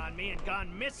bailed on me and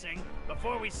gone missing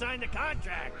before we signed the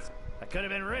contracts. I could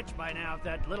have been rich by now if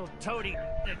that little toady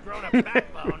had grown a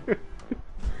backbone.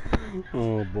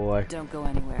 Oh boy. Don't go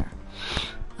anywhere.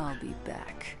 I'll be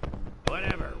back.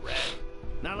 Whatever, Red.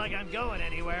 Not like I'm going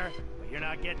anywhere, but you're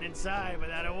not getting inside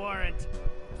without a warrant.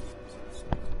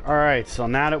 Alright, so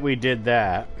now that we did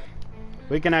that,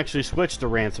 we can actually switch to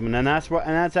Ransom, and that's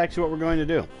actually what we're going to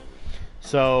do.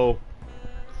 So,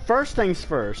 first things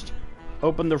first,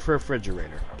 open the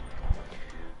refrigerator.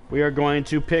 We are going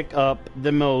to pick up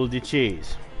the moldy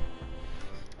cheese.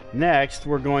 Next,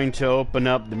 we're going to open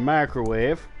up the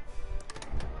microwave.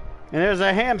 And there's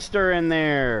a hamster in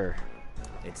there.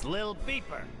 It's Lil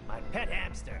Beeper, my pet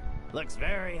hamster. Looks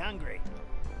very hungry.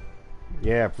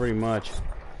 Yeah, pretty much.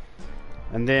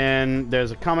 And then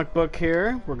there's a comic book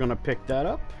here. We're going to pick that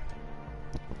up.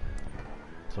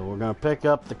 So we're going to pick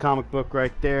up the comic book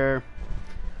right there.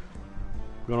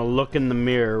 We're going to look in the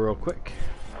mirror real quick.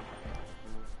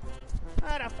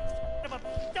 That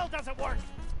still doesn't work.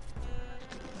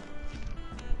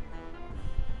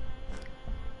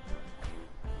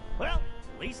 Well,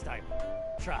 at least I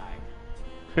tried.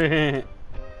 Now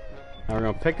we're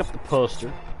going to pick up the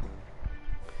poster.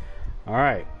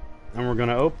 Alright. And we're going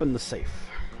to open the safe.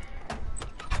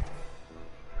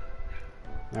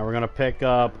 Now we're going to pick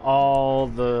up all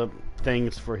the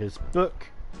things for his book.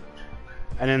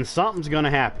 And then something's going to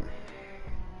happen.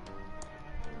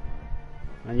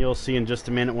 And you'll see in just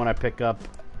a minute when I pick up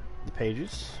the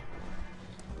pages.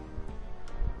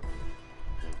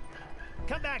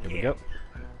 Come back here. Here we go.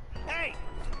 Hey!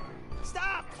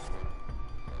 Stop!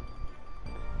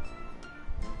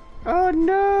 Oh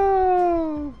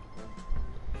no!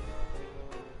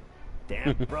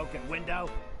 Damn broken window.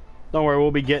 Don't worry,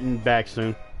 we'll be getting back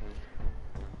soon.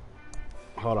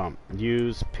 Hold on.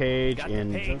 Use page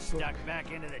in. Got the page stuck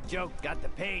back into the joke. Got the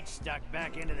page stuck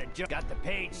back into the joke. Got the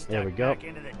page There we stuck go. back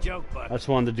into the joke book. I just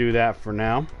wanted to do that for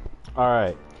now.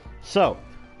 Alright. So,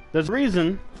 there's a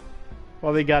reason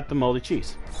why we got the moldy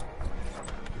cheese.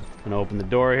 I'm gonna open the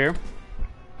door here.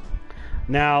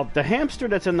 Now, the hamster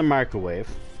that's in the microwave,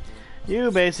 you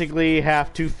basically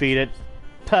have to feed it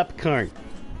popcorn.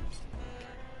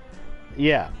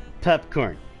 Yeah,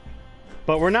 popcorn.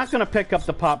 But we're not going to pick up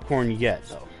the popcorn yet,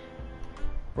 though.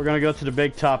 We're going to go to the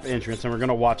big top entrance, and we're going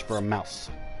to watch for a mouse.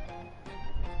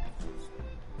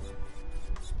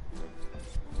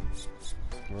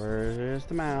 Where's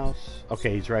the mouse?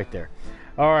 Okay, he's right there.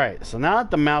 Alright, so now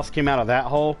that the mouse came out of that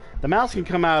hole, the mouse can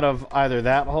come out of either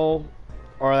that hole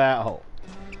or that hole.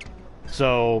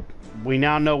 So, we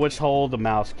now know which hole the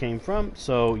mouse came from.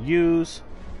 So, use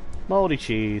moldy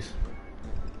cheese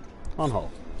on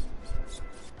hole.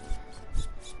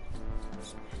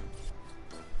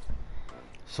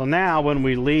 So now when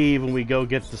we leave and we go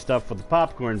get the stuff for the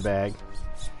popcorn bag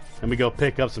and we go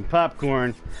pick up some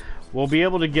popcorn, we'll be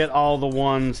able to get all the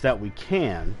ones that we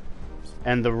can,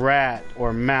 and the rat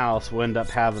or mouse will end up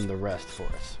having the rest for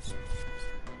us.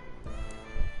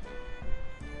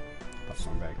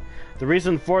 Popcorn bag. The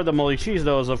reason for the moldy cheese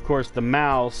though is of course the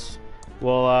mouse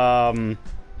will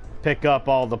pick up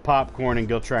all the popcorn and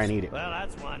go try and eat it. Well,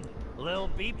 that's one. Lil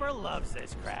Beeper loves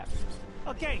this crap.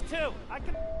 Okay, two. I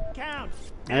can count.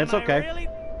 And it's okay. Am I really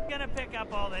gonna pick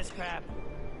up all this crap?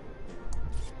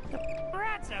 The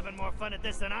rat's having more fun at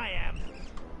this than I am.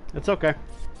 It's okay.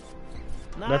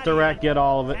 Not Let the rat get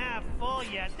all of it. Half full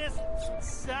yet. This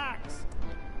sucks.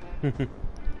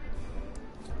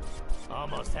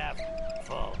 Almost half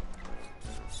full.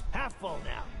 Half full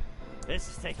now. This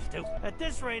is taking too... At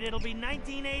this rate, it'll be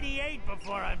 1988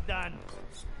 before I'm done.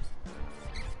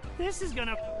 This is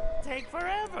gonna take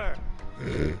forever.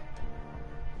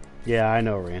 Yeah, I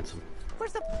know, Ransom.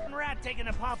 Where's the rat taking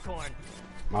the popcorn?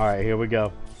 Alright, here we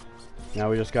go. Now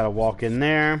we just gotta walk in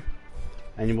there,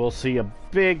 and you will see a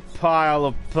big pile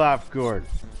of popcorn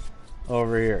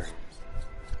over here.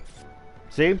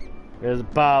 See? There's a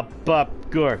pile of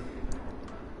popcorn.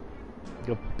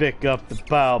 Go pick up the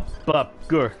pile of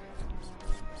popcorn.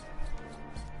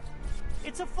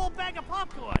 It's a full bag of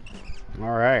popcorn.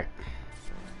 Alright.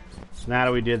 So now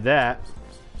that we did that,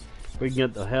 we can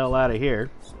get the hell out of here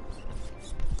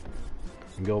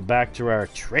and go back to our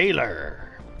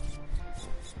trailer.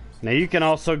 Now you can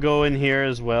also go in here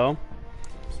as well.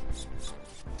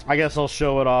 I guess I'll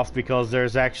show it off because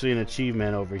there's actually an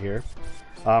achievement over here.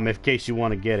 In case you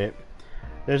want to get it.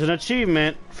 There's an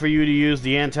achievement for you to use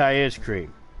the anti-edge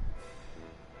cream.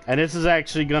 And this is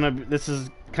actually this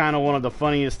is kind of one of the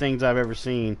funniest things I've ever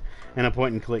seen in a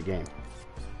point and click game.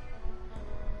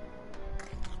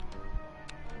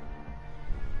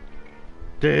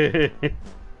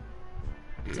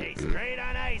 Tastes great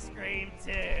on ice cream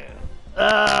too.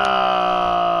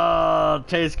 Oh,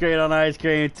 tastes great on ice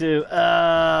cream too.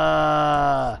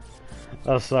 Oh,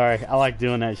 sorry. I like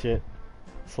doing that shit.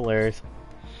 It's hilarious.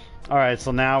 Alright,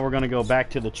 so now we're going to go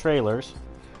back to the trailers.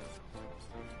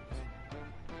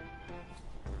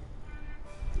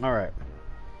 Alright.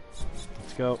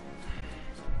 Let's go.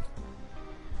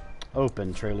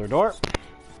 Open trailer door.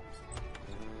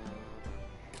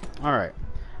 Alright.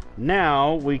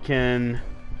 Now we can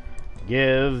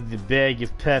give the bag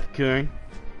of popcorn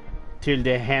to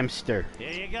the hamster.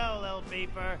 Here you go, little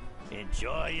beeper.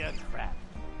 Enjoy your crap.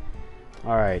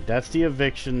 Alright, that's the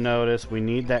eviction notice. We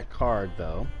need that card,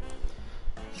 though.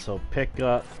 So pick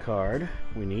up card.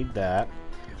 We need that.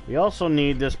 We also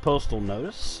need this postal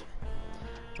notice.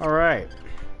 Alright.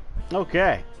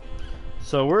 Okay.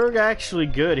 So we're actually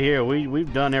good here.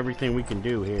 We've done everything we can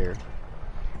do here.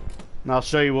 And I'll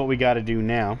show you what we got to do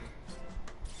now.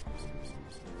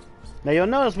 Now you'll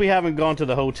notice we haven't gone to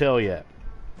the hotel yet.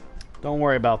 Don't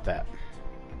worry about that.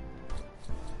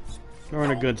 We're in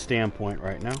a good standpoint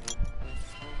right now.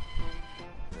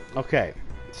 Okay,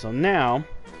 so now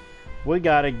we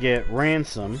gotta get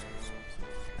Ransom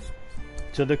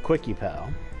to the Quickie Pal.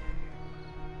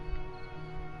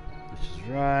 Which is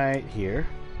right here.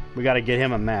 We gotta get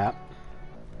him a map.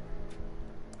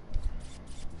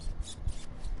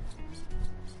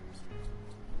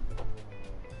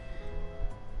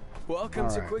 Welcome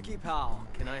to Quickie Pal.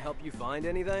 Can I help you find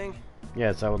anything?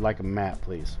 Yes, I would like a map,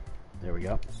 please. There we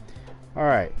go.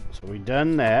 Alright, so we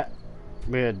done that.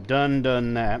 We had done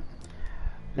that.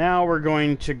 Now we're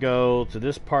going to go to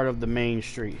this part of the main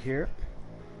street here.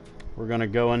 We're going to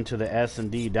go into the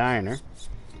S&D Diner,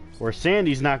 where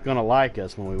Sandy's not going to like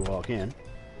us when we walk in.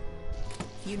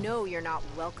 You know you're not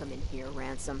welcome in here,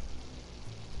 Ransom.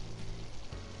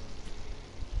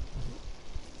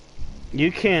 You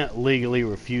can't legally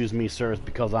refuse me service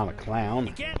because I'm a clown.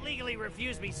 You can't legally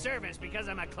refuse me service because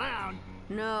I'm a clown.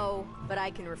 No, but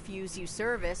I can refuse you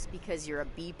service because you're a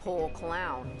B-pole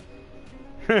clown.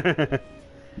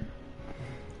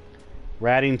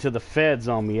 Ratting to the feds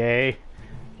on me, eh?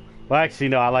 Well, actually,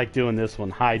 no, I like doing this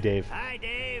one. Hi, Dave. Hi,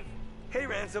 Dave. Hey,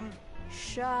 Ransom.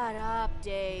 Shut up,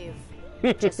 Dave.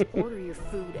 Just order your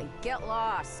food and get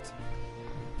lost.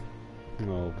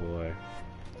 Oh, boy.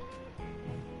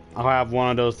 I'll have one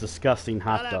of those disgusting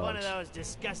hot dogs. I'll have one of those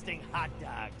disgusting hot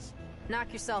dogs.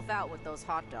 Knock yourself out with those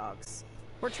hot dogs.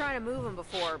 We're trying to move them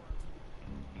before...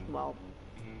 well...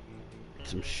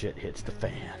 some shit hits the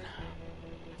fan.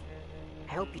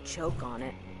 I hope you choke on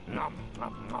it. Nom,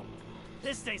 nom, nom.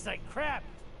 This tastes like crap,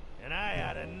 and I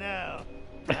ought to know.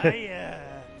 I,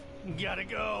 gotta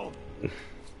go.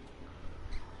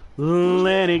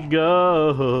 Let it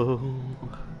go.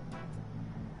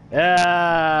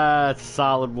 Ah, it's a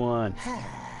solid one. I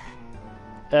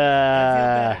feel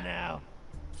better now.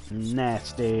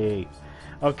 Nasty.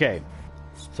 Okay,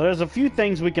 so there's a few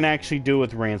things we can actually do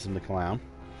with Ransom the Clown.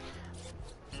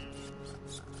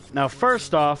 Now,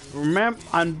 first off, remember,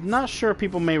 I'm not sure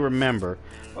people may remember,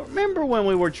 but remember when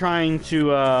we were trying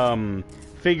to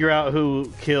figure out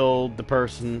who killed the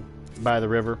person by the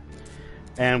river,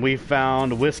 and we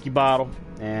found a whiskey bottle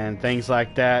and things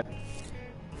like that?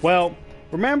 Well,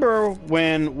 remember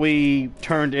when we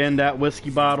turned in that whiskey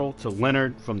bottle to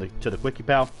Leonard to the Quickie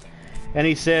Pal, and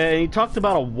he talked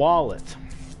about a wallet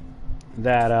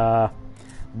that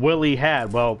Willie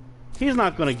had. Well, he's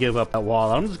not going to give up that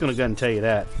wallet. I'm just going to go ahead and tell you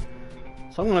that.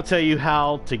 So I'm going to tell you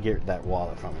how to get that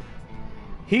wallet from him.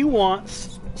 He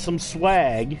wants some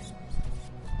swag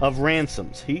of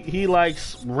ransoms. He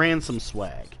likes ransom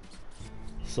swag.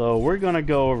 So we're gonna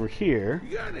go over here.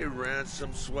 You got any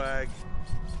ransom swag?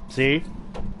 See?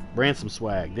 Ransom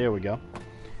swag. There we go.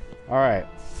 Alright.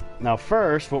 Now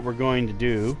first, what we're going to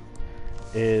do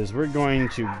is we're going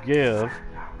to give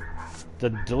the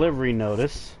delivery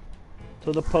notice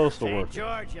to the postal Hey, worker.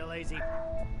 George, you lazy.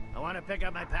 I want to pick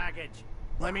up my package.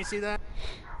 Let me see that.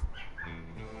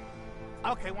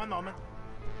 Okay, one moment.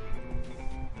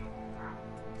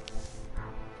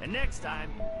 And next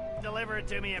time, deliver it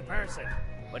to me in person.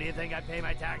 What do you think I pay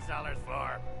my tax dollars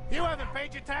for? You haven't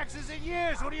paid your taxes in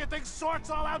years. Who do you think sorts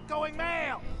all outgoing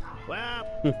mail? Well,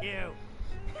 you.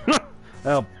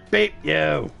 Oh, beep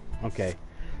you. Okay.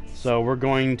 So we're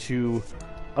going to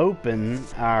open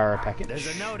our package.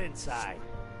 There's a note inside.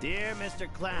 Dear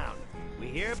Mr. Clown, we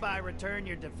hereby return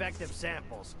your defective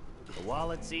samples. The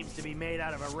wallet seems to be made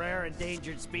out of a rare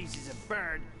endangered species of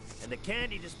bird, and the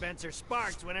candy dispenser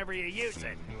sparks whenever you use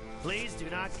it. Please do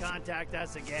not contact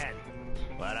us again.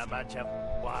 What a bunch of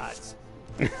wads.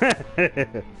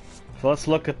 So let's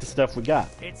look at the stuff we got.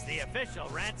 It's the official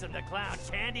Ransom the Clown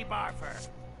candy barfer.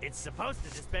 It's supposed to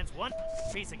dispense one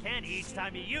piece of candy each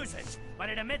time you use it, but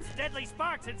it emits deadly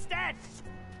sparks instead.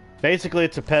 Basically,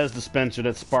 it's a Pez dispenser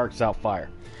that sparks out fire.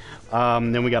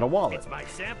 Then we got a wallet. It's my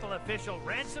sample official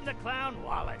Ransom the Clown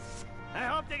wallet. I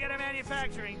hope to get a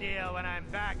manufacturing deal when I'm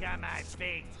back on my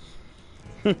feet.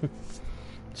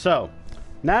 So,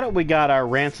 now that we got our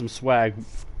ransom swag,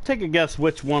 take a guess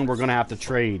which one we're going to have to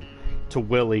trade to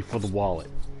Willie for the wallet.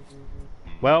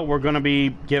 Well, we're going to be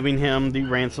giving him the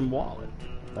ransom wallet.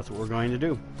 That's what we're going to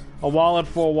do. A wallet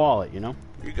for a wallet, you know?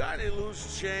 You got any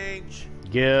loose change?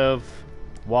 Give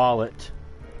wallet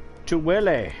to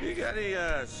Willie. You got any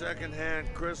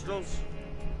second-hand crystals?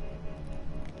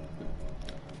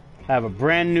 Have a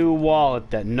brand new wallet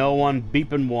that no one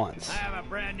beeping wants. I have a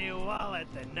brand new wallet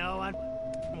that no one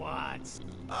wants.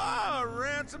 Ah,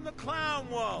 Ransom the Clown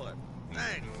wallet.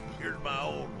 Thanks. Here's my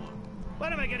old one.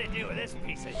 What am I gonna do with this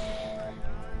piece of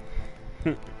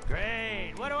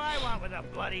Great. What do I want with a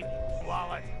bloody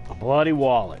wallet? A bloody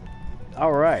wallet.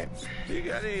 All right. You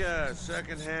got any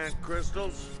second-hand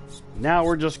crystals? Now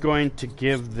we're just going to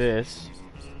give this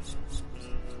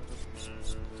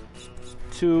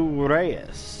to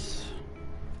Reyes.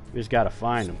 We just got to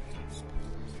find him.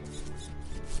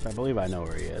 I believe I know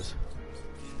where he is.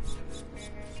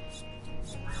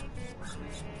 I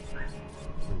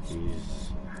think he's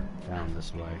down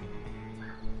this way.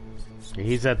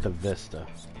 He's at the Vista.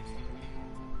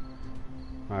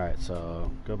 Alright, so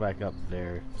go back up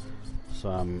there. So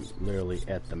I'm literally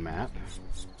at the map.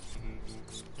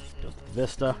 Go to the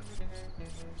Vista.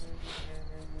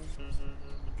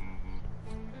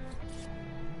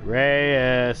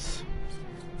 Reyes,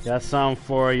 got something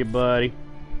for you, buddy.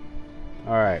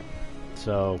 Alright,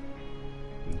 so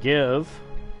give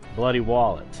bloody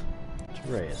wallet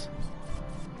to Reyes.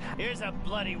 Here's a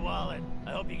bloody wallet.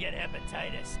 I hope you get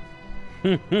hepatitis.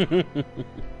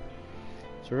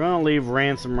 So we're gonna leave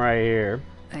Ransom right here.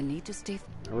 I need to stay.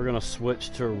 We're gonna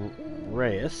switch to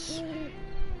Reyes.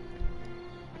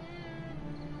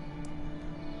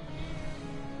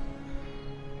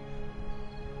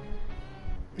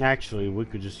 Actually, we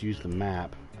could just use the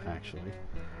map, actually.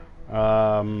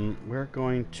 We're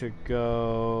going to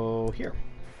go here.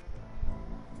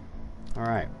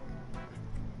 Alright.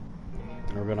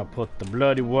 We're gonna put the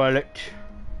bloody wallet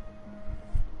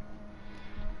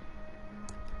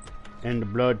in the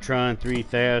Bloodtron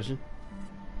 3000.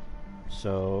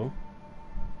 So,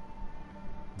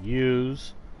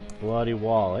 use bloody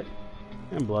wallet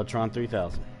and Bloodtron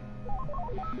 3000.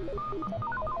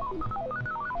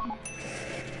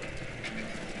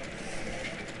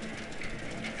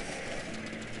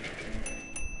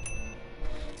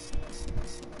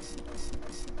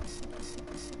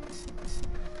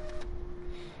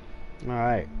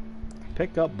 Alright,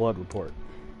 pick up blood report.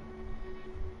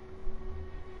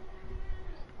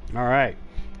 Alright,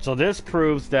 so this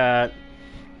proves that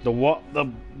the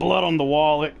blood on the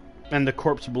wallet and the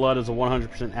corpse blood is a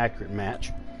 100% accurate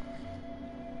match.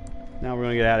 Now we're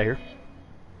going to get out of here.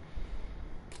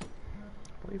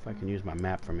 I believe I can use my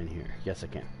map from in here. Yes, I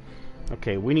can.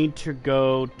 Okay, we need to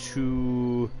go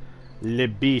to Le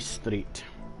B Street.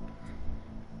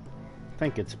 I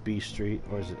think it's B Street,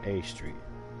 or is it A Street?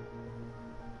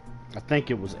 I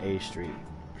think it was A Street.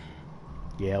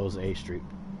 Yeah, it was A Street.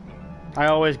 I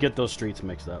always get those streets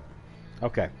mixed up.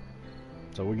 Okay.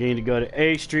 So we need to go to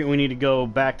A Street. We need to go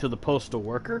back to the postal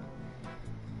worker,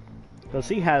 because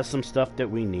he has some stuff that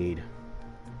we need.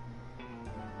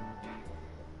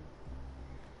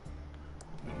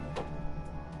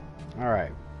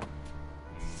 Alright.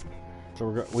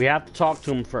 So we have to talk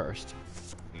to him first.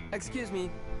 Excuse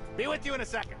me. Be with you in a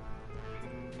second.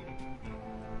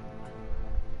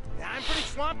 Yeah, I'm pretty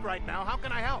swamped right now. How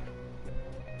can I help?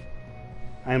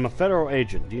 I am a federal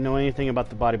agent. Do you know anything about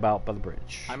the body out by the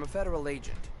bridge? I'm a federal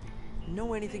agent.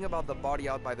 Know anything about the body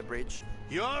out by the bridge?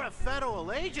 You're a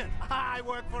federal agent? I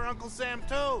work for Uncle Sam,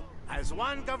 too. As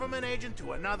one government agent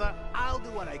to another, I'll do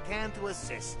what I can to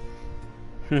assist.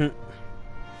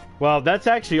 Well, that's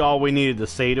actually all we needed to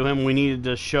say to him. We needed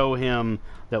to show him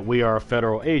that we are a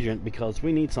federal agent because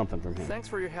we need something from him. Thanks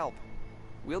for your help.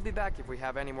 We'll be back if we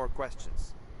have any more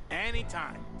questions.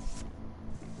 Anytime.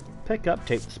 Pick up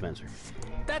tape dispenser.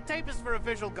 That tape is for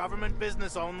official government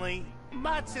business only.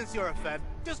 But since you're a Fed,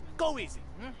 just go easy.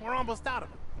 We're almost out of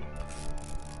it.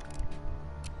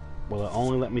 Will it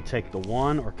only let me take the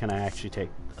one, or can I actually take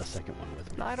a second one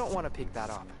with me? I don't want to pick that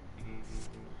up.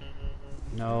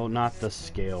 No, not the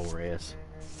scale, Reyes.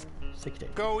 60.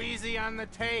 Go easy on the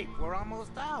tape. We're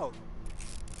almost out.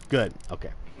 Good.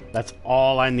 Okay. That's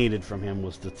all I needed from him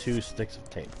was the 2 sticks of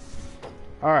tape.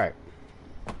 Alright.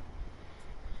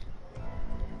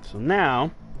 So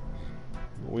now,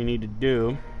 what we need to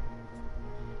do...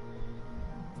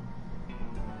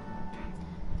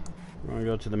 We're going to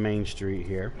go to the main street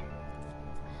here.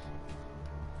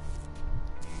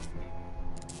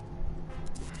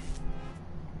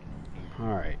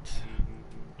 Alright.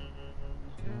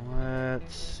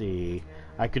 Let's see.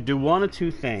 I could do one of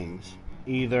 2 things.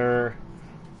 Either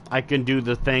I can do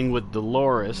the thing with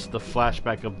Dolores, the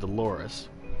flashback of Dolores,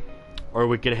 or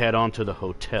we could head on to the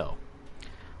hotel.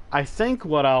 I think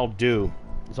what I'll do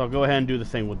is I'll go ahead and do the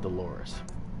thing with Dolores.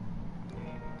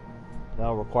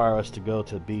 That'll require us to go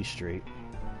to B Street.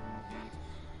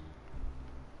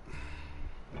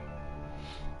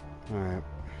 Alright.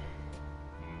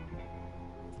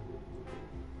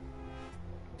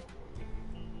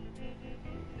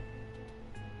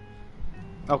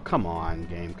 Oh, come on,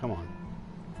 game. Come on.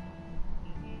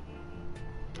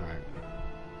 Alright.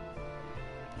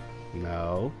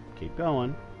 No. Keep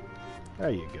going. There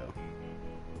you go.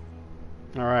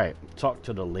 Alright. Talk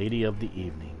to the lady of the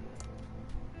evening.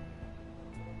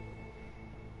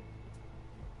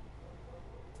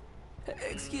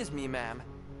 Excuse me, ma'am.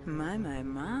 My,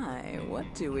 what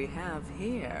do we have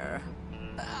here?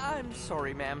 I'm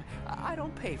sorry, ma'am. I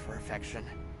don't pay for affection.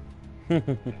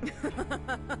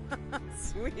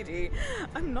 Sweetie,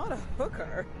 I'm not a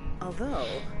hooker. Although,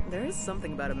 there is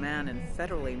something about a man in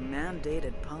federally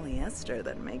mandated polyester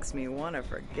that makes me want to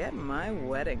forget my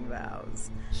wedding vows.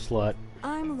 Slut.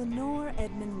 I'm Lenore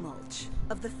Edmund Mulch,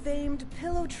 of the famed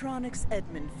Pillowtronics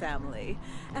Edmund family,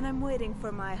 and I'm waiting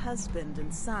for my husband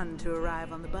and son to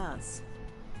arrive on the bus.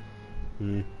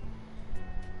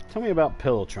 Tell me about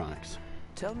Pillowtronics.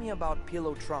 Tell me about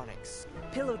Pillowtronics.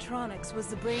 Pillowtronics was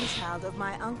the brainchild of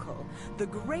my uncle, the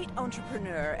great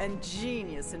entrepreneur and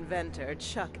genius inventor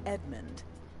Chuck Edmund.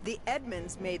 The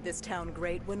Edmonds made this town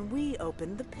great when we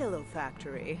opened the Pillow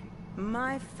Factory.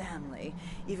 My family,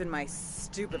 even my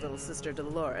stupid little sister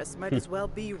Dolores, might as well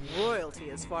be royalty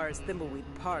as far as Thimbleweed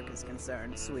Park is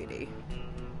concerned, sweetie.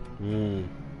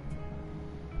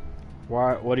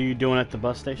 What are you doing at the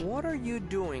bus station? What are you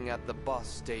doing at the bus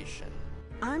station?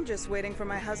 I'm just waiting for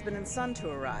my husband and son to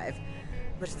arrive,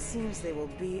 but it seems they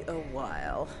will be a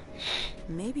while.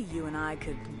 Maybe you and I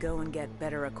could go and get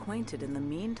better acquainted in the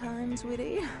meantime,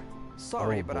 sweetie?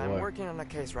 Sorry, but I'm working on a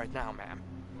case right now, ma'am.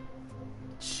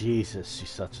 Jesus, she's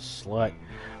such a slut.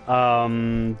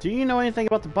 Do you know anything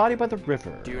about the body by the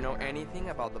river? Do you know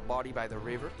anything about the body by the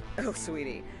river? Oh,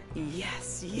 sweetie.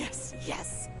 Yes, yes,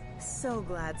 yes. So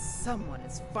glad someone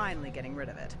is finally getting rid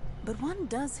of it. But one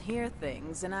does hear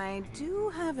things, and I do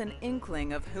have an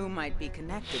inkling of who might be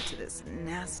connected to this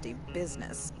nasty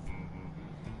business.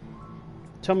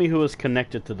 Tell me who is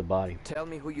connected to the body. Tell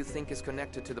me who you think is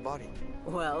connected to the body.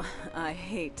 Well, I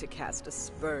hate to cast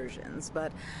aspersions,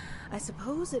 but I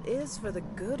suppose it is for the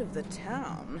good of the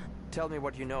town. Tell me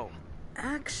what you know.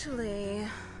 Actually,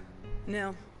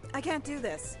 no, I can't do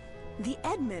this. The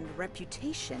Edmund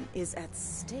reputation is at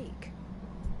stake.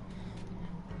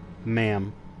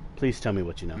 Ma'am, please tell me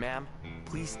what you know. Ma'am,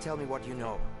 please tell me what you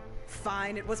know.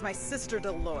 Fine, it was my sister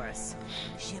Dolores.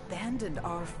 She abandoned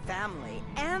our family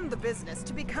and the business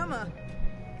to become a...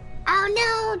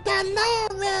 Oh no,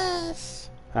 Dolores!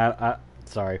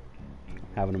 Sorry.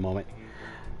 Having a moment.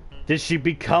 Did she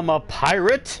become a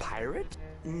pirate? Pirate?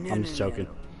 No, I'm just joking.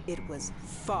 No. It was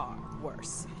far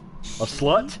worse. A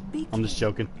slut? I'm just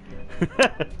joking.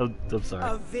 I'm sorry.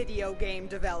 A video game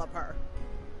developer.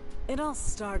 It all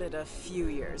started a few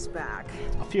years back.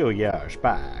 A few years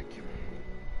back.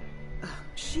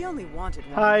 She only wanted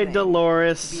one Hi, thing,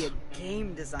 Dolores. to be a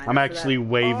game designer. I'm actually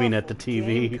waving at the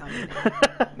TV.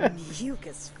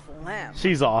 Mucus Phlegm.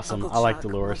 She's awesome. Uncle I like Chuck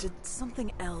Dolores. wanted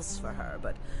something else for her,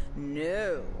 but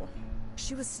no.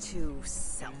 She was too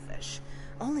selfish.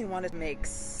 Only wanted to make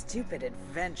stupid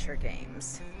adventure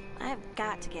games. I've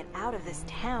got to get out of this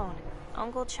town.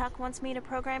 Uncle Chuck wants me to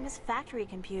program his factory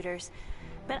computers,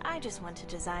 but I just want to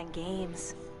design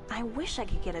games. I wish I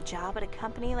could get a job at a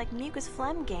company like Mucus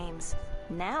Phlegm Games.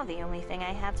 Now the only thing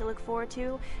I have to look forward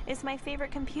to is my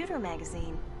favorite computer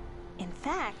magazine. In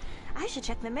fact, I should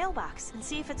check the mailbox and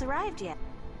see if it's arrived yet.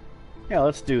 Yeah,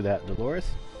 let's do that, Dolores.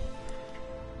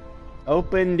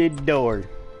 Open the door.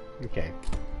 Okay.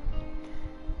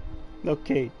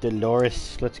 Okay,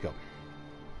 Dolores, let's go.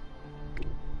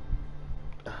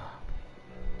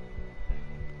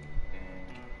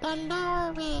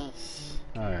 Dolores.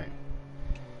 Alright.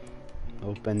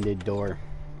 Open the door.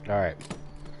 Alright.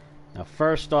 Now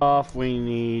first off, we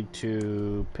need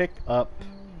to pick up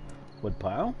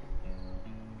woodpile.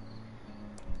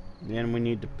 Then we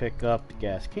need to pick up the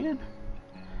gas can.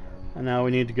 And now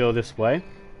we need to go this way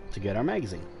to get our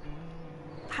magazine.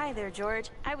 Hi there,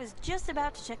 George. I was just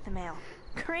about to check the mail.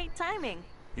 Great timing.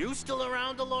 You still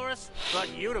around, Dolores?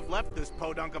 Thought you'd have left this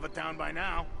podunk of a town by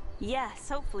now. Yes,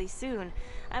 hopefully soon.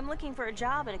 I'm looking for a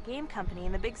job at a game company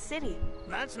in the big city.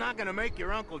 That's not gonna make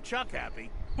your Uncle Chuck happy.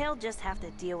 He'll just have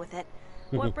to deal with it.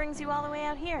 What brings you all the way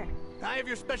out here? I have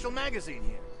your special magazine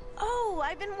here. Oh,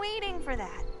 I've been waiting for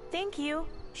that. Thank you.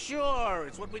 Sure,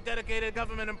 it's what we dedicated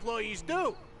government employees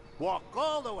do. Walk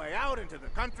all the way out into the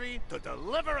country to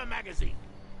deliver a magazine.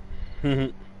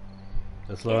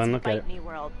 Let's look and look at it. Bite Me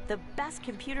World, the best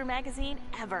computer magazine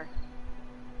ever.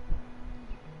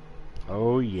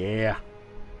 Oh yeah.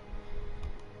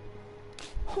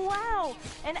 Wow!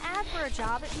 An ad for a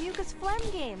job at Mucus Phlegm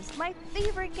Games, my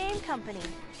favorite game company.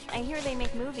 I hear they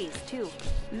make movies, too.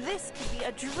 This could be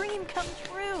a dream come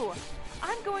true.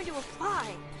 I'm going to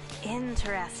apply.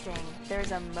 Interesting.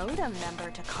 There's a modem number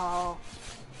to call.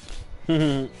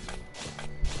 Diggin'?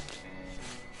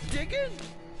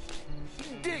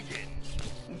 Diggin'.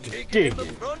 Diggin' in the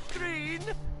front green.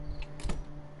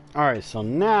 Alright, so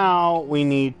now we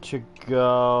need to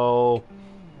go...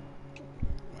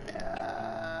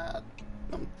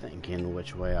 I'm thinking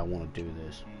which way I want to do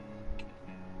this.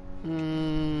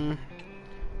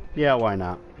 Yeah, why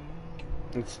not?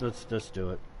 Let's do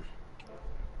it.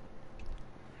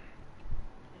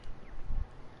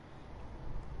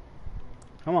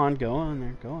 Come on, go on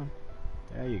there, go on.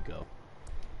 There you go.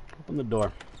 Open the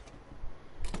door.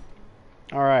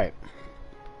 Alright.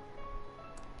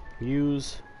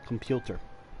 Use computer.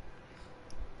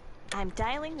 I'm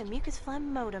dialing the Mucus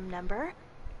Phlegm modem number.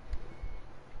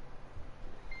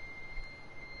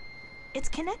 It's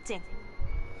connecting.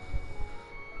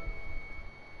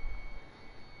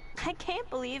 I can't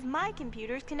believe my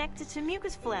computer's connected to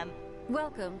Mucus Phlegm.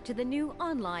 Welcome to the new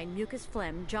online Mucus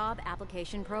Phlegm job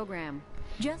application program.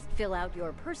 Just fill out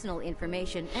your personal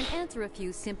information and answer a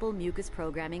few simple mucus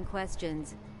programming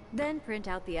questions. Then print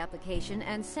out the application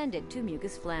and send it to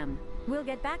Mucus Phlegm. We'll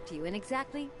get back to you in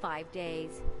exactly 5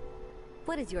 days.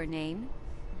 What is your name?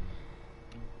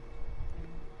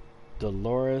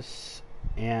 Dolores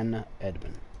Ann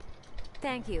Edmund.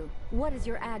 Thank you. What is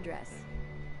your address?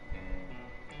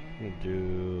 We'll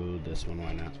do this one,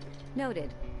 why not?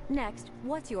 Noted. Next,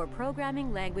 what's your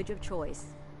programming language of choice?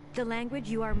 The language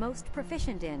you are most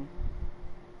proficient in.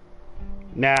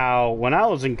 Now, when I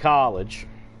was in college,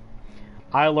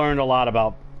 I learned a lot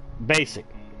about BASIC.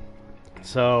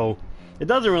 So, it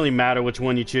doesn't really matter which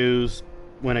one you choose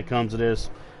when it comes to this.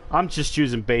 I'm just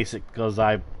choosing BASIC because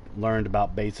I learned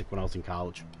about BASIC when I was in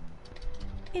college.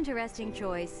 Interesting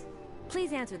choice.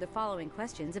 Please answer the following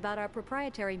questions about our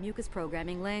proprietary mucus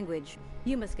programming language.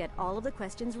 You must get all of the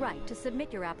questions right to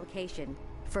submit your application.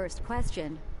 First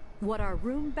question, what are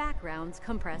room backgrounds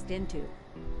compressed into?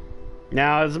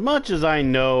 Now, as much as I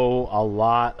know a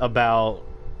lot about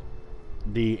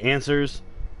the answers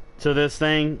to this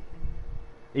thing,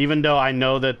 even though I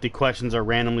know that the questions are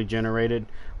randomly generated,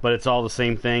 but it's all the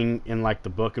same thing in like the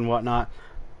book and whatnot,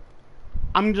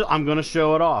 I'm going to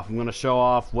show it off. I'm going to show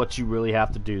off what you really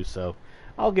have to do, so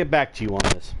I'll get back to you on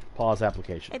this. Pause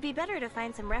application. It'd be better to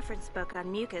find some reference book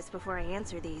on mucus before I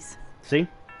answer these. See?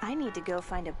 I need to go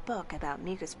find a book about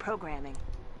mucus programming.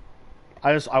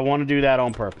 I want to do that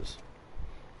on purpose.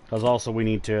 Because also we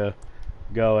need to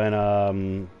go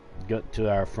and get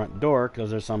to our front door because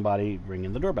there's somebody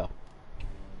ringing the doorbell.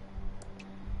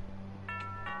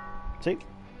 See?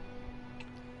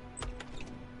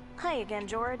 Hi again,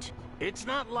 George. It's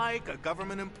not like a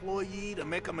government employee to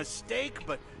make a mistake,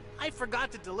 but I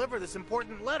forgot to deliver this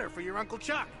important letter for your Uncle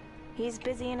Chuck. He's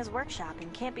busy in his workshop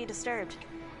and can't be disturbed.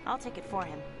 I'll take it for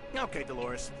him. Okay,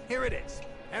 Dolores, here it is.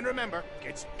 And remember,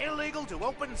 it's illegal to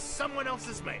open someone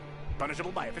else's mail.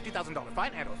 Punishable by a $50,000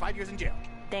 fine and or 5 years in jail.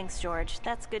 Thanks, George.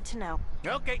 That's good to know.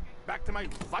 Okay, back to my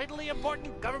vitally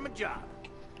important government job.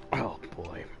 Oh,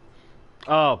 boy.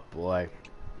 Oh, boy.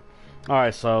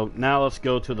 Alright, so now let's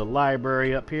go to the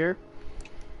library up here.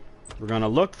 We're going to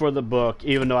look for the book,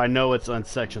 even though I know it's on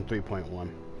section 3.1.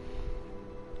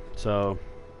 So...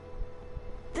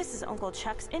 This is Uncle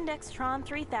Chuck's Indextron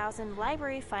 3000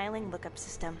 library filing lookup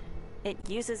system. It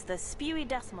uses the Spewy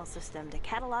Decimal System to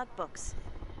catalog books.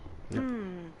 Yep.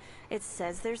 It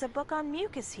says there's a book on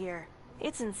mucus here.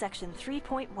 It's in section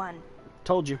 3.1.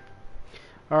 Told you.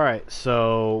 Alright,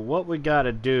 so what we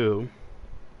gotta do...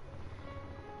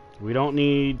 We don't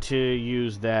need to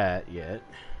use that yet.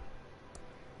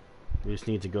 We just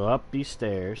need to go up these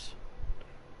stairs.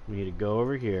 We need to go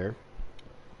over here.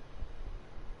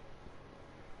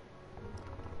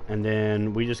 And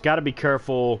then we just gotta be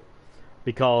careful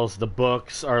because the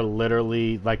books are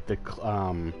literally like the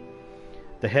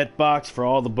hitbox for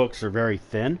all the books are very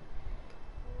thin.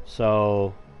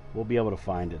 So we'll be able to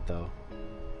find it though.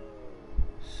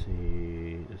 Let's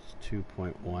see, it's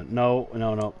 2.1.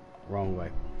 No, wrong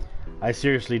way. I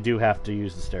seriously do have to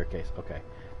use the staircase. Okay,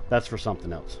 that's for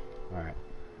something else. All right,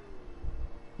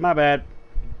 my bad.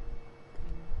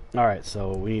 All right,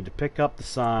 so we need to pick up the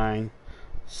sign.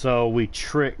 So we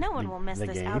trick No one will miss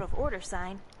this game. out of order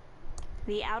sign.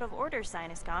 The out of order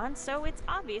sign is gone, so it's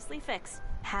obviously fixed.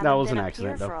 That was been an up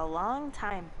accident, here though. for a long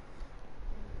time.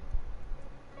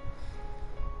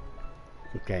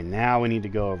 Okay, now we need to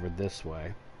go over this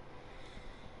way.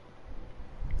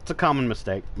 It's a common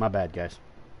mistake. My bad, guys.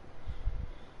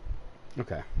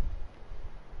 Okay.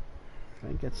 I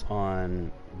think it's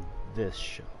on this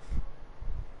shelf.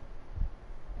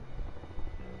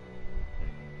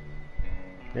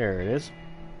 There it is.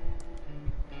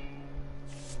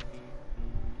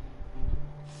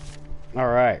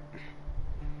 Alright.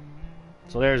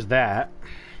 So there's that.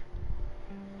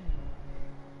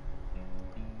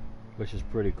 Which is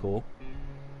pretty cool.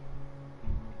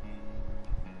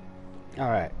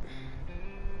 Alright.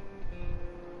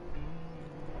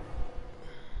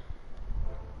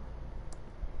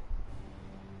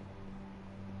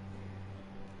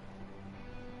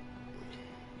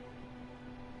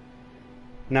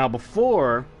 Now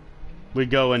before we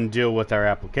go and deal with our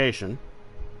application,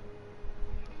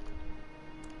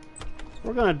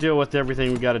 we're going to deal with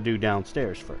everything we got to do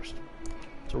downstairs first.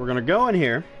 So we're going to go in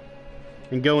here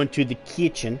and go into the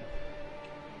kitchen.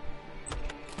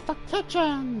 The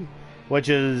kitchen! Which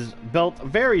is built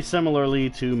very similarly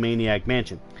to Maniac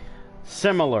Mansion.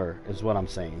 Similar is what I'm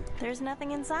saying. There's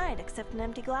nothing inside except an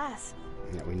empty glass.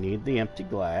 Now we need the empty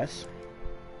glass.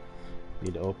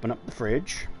 Need to open up the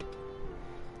fridge.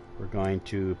 We're going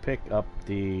to pick up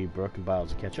the broken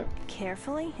vials of ketchup.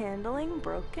 Carefully handling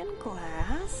broken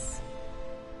glass.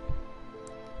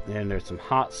 Then there's some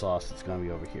hot sauce that's going to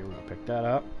be over here. We're going to pick that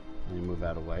up and move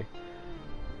that away.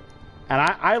 And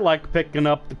I like picking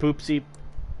up the poopsie.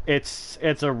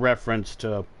 It's a reference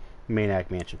to Maniac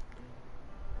Mansion.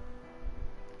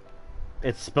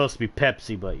 It's supposed to be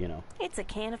Pepsi, but you know. It's a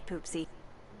can of poopsie.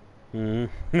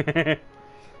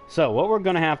 So what we're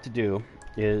going to have to do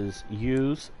is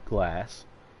use glass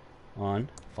on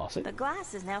faucet. The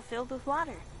glass is now filled with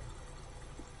water.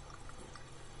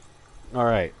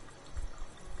 Alright.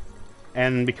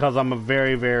 And because I'm a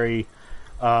very, very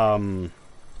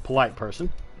polite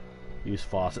person, use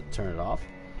faucet, turn it off.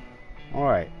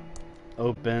 Alright.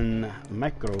 Open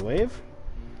microwave.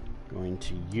 Going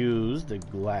to use the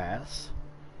glass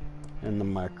in the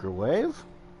microwave.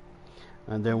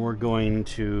 And then we're going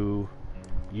to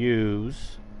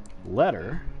use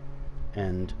letter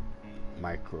and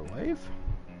microwave.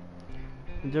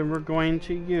 And then we're going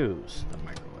to use the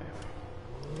microwave.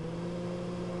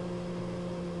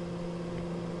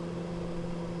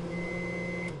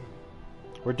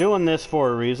 We're doing this for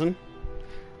a reason.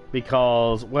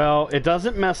 Because, well, it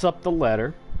doesn't mess up the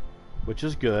letter, which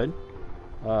is good.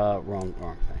 Wrong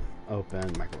thing. Open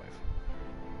microwave.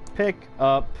 Pick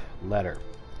up letter.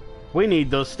 We need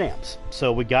those stamps.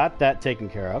 So we got that taken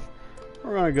care of.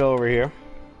 We're going to go over here.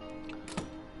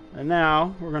 And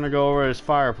now we're going to go over this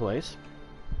fireplace.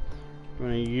 We're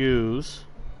going to use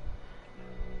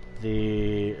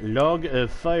the log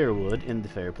of firewood in the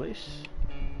fireplace.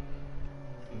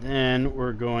 Then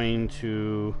we're going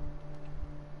to...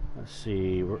 Let's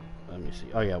see. Let me see.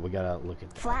 Oh yeah, we gotta look at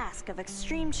that. Flask of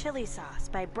extreme chili sauce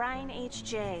by Brian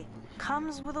H.J.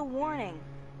 Comes with a warning.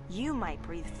 You might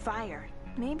breathe fire.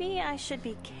 Maybe I should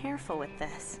be careful with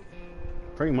this.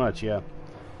 Pretty much, yeah.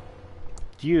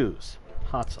 must use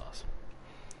hot sauce.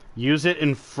 Use it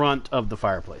in front of the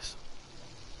fireplace.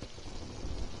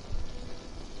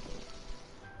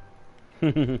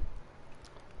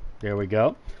 There we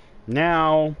go.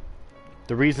 Now,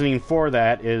 the reasoning for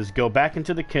that is go back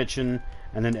into the kitchen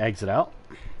and then exit out.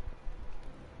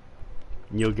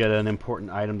 You'll get an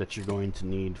important item that you're going to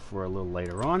need for a little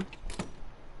later on.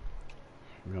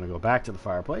 We're going to go back to the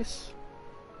fireplace.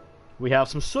 We have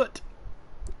some soot.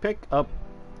 Pick up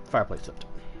fireplace soot.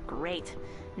 Great.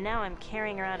 Now I'm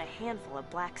carrying around a handful of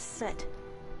black soot.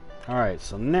 Alright,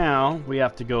 so now we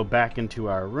have to go back into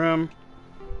our room.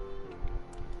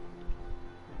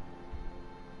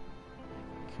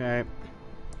 Okay.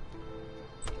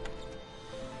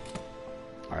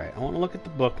 Alright, I want to look at the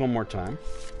book one more time.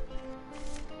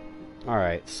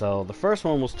 Alright, so the first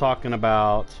one was talking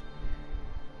about,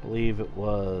 I believe it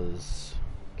was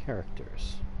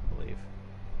characters, I believe.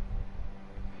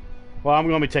 Well, I'm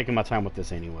going to be taking my time with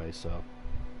this anyway, so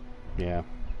yeah.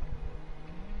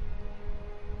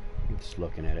 I'm just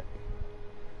looking at it.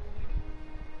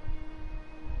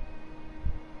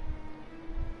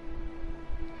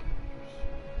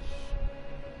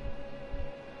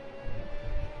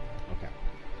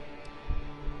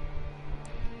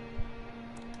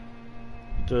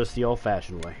 Just the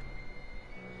old-fashioned way.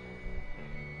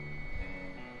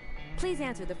 Please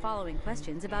answer the following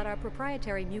questions about our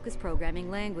proprietary mucus programming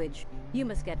language. You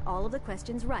must get all of the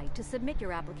questions right to submit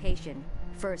your application.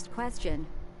 First question: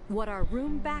 what are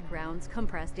room backgrounds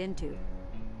compressed into?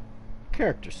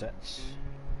 Character sets.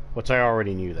 Which I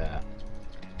already knew that.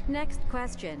 Next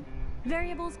question: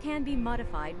 variables can be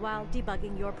modified while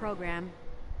debugging your program.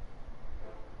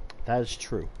 That is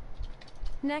true.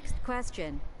 Next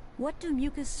question: what do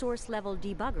mucus source level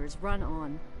debuggers run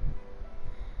on?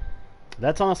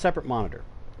 That's on a separate monitor.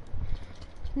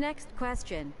 Next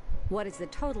question: what is the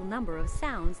total number of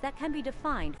sounds that can be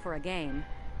defined for a game?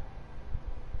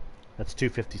 That's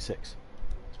 256.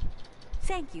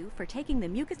 Thank you for taking the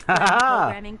mucus phlegm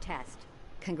programming test.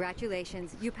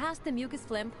 Congratulations, you passed the mucus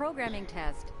phlegm programming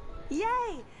test.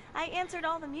 Yay! I answered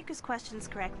all the mucus questions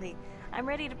correctly. I'm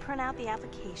ready to print out the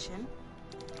application.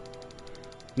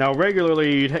 Now,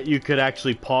 regularly, you could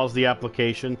actually pause the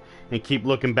application and keep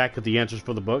looking back at the answers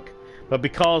for the book. But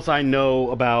because I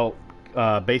know about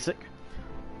BASIC,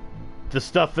 the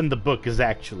stuff in the book is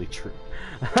actually true.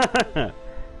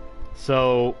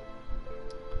 So,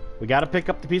 we got to pick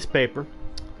up the piece of paper.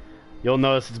 You'll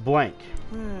notice it's blank.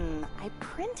 I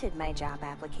printed my job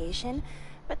application,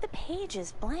 but the page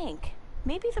is blank.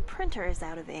 Maybe the printer is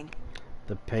out of ink.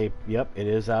 Yep, it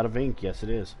is out of ink. Yes, it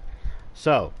is.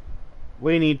 So,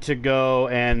 we need to go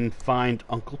and find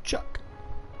Uncle Chuck.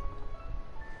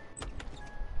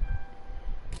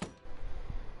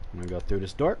 I'm going to go through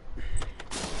this door.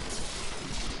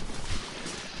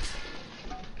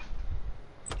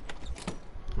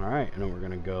 Alright, and then we're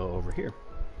going to go over here.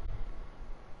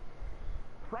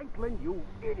 Franklin, you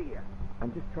idiot!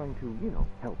 I'm just trying to, you know,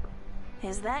 help.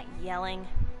 Is that yelling?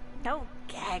 Don't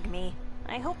gag me.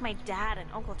 I hope my dad and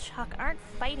Uncle Chuck aren't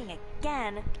fighting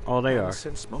again. Oh, they are.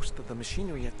 Since most of the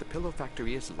machinery at the pillow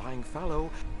factory is lying fallow,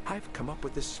 I've come up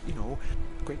with this, you know,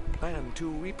 great plan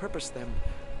to repurpose them.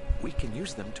 We can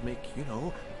use them to make, you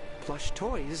know, plush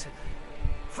toys.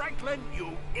 Franklin,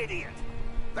 you idiot!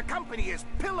 The company is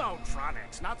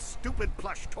Pillowtronics, not stupid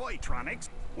plush toytronics.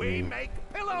 We make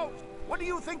pillows! What do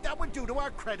you think that would do to our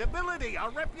credibility,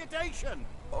 our reputation?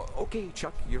 Okay,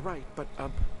 Chuck, you're right, but,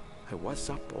 I was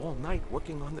up all night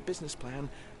working on the business plan.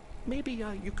 Maybe,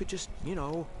 you could just, you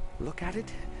know, look at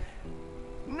it?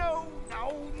 No,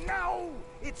 no, no!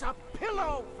 It's a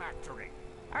pillow factory!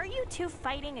 Are you two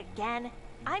fighting again?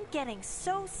 I'm getting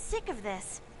so sick of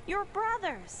this. You're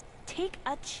brothers. Take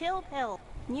a chill pill.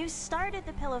 You started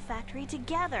the pillow factory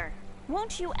together.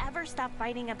 Won't you ever stop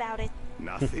fighting about it?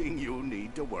 Nothing you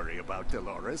need to worry about,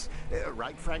 Dolores.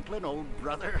 Right, Franklin, old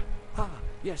brother? Ah,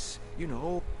 yes, you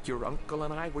know, your uncle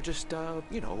and I were just,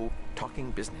 you know, talking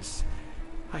business.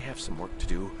 I have some work to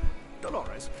do.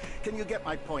 Dolores, can you get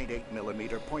my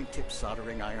 .8mm point-tip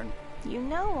soldering iron? You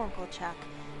know, Uncle Chuck,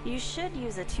 you should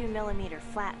use a 2mm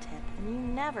flat tip, and you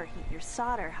never heat your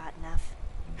solder hot enough.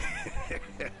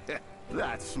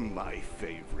 That's my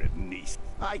favorite niece.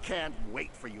 I can't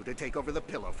wait for you to take over the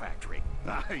pillow factory.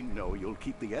 I know you'll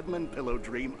keep the Edmund pillow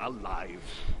dream alive.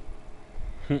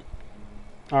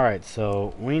 Alright,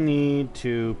 so we need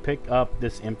to pick up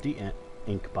this empty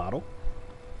ink bottle.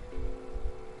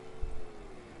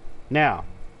 Now,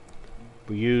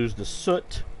 we use the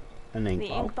soot and ink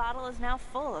bottle. The ink bottle is now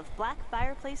full of black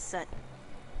fireplace soot.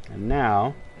 And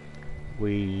now,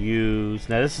 we use...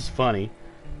 Now, this is funny.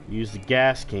 Use the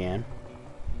gas can.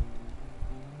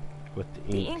 with the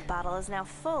ink. The ink bottle is now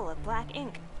full of black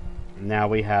ink. Now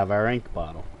we have our ink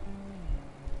bottle.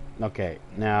 Okay,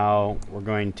 now we're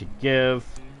going to give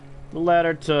the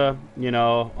letter to, you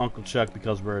know, Uncle Chuck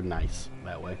because we're nice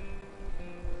that way.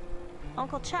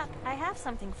 Uncle Chuck, I have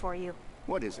something for you.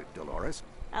 What is it, Dolores?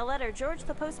 A letter George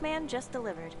the postman just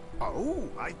delivered. Oh,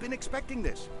 I've been expecting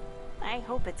this. I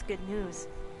hope it's good news.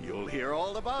 You'll hear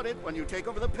all about it when you take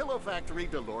over the pillow factory,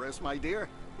 Dolores, my dear.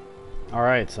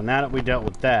 Alright, so now that we dealt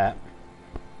with that,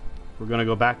 we're going to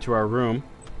go back to our room.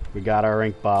 We got our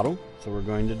ink bottle, so we're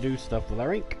going to do stuff with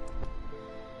our ink.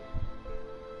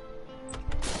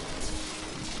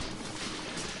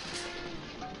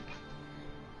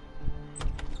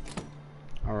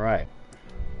 Alright.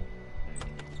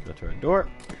 Go to our door.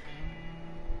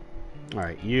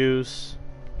 Alright, use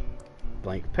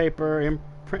blank paper and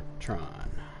Printron.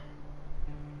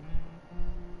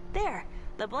 There,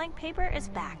 the blank paper is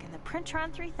back in the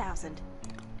Printron 3000.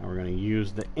 Now we're going to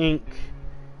use the ink.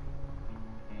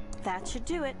 That should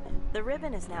do it. The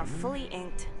ribbon is now fully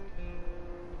inked.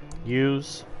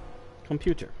 Use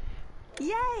computer.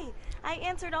 Yay! I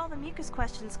answered all the mucus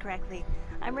questions correctly.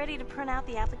 I'm ready to print out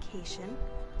the application.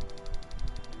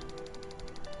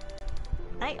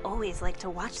 I always like to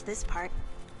watch this part.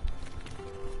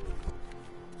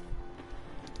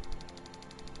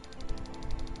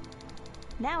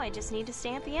 Now I just need to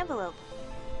stamp the envelope.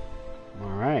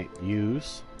 Alright,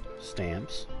 use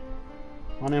stamps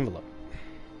on envelope.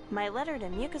 My letter to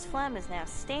Mucus Phlegm is now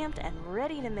stamped and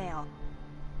ready to mail.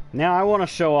 Now I want to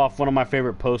show off one of my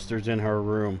favorite posters in her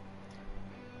room.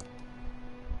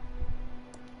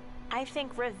 I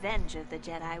think Revenge of the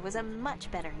Jedi was a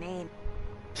much better name.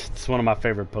 It's one of my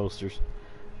favorite posters.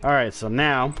 Alright, so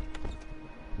now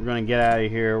we're going to get out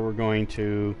of here. We're going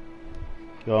to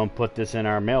go and put this in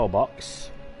our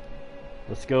mailbox.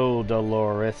 Let's go,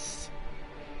 Dolores.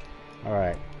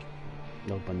 Alright.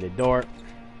 Open the door.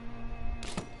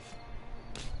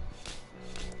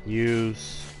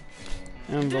 Use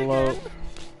envelope.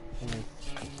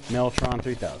 Meltron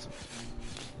 3000.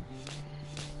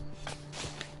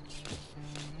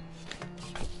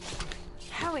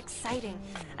 How exciting.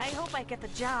 I hope I get the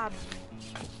job.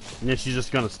 And then she's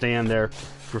just going to stand there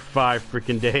for 5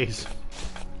 freaking days.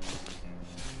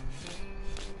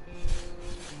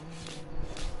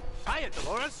 Hiya,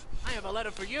 Dolores. I have a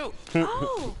letter for you.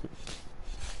 Oh!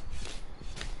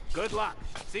 Good luck.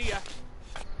 See ya.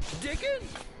 Diggin'?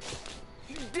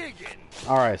 Diggin'.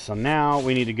 Alright, so now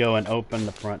we need to go and open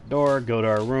the front door, go to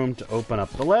our room to open up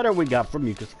the letter we got from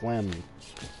Mucus Phlegm.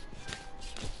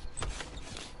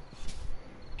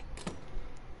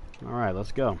 Alright,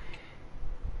 let's go.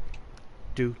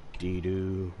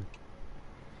 Do-dee-doo.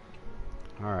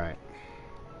 Alright.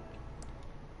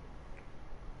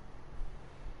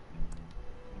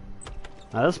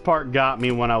 Now this part got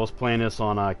me when I was playing this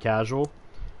on casual.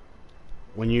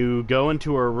 When you go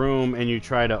into her room and you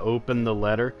try to open the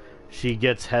letter, she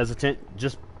gets hesitant.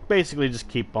 Just basically just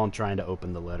keep on trying to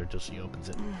open the letter till she opens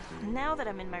it. Now that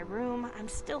I'm in my room, I'm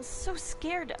still so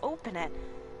scared to open it.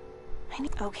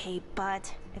 Okay,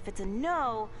 but if it's a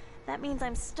no, that means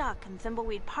I'm stuck in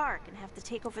Thimbleweed Park and have to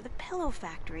take over the pillow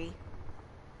factory.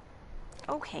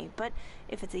 Okay, but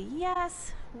if it's a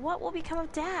yes, what will become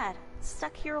of Dad?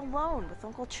 Stuck here alone with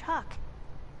Uncle Chuck.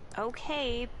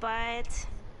 Okay, but...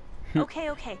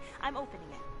 Okay, I'm opening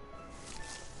it.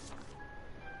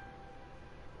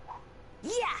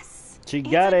 Yes! She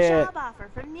got it's it! a job offer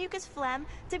from Mucus Phlegm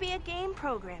to be a game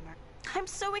programmer. I'm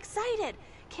so excited!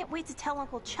 Can't wait to tell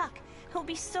Uncle Chuck. He'll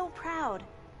be so proud.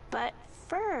 But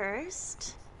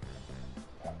first...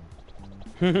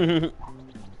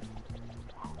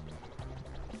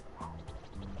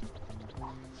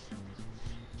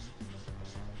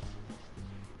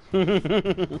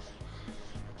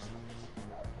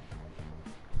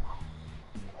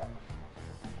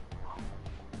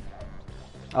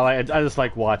 I just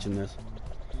like watching this.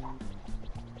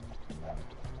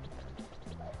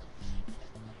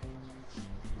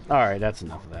 Alright, that's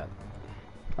enough of that.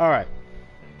 Alright.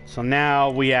 So now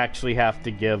we actually have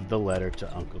to give the letter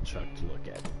to Uncle Chuck to look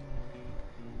at.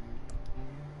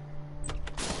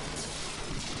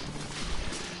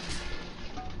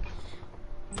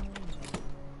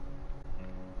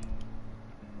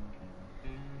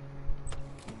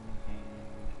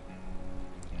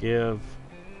 Give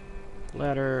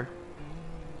letter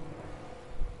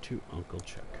to Uncle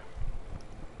Chuck.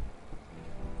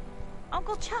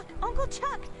 Uncle Chuck! Uncle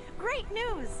Chuck! Great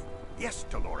news! Yes,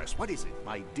 Dolores, what is it,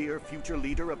 my dear future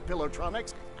leader of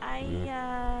Pillowtronics?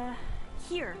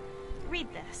 Here, read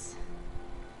this.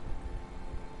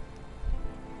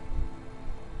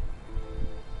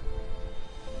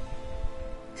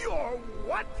 Your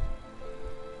what?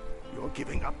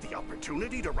 giving up the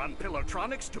opportunity to run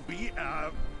Pillowtronics to be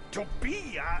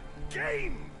a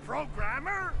game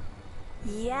programmer?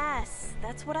 Yes,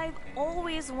 that's what I've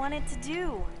always wanted to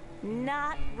do.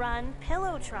 Not run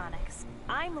Pillowtronics.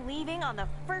 I'm leaving on the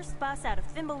first bus out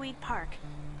of Thimbleweed Park.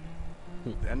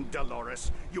 Then,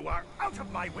 Dolores, you are out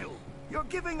of my will. You're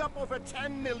giving up over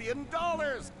 $10 million.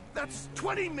 That's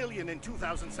 $20 million in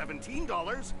 2017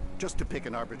 dollars, just to pick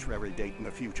an arbitrary date in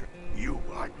the future. You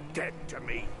are dead to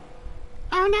me.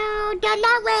 Oh no,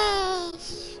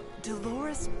 Dolores!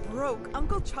 Dolores broke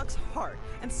Uncle Chuck's heart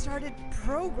and started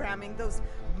programming those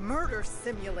murder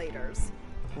simulators.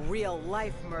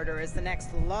 Real-life murder is the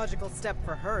next logical step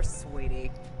for her,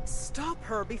 sweetie. Stop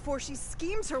her before she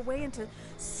schemes her way into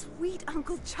sweet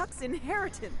Uncle Chuck's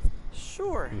inheritance.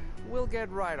 Sure, we'll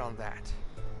get right on that.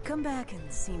 Come back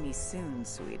and see me soon,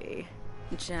 sweetie.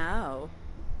 Ciao.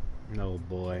 Oh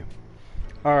boy.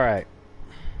 Alright.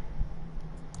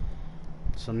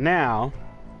 So now,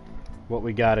 what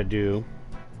we gotta do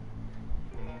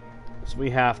is we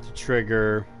have to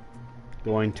trigger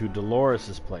going to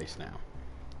Dolores' place now.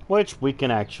 Which we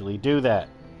can actually do that.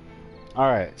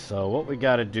 Alright, so what we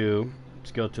gotta do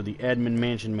is go to the Edmund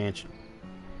Mansion.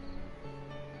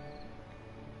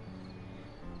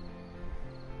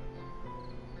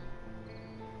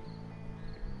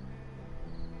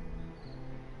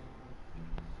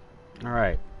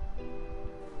 Alright.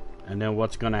 And then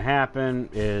what's gonna happen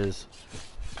is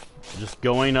just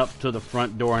going up to the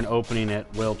front door and opening it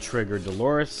will trigger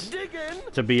Dolores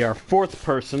to be our fourth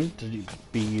person to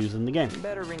be using the game.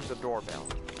 Better ring the doorbell.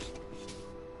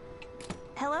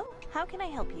 Hello? How can I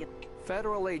help you?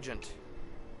 Federal agent.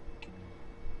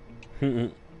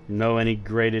 Know any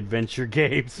great adventure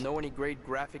games? Know any great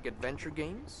graphic adventure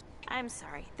games? I'm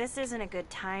sorry, this isn't a good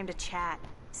time to chat.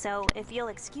 So, if you'll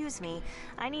excuse me,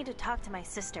 I need to talk to my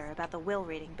sister about the will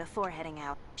reading before heading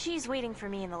out. She's waiting for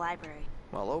me in the library.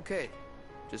 Well, okay.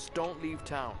 Just don't leave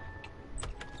town.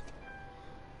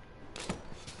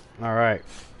 Alright.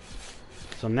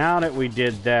 So now that we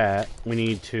did that, we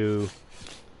need to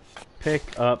pick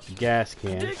up gas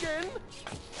cans.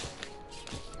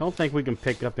 Don't think we can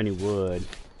pick up any wood.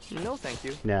 No, thank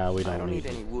you. No, we don't. I don't need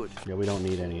any wood. Yeah, we don't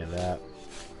need any of that.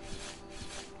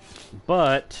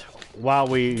 But while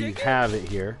we have it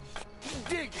here,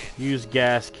 use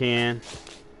gas can.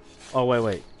 Oh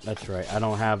wait, that's right. I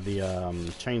don't have the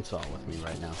chainsaw with me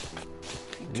right now.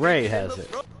 Ray has it.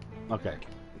 Okay,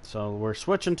 so we're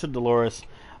switching to Dolores.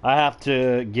 I have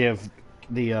to give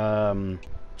the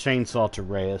chainsaw to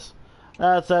Reyes.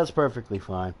 That's perfectly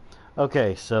fine.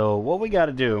 Okay, so what we got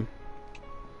to do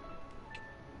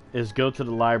is go to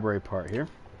the library part here.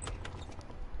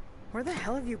 Where the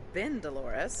hell have you been,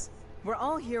 Dolores? We're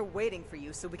all here waiting for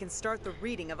you so we can start the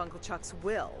reading of Uncle Chuck's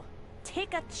will.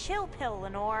 Take a chill pill,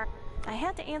 Lenore. I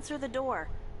had to answer the door.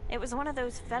 It was one of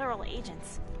those federal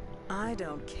agents. I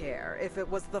don't care if it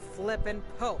was the flippin'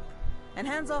 Pope. And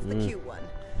hands off the cute one.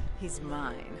 He's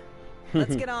mine.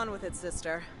 Let's get on with it,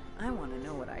 sister. I want to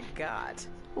know what I got.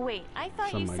 Wait, I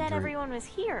thought you said everyone was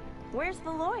here. Where's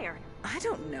the lawyer? I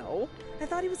don't know. I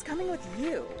thought he was coming with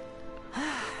you.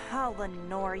 Oh,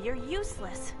 Lenore, you're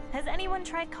useless. Has anyone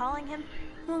tried calling him?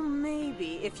 Well,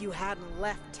 maybe if you hadn't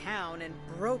left town and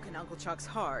broken Uncle Chuck's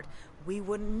heart, we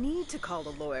wouldn't need to call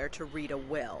a lawyer to read a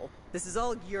will. This is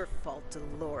all your fault,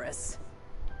 Dolores.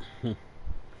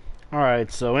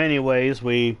 Alright, so anyways,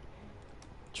 we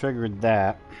triggered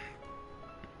that.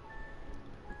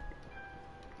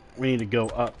 We need to go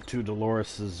up to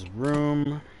Dolores's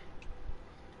room.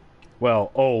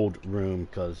 Well, old room,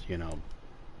 because, you know,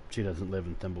 she doesn't live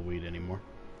in Thimbleweed anymore.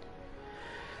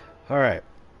 Alright.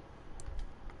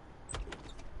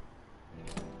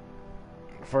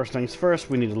 First things first,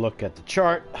 we need to look at the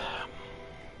chart.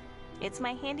 It's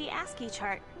my handy ASCII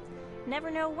chart. Never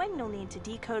know when you'll need to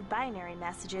decode binary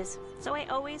messages, so I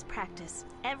always practice,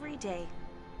 every day.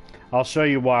 I'll show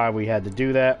you why we had to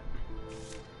do that.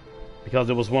 Because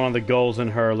it was one of the goals in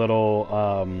her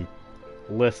little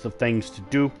list of things to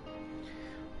do.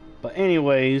 But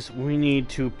anyways, we need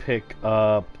to pick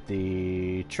up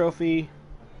the trophy.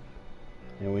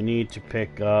 And we need to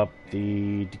pick up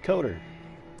the decoder.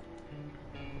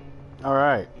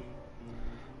 Alright.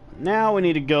 Now we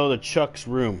need to go to Chuck's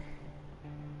room.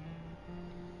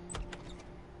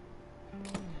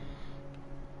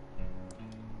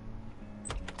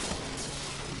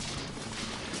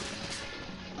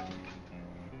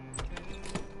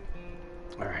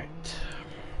 Alright.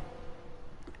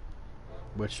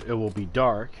 Which it will be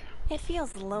dark. It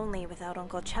feels lonely without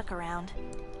Uncle Chuck around.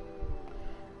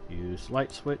 Use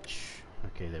light switch.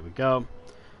 Okay, there we go.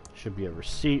 Should be a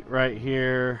receipt right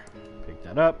here. Pick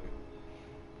that up.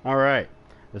 Alright.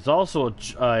 There's also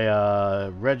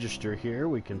a register here.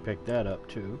 We can pick that up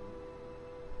too.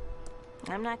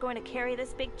 I'm not going to carry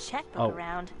this big checkbook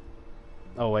around.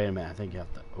 Oh, wait a minute. I think you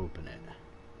have to open it.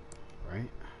 Right?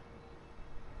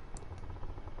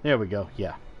 There we go.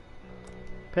 Yeah.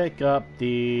 Pick up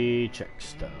the check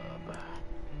stub.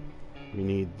 We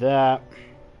need that.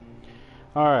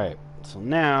 Alright. So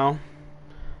now,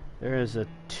 there is a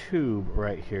tube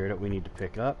right here that we need to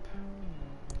pick up.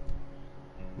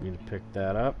 We need to pick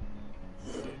that up.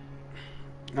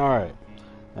 Alright.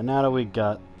 And now that we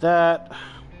got that,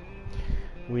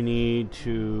 we need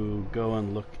to go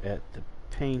and look at the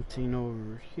painting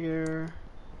over here.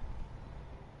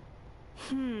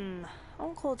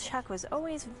 Uncle Chuck was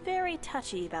always very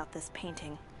touchy about this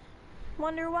painting.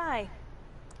 Wonder why?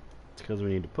 It's because we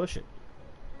need to push it.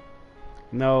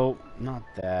 No, not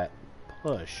that.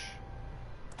 Push.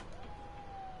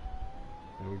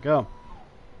 There we go.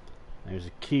 There's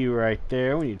a key right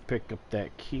there. We need to pick up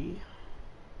that key.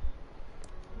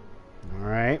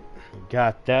 Alright. We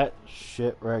got that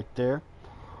shit right there.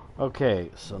 Okay,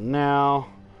 so now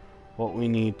what we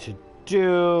need to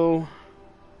do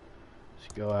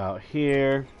is go out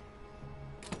here.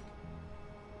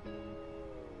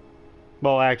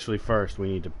 Well, actually, first we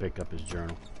need to pick up his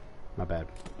journal. My bad.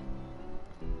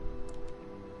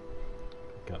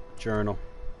 Pick up journal.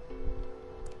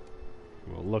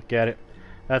 We'll look at it.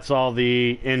 That's all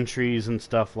the entries and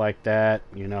stuff like that.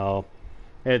 You know,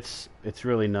 it's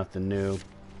really nothing new.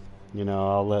 You know,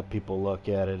 I'll let people look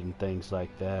at it and things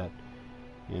like that.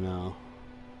 You know,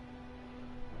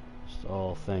 just the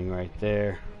whole thing right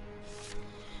there.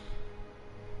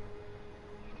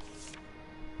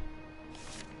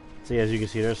 See, as you can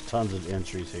see, there's tons of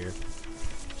entries here.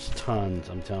 Just tons,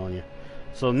 I'm telling you.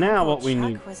 So now what we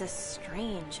need... Chuck was a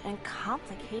strange and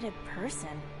complicated person.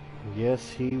 Yes,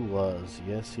 he was.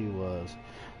 Yes, he was.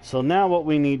 So now what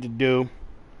we need to do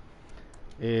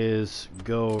is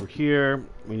go over here.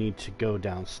 We need to go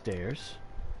downstairs.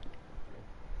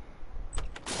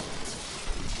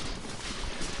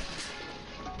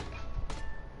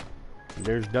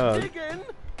 There's Doug.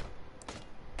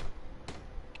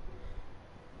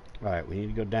 Alright, we need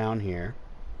to go down here.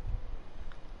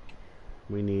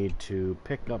 We need to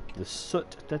pick up the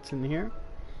soot that's in here.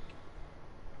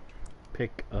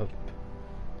 Pick up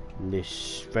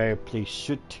this fireplace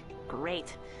soot.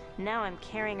 Great. Now I'm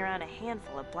carrying around a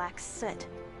handful of black soot.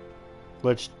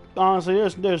 Which, honestly,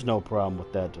 there's no problem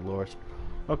with that, Dolores.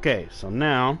 Okay, so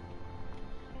now...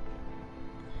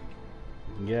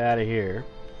 get out of here.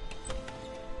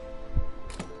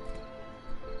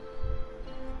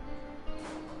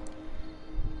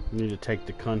 We need to take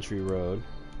the country road.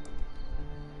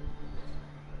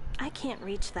 I can't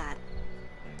reach that.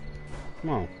 Come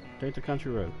on, take the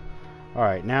country road.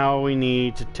 Alright, now we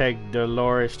need to take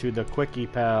Dolores to the Quickie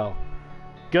Pal.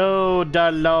 Go,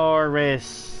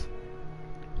 Dolores!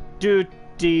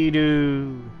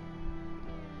 Doo-dee-doo!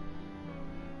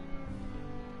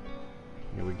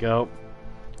 Here we go.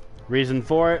 Reason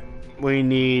for it, we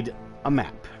need a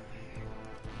map.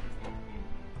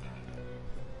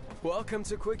 Welcome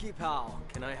to Quickie Pal.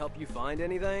 Can I help you find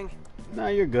anything? No,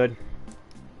 you're good.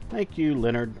 Thank you,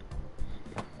 Leonard.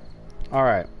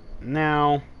 Alright,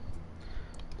 now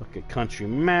look at country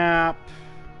map.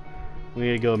 We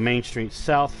need to go Main Street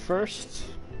South first.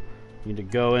 Need to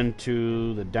go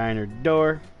into the diner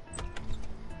door.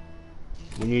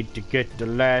 We need to get the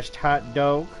last hot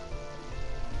dog.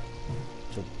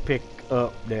 So pick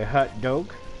up the hot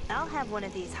dog. I'll have one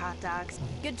of these hot dogs.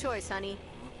 Good choice, honey.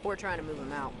 We're trying to move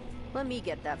him out. Let me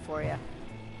get that for you.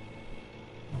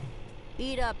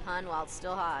 Eat up, hun, while it's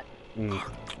still hot.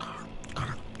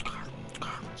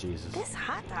 Jesus. This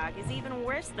hot dog is even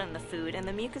worse than the food in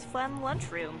the mucus phlegm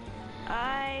lunchroom.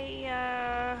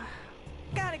 I,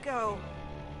 gotta go.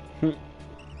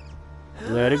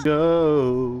 Let it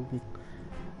go.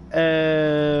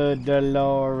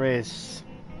 Dolores.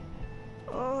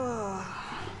 Oh.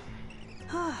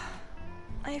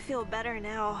 I feel better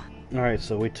now. Alright,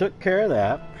 so we took care of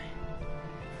that.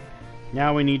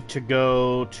 Now we need to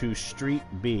go to Street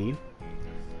B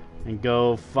and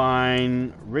go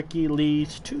find Ricky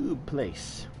Lee's tube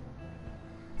place.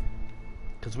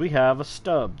 Because we have a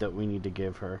stub that we need to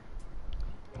give her.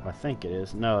 I think it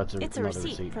is. No, it's a another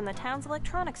receipt from the town's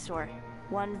electronics store.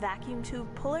 One vacuum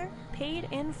tube puller, paid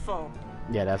in full.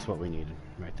 Yeah, that's what we needed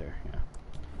right there.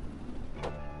 Yeah.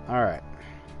 Alright.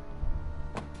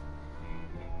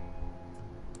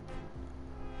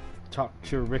 Talk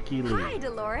to Ricky Lee. Hi,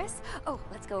 Dolores. Oh,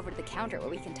 let's go over to the counter where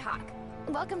we can talk.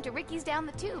 Welcome to Ricky's Down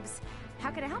the Tubes.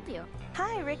 How can I help you?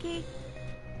 Hi, Ricky.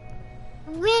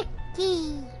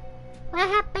 Ricky. What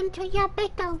happened to your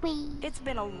bakery? It's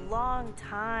been a long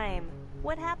time.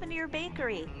 What happened to your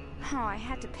bakery? Oh, I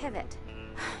had to pivot.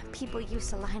 People used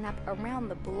to line up around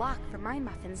the block for my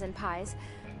muffins and pies,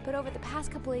 but over the past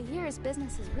couple of years,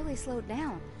 business has really slowed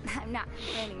down. I'm not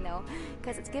complaining though,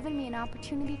 because it's given me an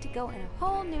opportunity to go in a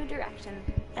whole new direction.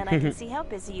 And I can see how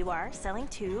busy you are selling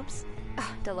tubes.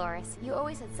 Oh, Dolores, you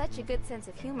always had such a good sense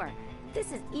of humor.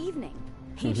 This is evening.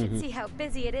 You should see how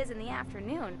busy it is in the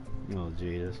afternoon. Oh,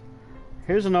 Jesus.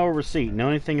 Here's an old receipt. Know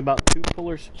anything about tube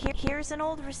pullers? Here's an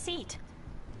old receipt.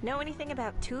 Know anything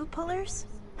about tube pullers?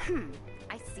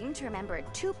 I seem to remember a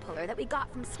tube puller that we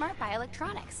got from Smart Buy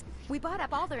Electronics. We bought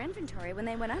up all their inventory when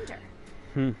they went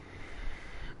under.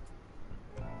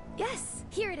 Yes,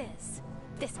 here it is.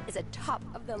 This is a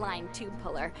top-of-the-line tube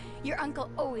puller. Your uncle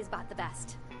always bought the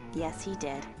best. Yes, he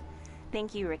did.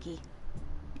 Thank you, Ricky.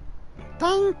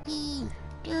 Thank you.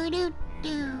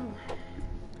 Do-do-do.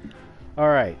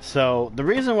 Alright, so the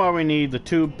reason why we need the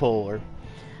tube puller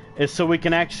is so we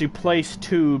can actually place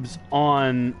tubes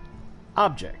on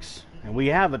objects. And we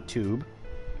have a tube.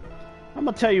 I'm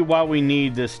going to tell you why we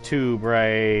need this tube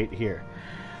right here.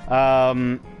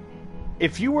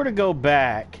 If you were to go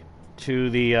back to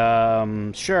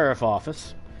the sheriff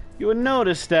office, you would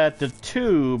notice that the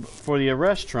tube for the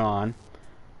arrestron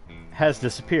has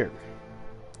disappeared.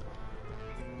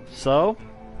 So,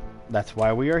 that's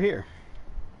why we are here.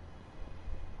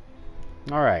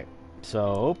 Alright, so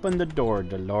open the door,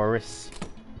 Dolores.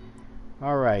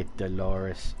 Alright,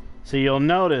 Dolores. So you'll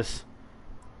notice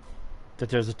that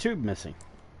there's a tube missing.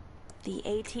 The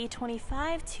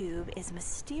AT-25 tube is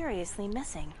mysteriously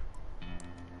missing.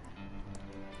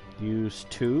 Use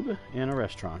tube in a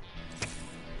restaurant.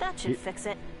 That should fix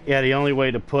it. Yeah, the only way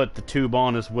to put the tube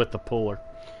on is with the puller,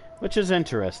 which is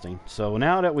interesting. So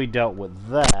now that we dealt with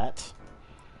that,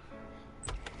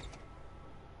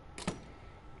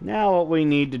 now what we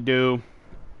need to do,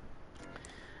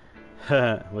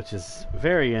 which is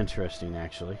very interesting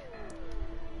actually,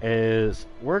 is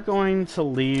we're going to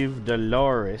leave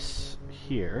Dolores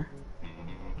here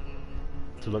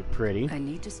to look pretty. I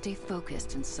need to stay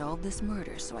focused and solve this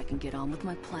murder so I can get on with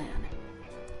my plan.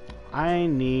 I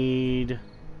need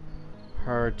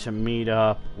her to meet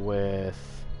up with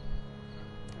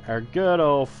our good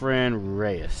old friend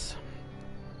Reyes.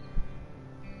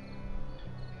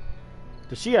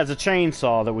 Because she has a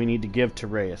chainsaw that we need to give to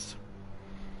Reyes.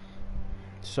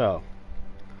 So,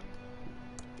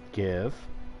 give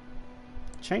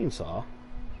chainsaw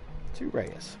to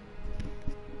Reyes.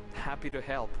 Happy to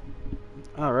help.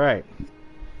 Alright.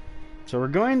 So we're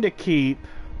going to keep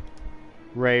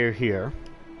Ray here.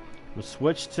 We'll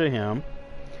switch to him.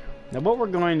 Now what we're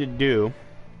going to do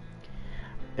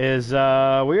is we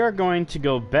are going to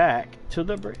go back to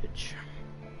the bridge.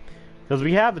 Because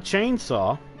we have a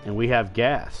chainsaw and we have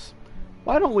gas.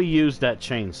 Why don't we use that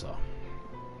chainsaw?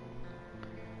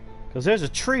 Because there's a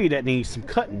tree that needs some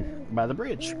cutting by the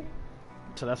bridge.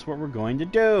 So that's what we're going to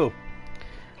do.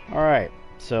 Alright,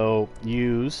 so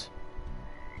use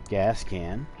gas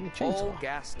can and chainsaw. All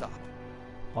gassed up.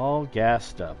 All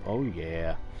gassed up. Oh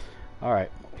yeah.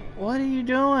 Alright, what are you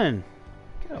doing?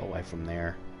 Get away from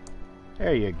there.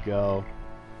 There you go.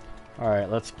 Alright,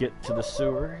 let's get to the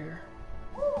sewer here.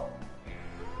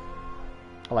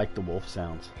 I like the wolf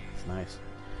sounds. It's nice.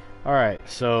 Alright,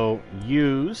 so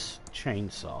use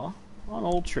chainsaw on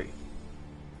old tree.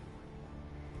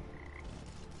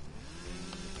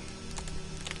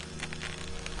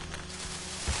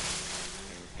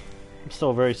 I'm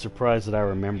still very surprised that I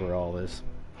remember all this.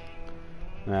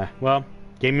 Well,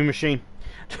 gaming machine.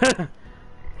 I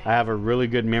have a really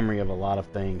good memory of a lot of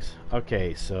things.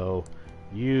 Okay, so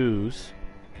use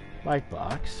light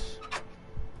box.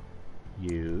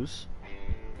 Use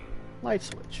light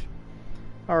switch.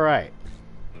 Alright.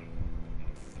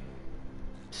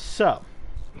 So,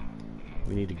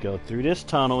 we need to go through this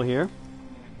tunnel here.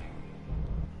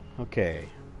 Okay.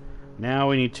 Now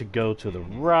we need to go to the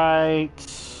right.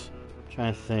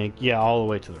 Trying to think. Yeah, all the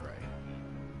way to the right.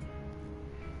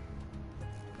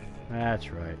 That's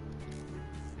right.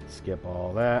 Skip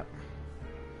all that.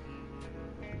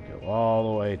 Go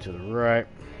all the way to the right.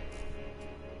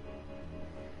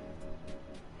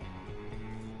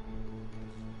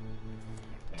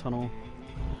 Tunnel.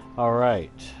 All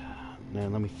right. Now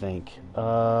let me think.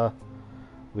 Okay,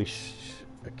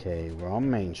 we're on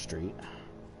Main Street.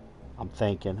 I'm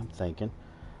thinking.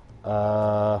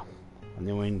 And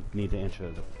then we need to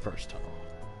enter the first tunnel.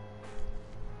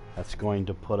 That's going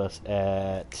to put us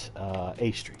at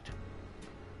A Street.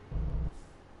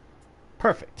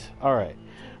 Perfect. Alright.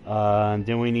 And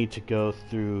then we need to go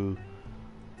through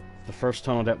the first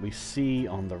tunnel that we see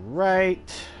on the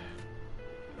right.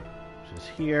 Which is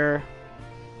here.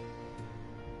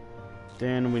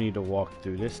 Then we need to walk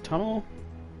through this tunnel.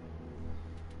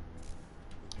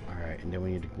 Alright, and then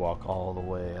we need to walk all the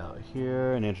way out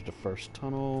here and enter the first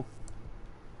tunnel.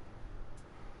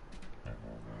 And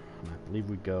I believe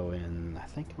we go in, I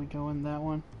think we go in that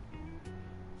one.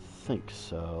 I think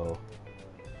so.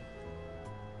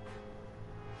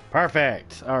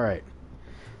 Perfect! Alright.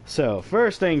 So,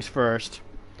 first things first.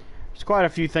 There's quite a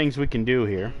few things we can do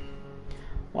here.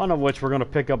 One of which we're going to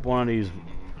pick up one of these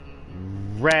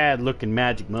rad looking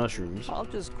magic mushrooms. I'll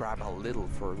just grab a little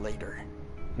for later.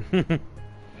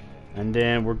 And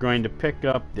then we're going to pick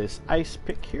up this ice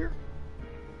pick here.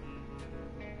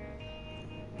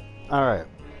 Alright.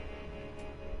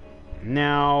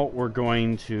 Now we're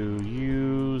going to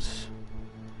use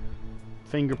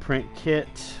fingerprint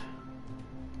kit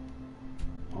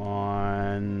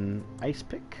on ice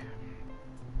pick.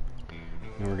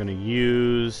 And we're going to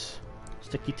use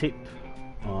sticky tape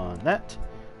on that.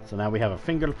 So now we have a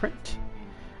fingerprint.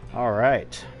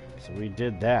 Alright. So we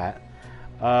did that.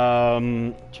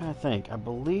 Trying to think. I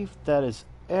believe that is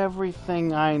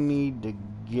everything I need to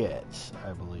get,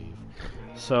 I believe.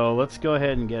 So let's go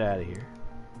ahead and get out of here.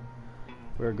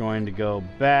 We're going to go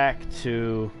back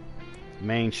to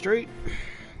Main Street.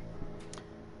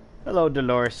 Hello,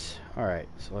 Dolores. Alright,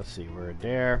 so let's see. We're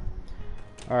there.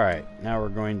 Alright, now we're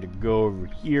going to go over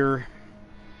here.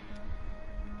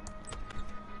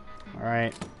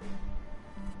 Alright.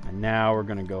 And now we're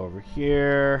going to go over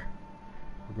here.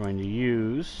 We're going to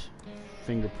use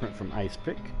fingerprint from Ice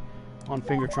Pick on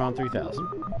Fingertron 3000.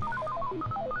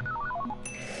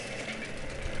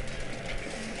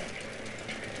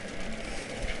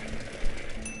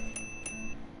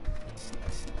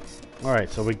 Alright,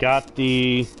 so we got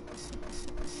the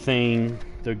thing,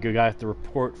 we got the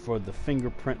report for the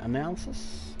fingerprint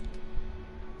analysis.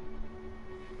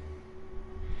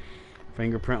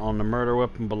 Fingerprint on the murder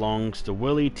weapon belongs to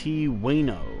Willie T.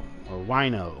 Wino, or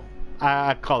Wino.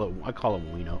 I call him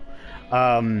Wino.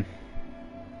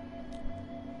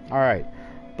 Alright,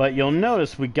 but you'll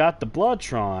notice we got the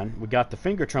Bloodtron, we got the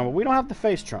Fingertron, but we don't have the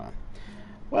Facetron.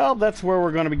 Well, that's where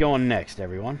we're going to be going next,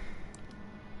 everyone.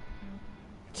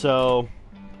 So,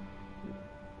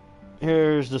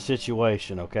 here's the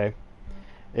situation, okay?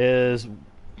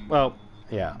 Well,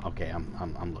 yeah, okay,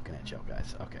 I'm looking at you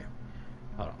guys. Okay.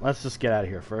 Hold on, let's just get out of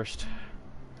here first.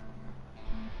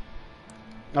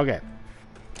 Okay.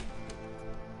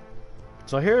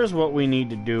 So here's what we need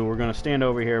to do. We're going to stand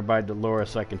over here by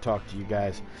Dolores so I can talk to you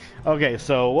guys. Okay,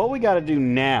 so what we got to do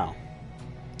now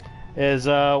is,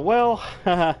 well,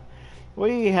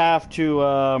 we have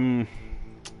to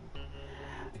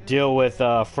deal with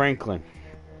Franklin.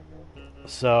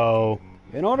 So,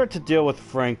 in order to deal with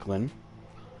Franklin,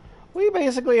 we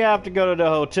basically have to go to the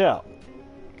hotel.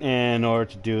 In order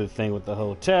to do the thing with the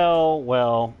hotel,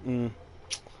 well,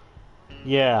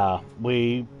 yeah,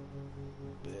 we...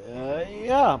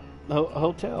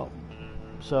 hotel.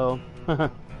 So,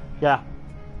 yeah.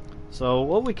 So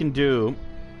what we can do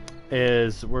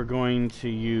is we're going to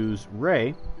use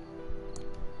Ray.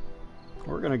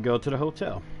 We're going to go to the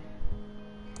hotel.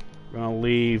 We're going to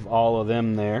leave all of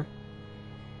them there.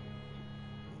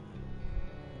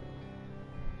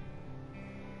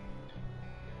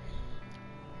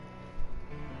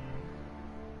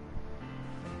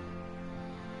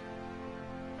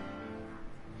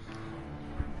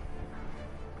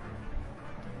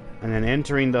 And then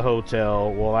entering the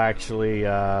hotel will actually,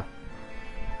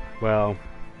 well,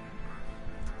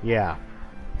 yeah.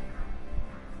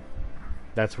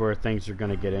 That's where things are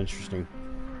going to get interesting.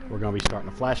 We're going to be starting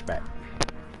a flashback.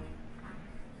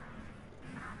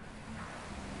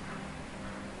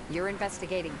 You're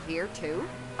investigating here, too?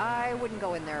 I wouldn't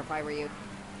go in there if I were you.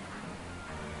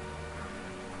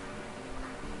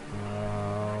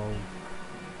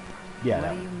 Yeah.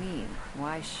 What do you mean?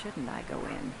 Why shouldn't I go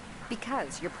in?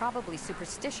 Because you're probably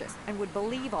superstitious and would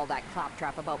believe all that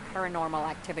claptrap about paranormal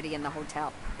activity in the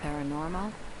hotel.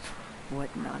 Paranormal?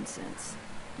 What nonsense.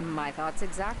 My thoughts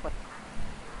exactly.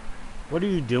 What are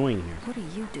you doing here? What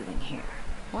are you doing here?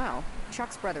 Well,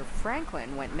 Chuck's brother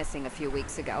Franklin went missing a few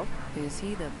weeks ago. Is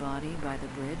he the body by the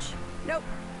bridge? Nope.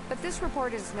 But this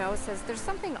reporter's note says there's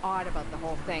something odd about the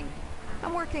whole thing.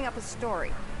 I'm working up a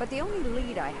story, but the only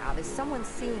lead I have is someone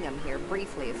seeing him here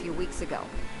briefly a few weeks ago.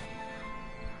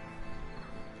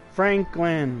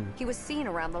 Franklin. He was seen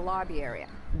around the lobby area.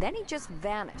 Then he just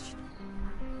vanished.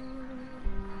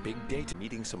 Big day to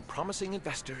meeting some promising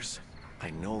investors.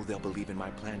 I know they'll believe in my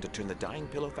plan to turn the dying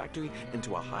pillow factory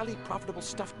into a highly profitable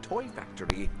stuffed toy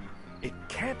factory. It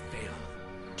can't fail.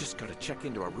 Just gotta check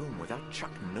into a room without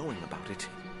Chuck knowing about it.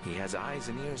 He has eyes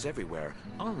and ears everywhere.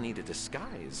 I'll need a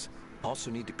disguise.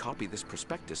 Also need to copy this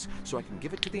prospectus so I can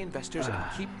give it to the investors and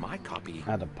keep my copy.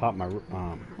 I had to pop my Chuck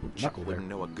knuckle there. wouldn't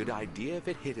know a good idea if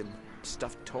it hit him.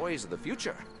 Stuffed toys of the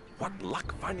future. What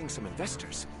luck finding some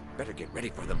investors. Better get ready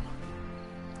for them.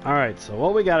 Alright, so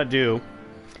what we gotta do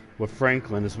with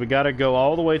Franklin is we gotta go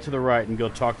all the way to the right and go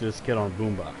talk to this kid on a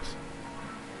boombox.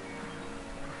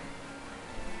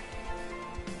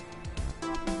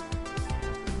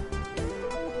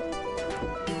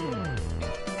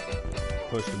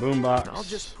 Push the boombox. I'll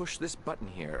just push this button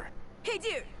here. Hey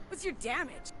dude, what's your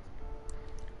damage?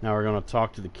 Now we're gonna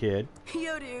talk to the kid.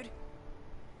 Yo dude.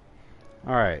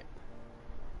 Alright.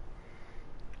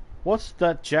 What's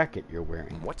that jacket you're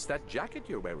wearing? What's that jacket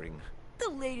you're wearing? The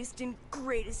latest and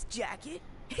greatest jacket.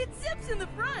 It zips in the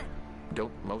front.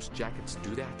 Don't most jackets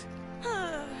do that?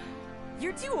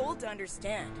 You're too old to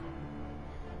understand.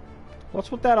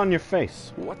 What's with that on your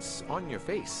face? What's on your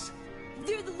face?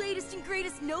 They're the latest and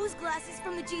greatest nose glasses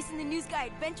from the Jason the News Guy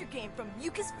adventure game from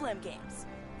Mucus Phlegm Games.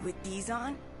 With these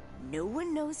on, no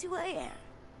one knows who I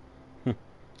am.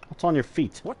 What's on your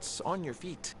feet? What's on your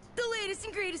feet? The latest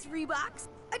and greatest Reeboks.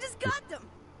 I just got them.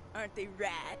 Aren't they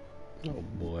rad? Oh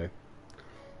boy.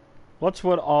 What's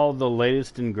with all the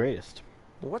latest and greatest?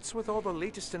 What's with all the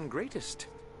latest and greatest?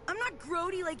 I'm not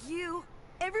grody like you.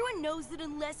 Everyone knows that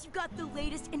unless you got the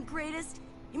latest and greatest,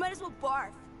 you might as well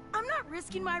barf. I'm not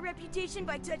risking my reputation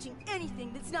by touching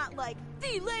anything that's not like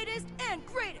the latest and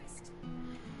greatest.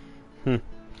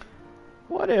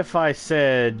 What if I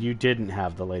said you didn't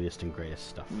have the latest and greatest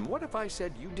stuff? What if I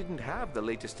said you didn't have the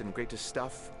latest and greatest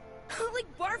stuff? Like,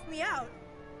 barf me out.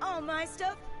 All my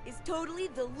stuff is totally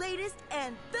the latest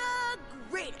and the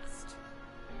greatest.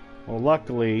 Well,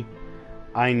 luckily,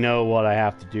 I know what I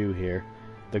have to do here.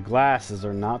 The glasses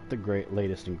are not the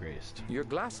latest and greatest. Your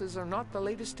glasses are not the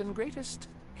latest and greatest?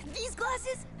 These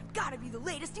glasses have gotta be the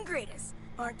latest and greatest,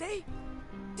 aren't they?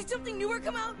 Did something newer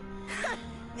come out?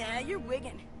 Nah, you're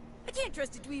wiggin'. I can't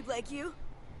trust a dweeb like you.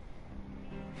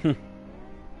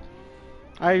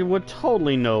 I would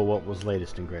totally know what was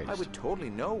latest and greatest. I would totally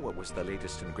know what was the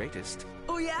latest and greatest.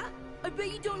 Oh yeah? I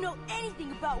bet you don't know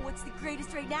anything about what's the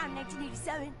greatest right now in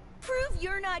 1987. Prove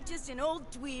you're not just an old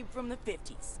dweeb from the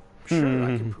 50s. Sure,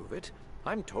 I can prove it.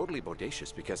 I'm totally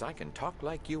bodacious because I can talk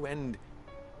like you and...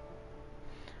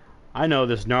 I know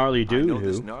this gnarly dude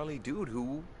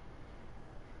who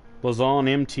was on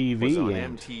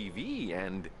MTV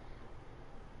and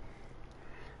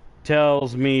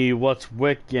tells me what's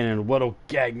wicked and what'll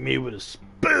gag me with a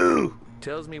spoon.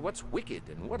 Tells me what's wicked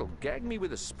and what'll gag me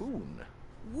with a spoon.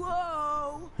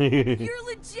 Whoa! You're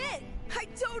legit! I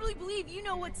totally believe you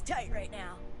know what's tight right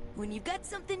now. When you've got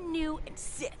something new and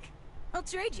sick, I'll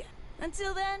trade you.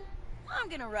 Until then, I'm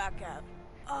gonna rock out.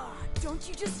 Ah, don't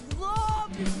you just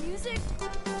love this music?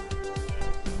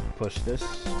 Push this.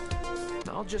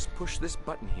 I'll just push this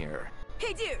button here.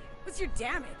 Hey dude, what's your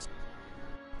damage?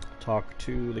 Talk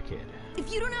to the kid.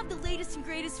 If you don't have the latest and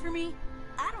greatest for me,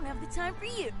 I don't have the time for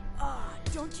you. Ah,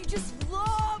 don't you just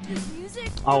love this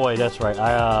music? Oh wait, that's right.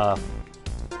 I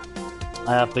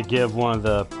have to give one of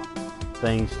the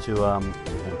things to him.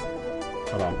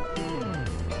 Hold on.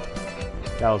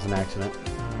 That was an accident.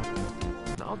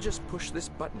 I'll just push this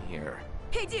button here.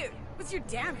 Hey dude, what's your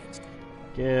damage?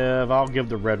 I'll give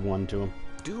the red one to him.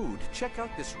 Dude, check out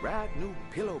this rad new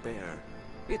pillow bear.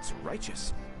 It's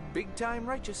righteous. Big time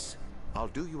righteous. I'll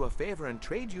do you a favor and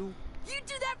trade you. You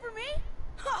do that for me?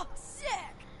 Oh,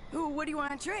 sick! Ooh, what do you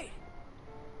want to trade?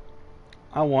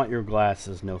 I want your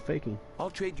glasses, no faking. I'll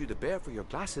trade you the bear for your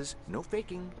glasses, no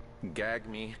faking. Gag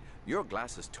me. Your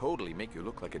glasses totally make you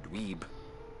look like a dweeb.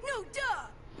 No, duh!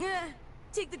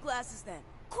 Take the glasses then.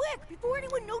 Quick, before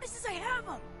anyone notices I have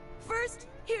them. First,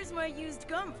 here's my used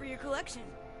gum for your collection.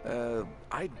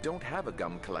 I don't have a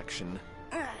gum collection.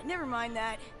 Never mind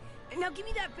that. Now give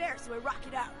me that bear so I rock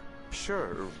it out.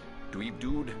 Sure, dweeb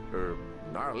dude,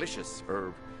 gnarlicious,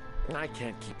 I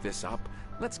can't keep this up.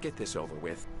 Let's get this over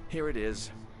with. Here it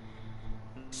is.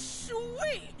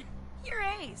 Sweet! You're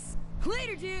ace.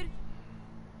 Later, dude.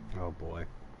 Oh boy.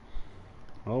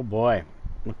 Oh boy.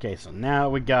 Okay, so now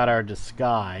we got our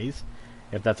disguise,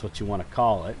 if that's what you want to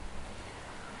call it.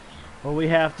 What we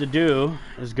have to do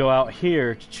is go out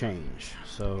here to change.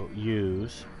 So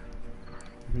use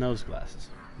nose glasses.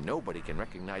 Nobody can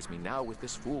recognize me now with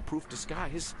this foolproof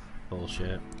disguise.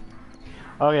 Bullshit.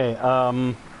 Okay,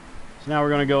 so now we're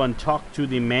gonna go and talk to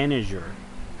the manager.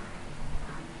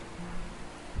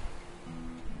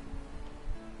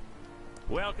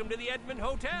 Welcome to the Edmond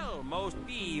Hotel, most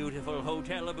beautiful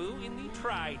hotel-a-boo in the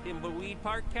Thimbleweed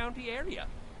Park County area.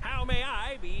 How may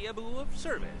I be a boo of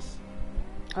service?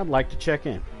 I'd like to check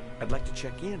in. I'd like to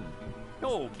check in.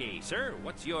 Okay, sir.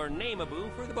 What's your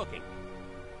name-a-boo for the booking?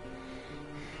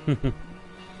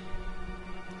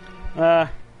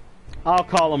 I'll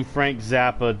call him Frank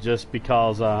Zappa just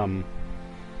because of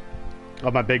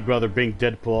my big brother Bink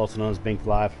Deadpool, also known as Bink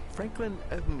Live. Frank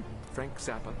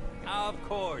Zappa. Of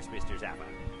course, Mr. Zappa.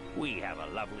 We have a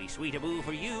lovely suite-a-boo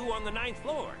for you on the 9th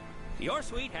floor. Your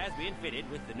suite has been fitted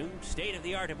with the new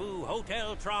state-of-the-art Aboo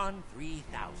Hotel Tron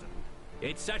 3000.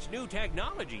 It's such new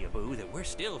technology, Aboo, that we're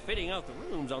still fitting out the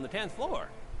rooms on the 10th floor.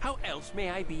 How else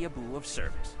may I be Aboo of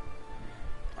service?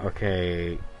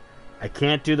 Okay, I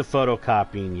can't do the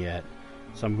photocopying yet,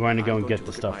 so I'm going to go and get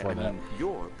the stuff for that.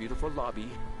 Your beautiful lobby.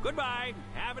 Goodbye.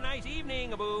 Have a nice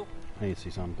evening, Aboo. I need to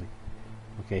see something.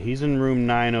 Okay, he's in room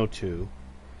 902.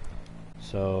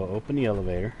 So, open the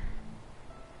elevator.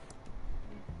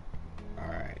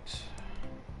 Alright.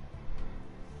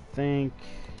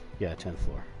 Yeah, 10th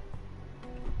floor.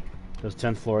 Because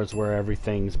 10th floor is where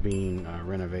everything's being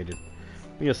renovated.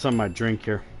 Let me get some of my drink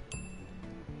here.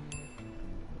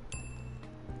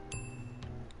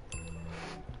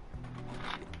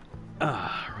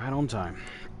 Right on time.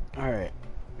 Alright.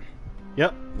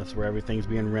 Yep, that's where everything's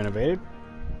being renovated.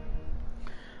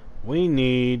 We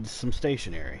need some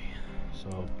stationery.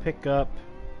 So pick up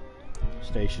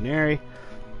stationery.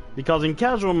 Because in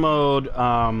casual mode,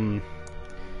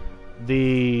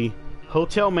 the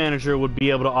hotel manager would be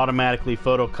able to automatically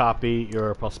photocopy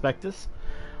your prospectus.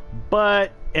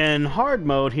 But in hard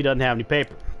mode, he doesn't have any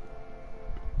paper.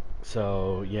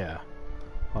 So, yeah.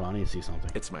 Hold on, I need to see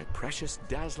something. It's my precious,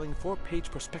 dazzling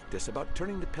 4-page prospectus about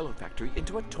turning the pillow factory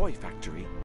into a toy factory.